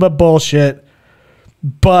nothing but bullshit.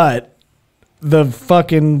 But the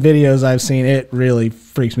fucking videos I've seen, it really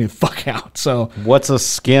freaks me the fuck out. So What's a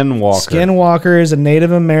skinwalker? Skinwalker is a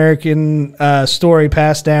Native American story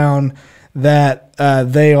passed down that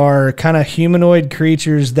they are kind of humanoid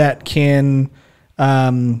creatures that can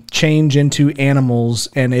change into animals,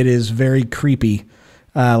 and it is very creepy.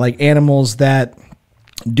 Like animals that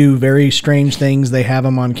do very strange things. They have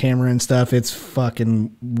them on camera and stuff. It's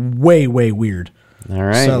fucking way, way weird. All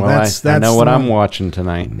right, So well, that's I know the what I'm one. watching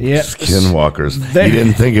tonight. Yeah, Skinwalkers. They- You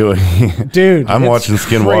didn't think it would. dude. I'm it's watching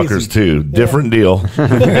Skinwalkers crazy. too. Different deal.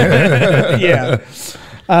 Yeah.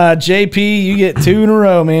 JP, you get 2 in a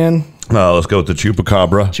row, man. Let's go with the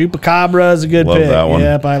Chupacabra. Chupacabra is a good Love pick. that one.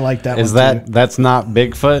 Yep, I like that Is one. that's not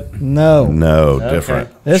Bigfoot? too. No. No, different.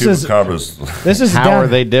 This is- Chupacabra's This is How down, are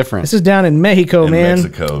they different? This is down in Mexico, in man.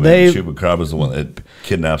 Mexico. Man. They Chupacabra's the one that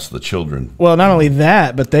kidnaps the children. well, not only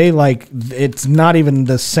that, but they like it's not even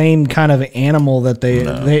the same kind of animal that they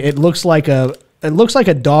it looks like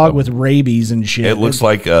a dog with rabies and shit. It looks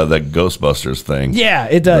like that Ghostbusters thing. yeah,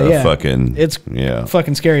 it does. The Yeah, fucking it's yeah,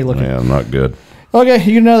 fucking scary looking. yeah, not good. Okay,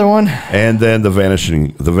 you get another one. And then the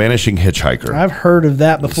vanishing hitchhiker. I've heard of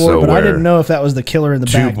that before, So but I where didn't know if that was the killer in the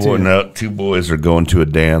back too. Two boys are going to a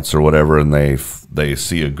dance or whatever, and they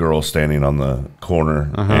see a girl standing on the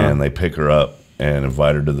corner, and they pick her up and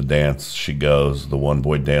invite her to the dance. She goes. The one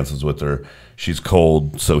boy dances with her. She's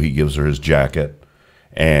cold, so he gives her his jacket,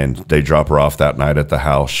 and they drop her off that night at the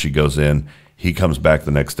house. She goes in. He comes back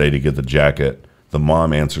the next day to get the jacket. The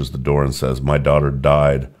mom answers the door and says, "My daughter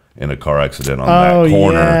died in a car accident on that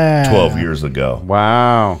corner yeah. 12 years ago."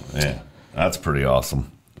 Wow, Yeah, that's pretty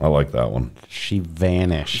awesome. I like that one. she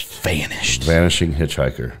vanished. Vanishing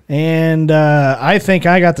hitchhiker. And I think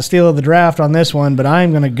I got the steal of the draft on this one, but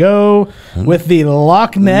I'm going to go with the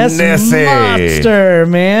Loch Ness Nessie. Monster,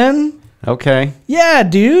 man. Okay, Yeah,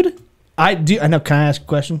 dude. I know. Can I ask a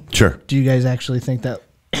question? Sure. Do you guys actually think that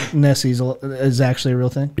Nessie is actually a real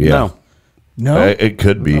thing? Yeah. no, No. It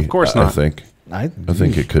could be. Of course I not. think. I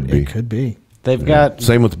think it could be. It could be. They've got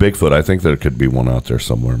Same with Bigfoot. I think there could be one out there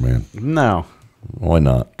somewhere, man. no, Why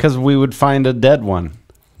not? because we would find a dead one.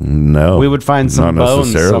 No, We would find some not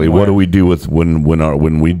bones necessarily. What somewhere. do we do with when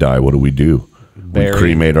we die? What do we do? Bury. We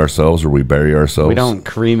cremate ourselves, or we bury ourselves. We don't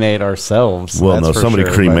cremate ourselves. Well, that's no, for somebody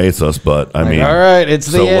sure, cremates us, but I mean, all right, it's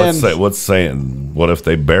the so end. what's saying? What if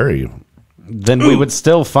they bury you? Then we would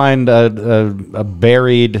still find a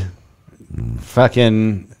buried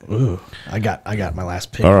fucking. I got my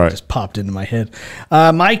last pick. All right. It just popped into my head.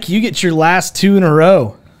 Mike, you get your last 2 in a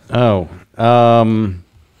row. Oh,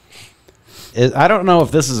 I don't know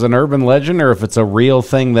if this is an urban legend or if it's a real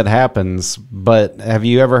thing that happens, but have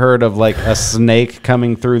you ever heard of like a snake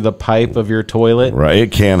coming through the pipe of your toilet? Right,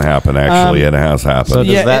 it can happen. Actually, it has happened. So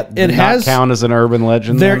does Yeah, that it not has- count as an urban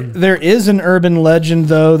legend? then? There is an urban legend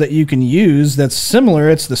though that you can use that's similar.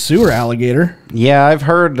 It's the sewer alligator. Yeah, I've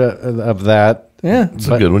heard of that. Yeah. It's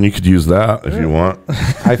a good one. You could use that if you want.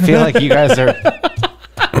 I feel like you guys are.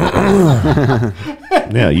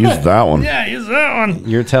 Yeah, use that one. Yeah, use that one.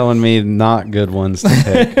 You're telling me not good ones to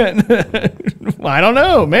pick. I don't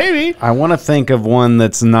know. Maybe. I want to think of one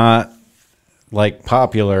that's not like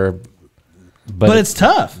popular, But it's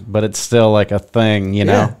tough. but it's still like a thing, you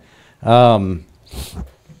know.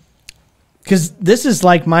 Because this is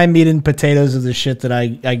like my meat and potatoes of the shit that I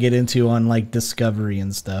get into on like Discovery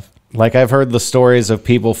and stuff. Like I've heard the stories of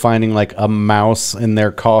people finding like a mouse in their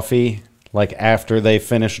coffee, like after they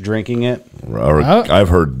finish drinking it. Or, I've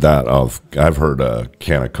heard that of. I've heard a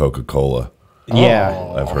can of Coca-Cola.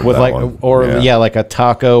 Yeah, I've heard with that like one. or Yeah. yeah, like a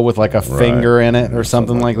taco with like a finger in it or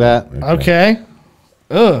something like that. Okay.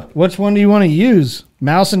 Which one do you want to use?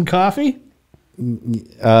 Mouse and coffee?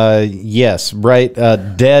 Yes, right.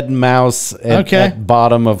 Dead mouse at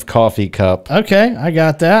bottom of coffee cup. Okay, I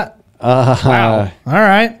got that. Wow. All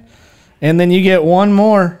right. And then you get one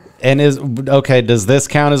more. And does this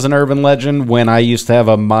count as an urban legend? When I used to have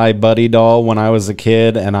a My Buddy doll when I was a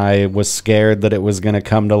kid and I was scared that it was going to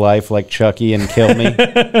come to life like Chucky and kill me.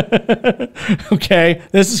 Okay,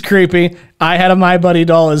 this is creepy. I had a My Buddy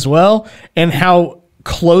doll as well, and how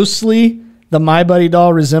closely the My Buddy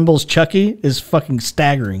doll resembles Chucky is fucking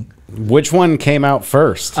staggering. Which one came out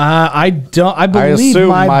first? I believe assume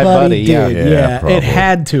My My Buddy Buddy, yeah. did. Yeah, Yeah, probably. it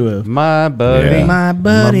had to have. My Buddy. Yeah. My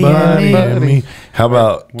buddy, and me. How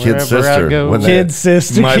about Wherever Kid I Sister? go. When Kid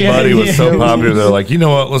Sister, My yeah, Buddy was yeah. so popular. They're like, you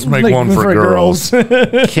know what? Let's make Like, one for girls.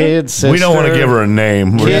 Kid Sister. We don't want to give her a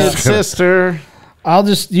name. We're Kid just gonna- Sister. You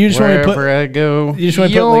just want me to Wherever put I go, you just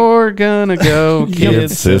wanna put, like- you're gonna go, Kid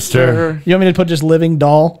Sister. Sister. you want me to put just living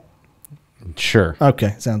doll? Sure.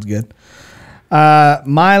 Okay, sounds good.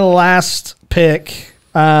 My last pick.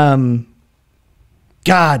 God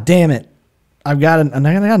damn it! I got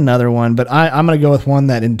another one, but I'm gonna go with one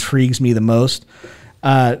that intrigues me the most.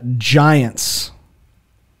 Giants.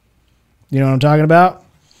 You know what I'm talking about?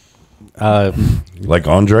 Like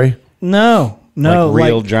Andre? No, Like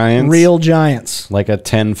real giants? Real giants. Like a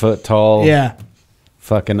 10-foot tall Yeah.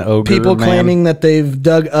 fucking ogre People man. claiming that they've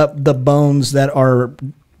dug up the bones that are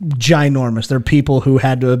ginormous. They're people who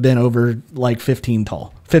had to have been over like 15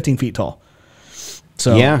 feet tall.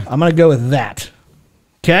 So Yeah. I'm going to go with that.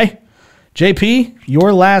 Okay. JP,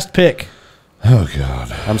 your last pick. Oh,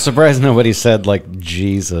 God. I'm surprised nobody said like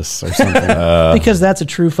Jesus or something. Because that's a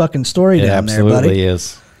true fucking story It down there, absolutely buddy.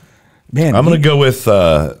 is. Man, I'm going to go with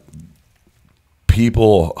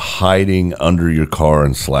people hiding under your car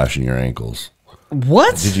and slashing your ankles.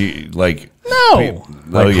 What? Did you, like... No.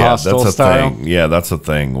 Like Hostel style? thing. Yeah, that's a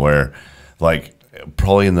thing where, like,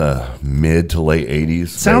 probably in the mid to late 80s.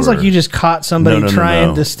 Sounds like you just caught somebody No.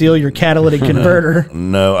 trying to steal your catalytic converter.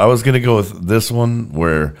 No, I was going to go with this one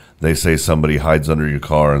where they say somebody hides under your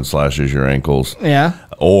car and slashes your ankles. Yeah.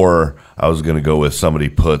 Or I was going to go with somebody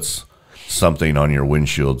puts something on your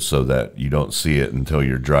windshield so that you don't see it until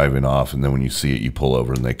you're driving off, and then when you see it, you pull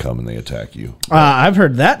over and they come and they attack you. I've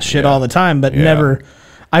heard that shit all the time, but Yeah. never.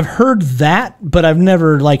 I've heard that, but I've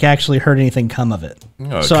never like actually heard anything come of it.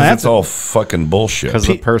 Because so that's it's all fucking bullshit. Because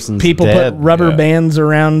the person's people dead. put rubber Yeah. bands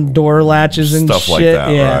around door latches and Stuff shit. like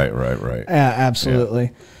that. Yeah. Right. Yeah,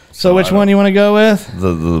 absolutely. So which one you want to go with?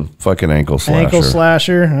 The fucking ankle slasher. Ankle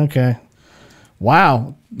slasher. Okay.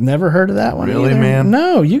 Wow. Never heard of that one. Really, either. man?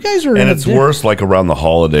 No, you guys are. And it's worse like around the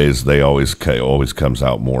holidays. They always comes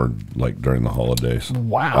out more like during the holidays.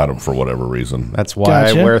 Wow. I don't, for whatever reason. That's why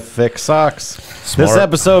Gotcha. I wear thick socks. This Smart.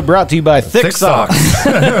 episode brought to you by Thick Socks.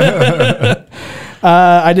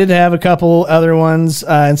 I did have a couple other ones.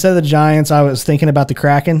 Instead of the Giants, I was thinking about the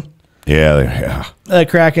Kraken. Yeah.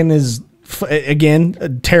 Kraken is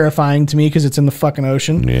again, terrifying to me because it's in the fucking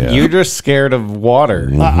ocean. Yeah. You're just scared of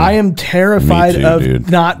water. I am terrified Me too, of dude.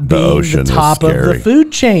 not The being ocean the is top of the scary.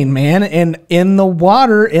 food chain, man. And in the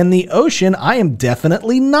water, in the ocean, I am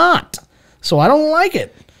definitely not. So I don't like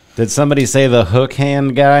it. Did somebody say the hook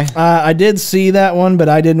hand guy? I did see that one, but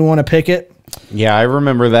I didn't want to pick it. Yeah, I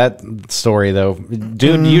remember that story though.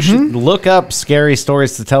 Dude, you should look up scary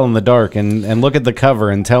stories to tell in the dark and look at the cover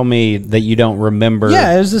and tell me that you don't remember.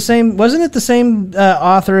 Yeah, it was the same. Wasn't it the same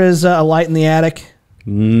author as A Light in the Attic?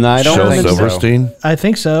 I don't Shel think so. Silverstein. I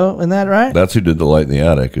think so. Isn't that right? That's who did The Light in the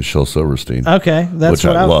Attic. Is Shel Silverstein. Okay, that's which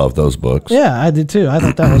what I love those books. Yeah, I did too. I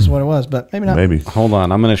thought that was what it was, but maybe not. Maybe. Hold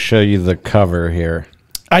on, I'm going to show you the cover here.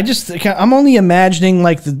 I'm only imagining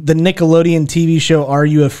like the Nickelodeon TV show Are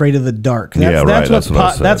You Afraid of the Dark? Yeah, right, That's that's what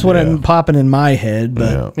I said, that's what yeah. I'm popping in my head.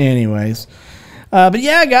 But anyways, but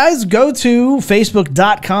yeah, guys, go to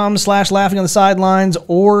facebook.com/laughing on the sidelines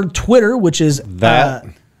or Twitter, which is That.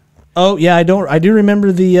 oh yeah, I do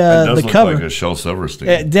remember the cover. like a Shel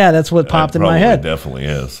Silverstein. Yeah, that's what popped in my head. Definitely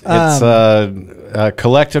is. It's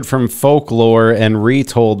collected from folklore and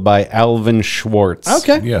retold by Alvin Schwartz.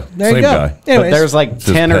 Okay, Yeah, there same you go. guy. But Anyways, there's like his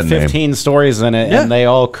 10 or pen name. 15 stories in it, Yeah. and they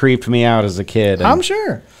all creeped me out as a kid. And I'm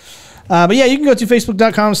sure. But yeah, you can go to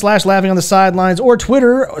facebook.com/laughing on the sidelines or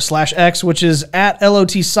Twitter/X, which is at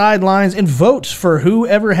LOT sidelines, and vote for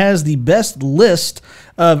whoever has the best list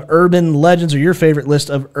of urban legends or your favorite list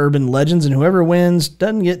of urban legends. And whoever wins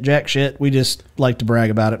doesn't get jack shit. We just like to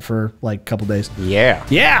brag about it for like a couple days. Yeah.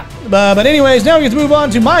 Yeah. But anyways, now we get to move on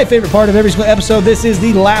to my favorite part of every single episode. This is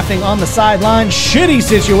the laughing on the sideline shitty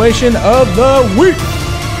situation of the week.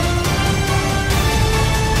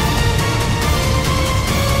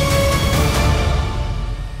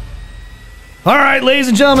 All right, ladies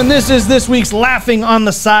and gentlemen, this is this week's Laughing on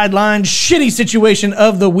the Sideline shitty situation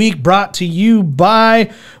of the week, brought to you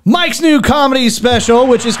by Mike's new comedy special,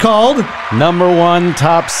 which is called #1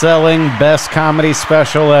 top selling best comedy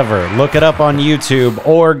special ever. Look it up on YouTube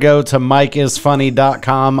or go to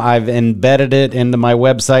MikeIsFunny.com. I've embedded it into my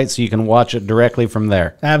website so you can watch it directly from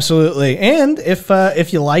there. Absolutely. And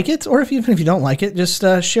if you like it, or if you don't like it, just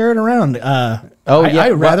share it around. I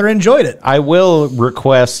rather enjoyed it. I will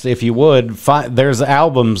request, if you would, there's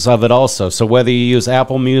albums of it also. So whether you use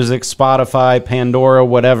Apple Music, Spotify, Pandora,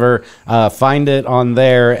 whatever, find it on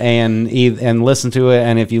there and listen to it.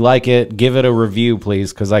 And if you like it, give it a review,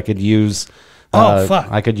 please, because I could use. Fuck.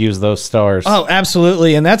 I could use those stars. Oh,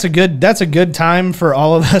 absolutely. And that's a good time for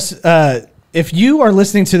all of us. If you are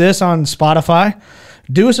listening to this on Spotify,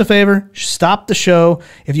 do us a favor, stop the show.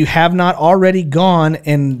 If you have not already gone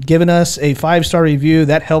and given us a 5-star review,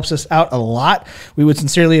 that helps us out a lot. We would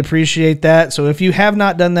sincerely appreciate that. So if you have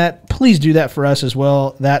not done that, please do that for us as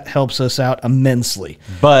well. That helps us out immensely.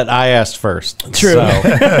 But I asked first. True.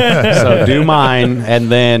 So do mine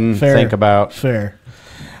and then think about. Fair.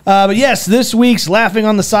 But yes, this week's Laughing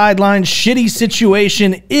on the Sideline shitty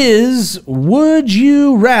situation is, would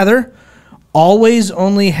you rather always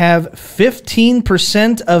only have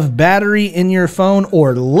 15% of battery in your phone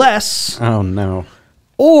or less, Oh, no.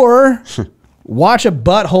 or watch a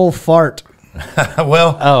butthole fart?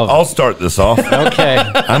 Well, I'll start this off. Okay.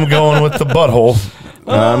 I'm going with the butthole.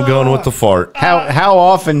 I'm going with the fart. How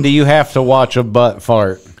often do you have to watch a butt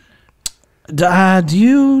fart? Do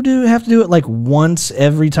you have to do it like once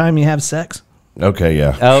every time you have sex? Okay,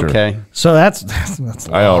 yeah. sure. Okay. So that's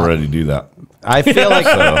I already do that. I feel like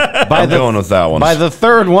I'm going with that one. by the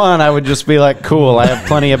third one, I would just be like, cool, I have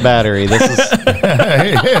plenty of battery. This is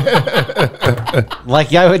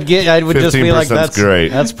like I would just be like, 15% 's that's great.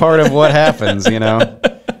 That's part of what happens, you know.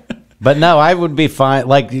 But no, I would be fine.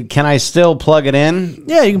 Like, can I still plug it in?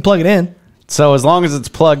 yeah, you can plug it in. So as long as it's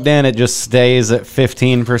plugged in, it just stays at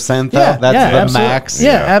 15%. Though Yeah, that's yeah, the absolutely. max.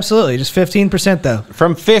 Yeah, absolutely. Just 15% though.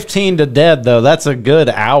 From 15 to dead, though, that's a good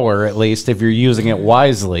hour at least if you're using it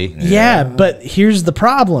wisely. Yeah, but here's the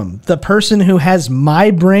problem. The person who has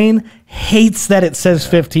my brain hates that it says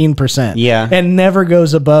 15%. Yeah. And never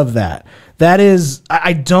goes above that. That is,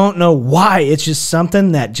 I don't know why. It's just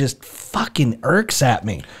something that just fucking irks at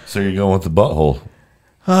me. So you're going with the butthole.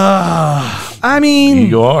 I mean,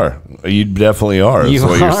 You are. You definitely are. That's You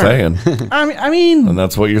what you're are. saying. I mean, And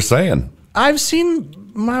that's what you're saying. I've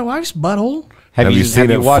seen my wife's butthole. Have you seen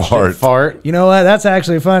it watched fart? it fart? You know what? That's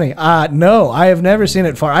actually funny. No, I have never seen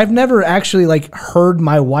it fart. I've never actually like heard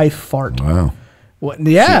my wife fart. Wow. What,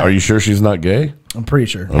 yeah, Are you sure she's not gay? I'm pretty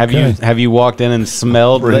sure. Have you walked in and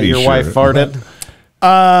smelled that Pretty your sure. wife farted?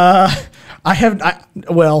 I have.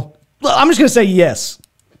 Well, I'm just gonna say yes.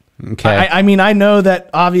 Okay. I mean, I know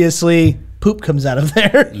that obviously poop comes out of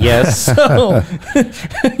there. Yes. So,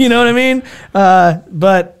 you know what I mean?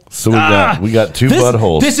 But So we got two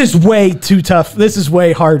buttholes. This is way too tough. This is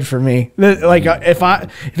way hard for me. Like if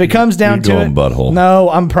it comes down You're to going it, butthole. no,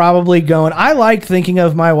 I'm probably going. I like thinking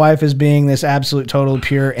of my wife as being this absolute, total,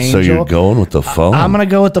 pure angel. So you're going with the phone? I'm gonna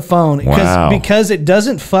go with the phone Wow. because it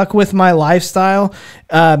doesn't fuck with my lifestyle.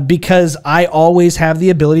 Because I always have the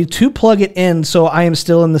ability to plug it in, so I am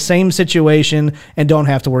still in the same situation and don't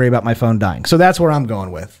have to worry about my phone dying. So that's where I'm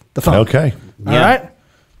going with the phone. Okay. All right.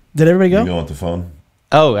 Did everybody You go? going with the phone?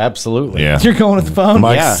 Oh, absolutely. Yeah. You're going with the phone.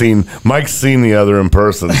 Mike's seen the other in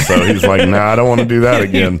person, so he's like, nah, I don't want to do that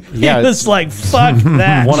again. Yeah, It's like fuck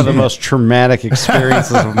that. one of the most traumatic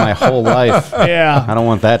experiences of my whole life. Yeah. I don't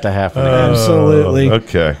want that to happen again. Absolutely.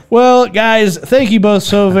 Okay. Well, guys, thank you both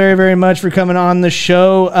so very, very much for coming on the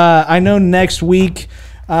show. I know next week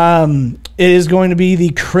it is going to be the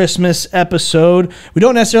Christmas episode. We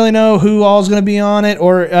don't necessarily know who all is going to be on it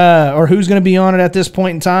or who's going to be on it at this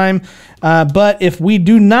point in time. But if we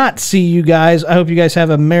do not see you guys, I hope you guys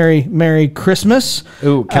have a Merry, Merry Christmas.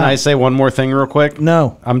 Ooh, can I say one more thing real quick?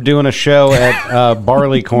 No. I'm doing a show at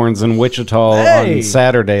Barleycorns in Wichita Hey. on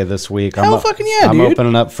Saturday this week. Hell fucking yeah, I'm dude.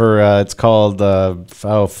 opening up for, it's called,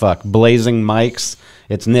 Blazing Mics.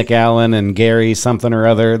 It's Nick Allen and Gary something or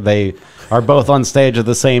other. They are both on stage at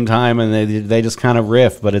the same time, and they just kind of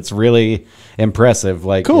riff, but it's really impressive.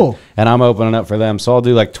 Like, Cool. And I'm opening up for them, so I'll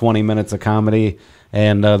do like 20 minutes of comedy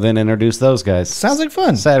and then introduce those guys. Sounds like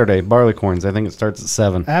fun. Saturday, Barleycorns. I think it starts at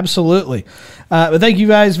 7. Absolutely. But thank you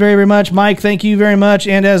guys very, very much. Mike, thank you very much.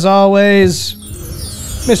 And as always,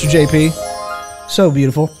 Mr. JP, so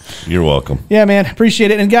beautiful. You're welcome. Yeah, man.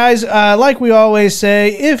 Appreciate it. And guys, like we always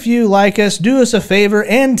say, if you like us, do us a favor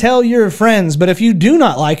and tell your friends. But if you do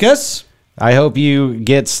not like us, I hope you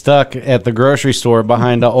get stuck at the grocery store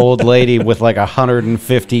behind an old lady with like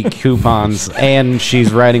 150 coupons and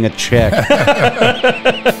she's writing a check.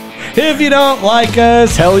 if you don't like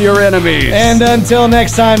us, Tell your enemies. and until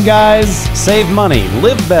next time, guys, Save money.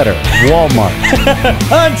 Live better. Walmart.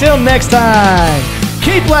 until next time,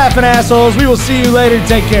 keep laughing, assholes. We will see you later.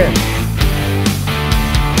 Take care.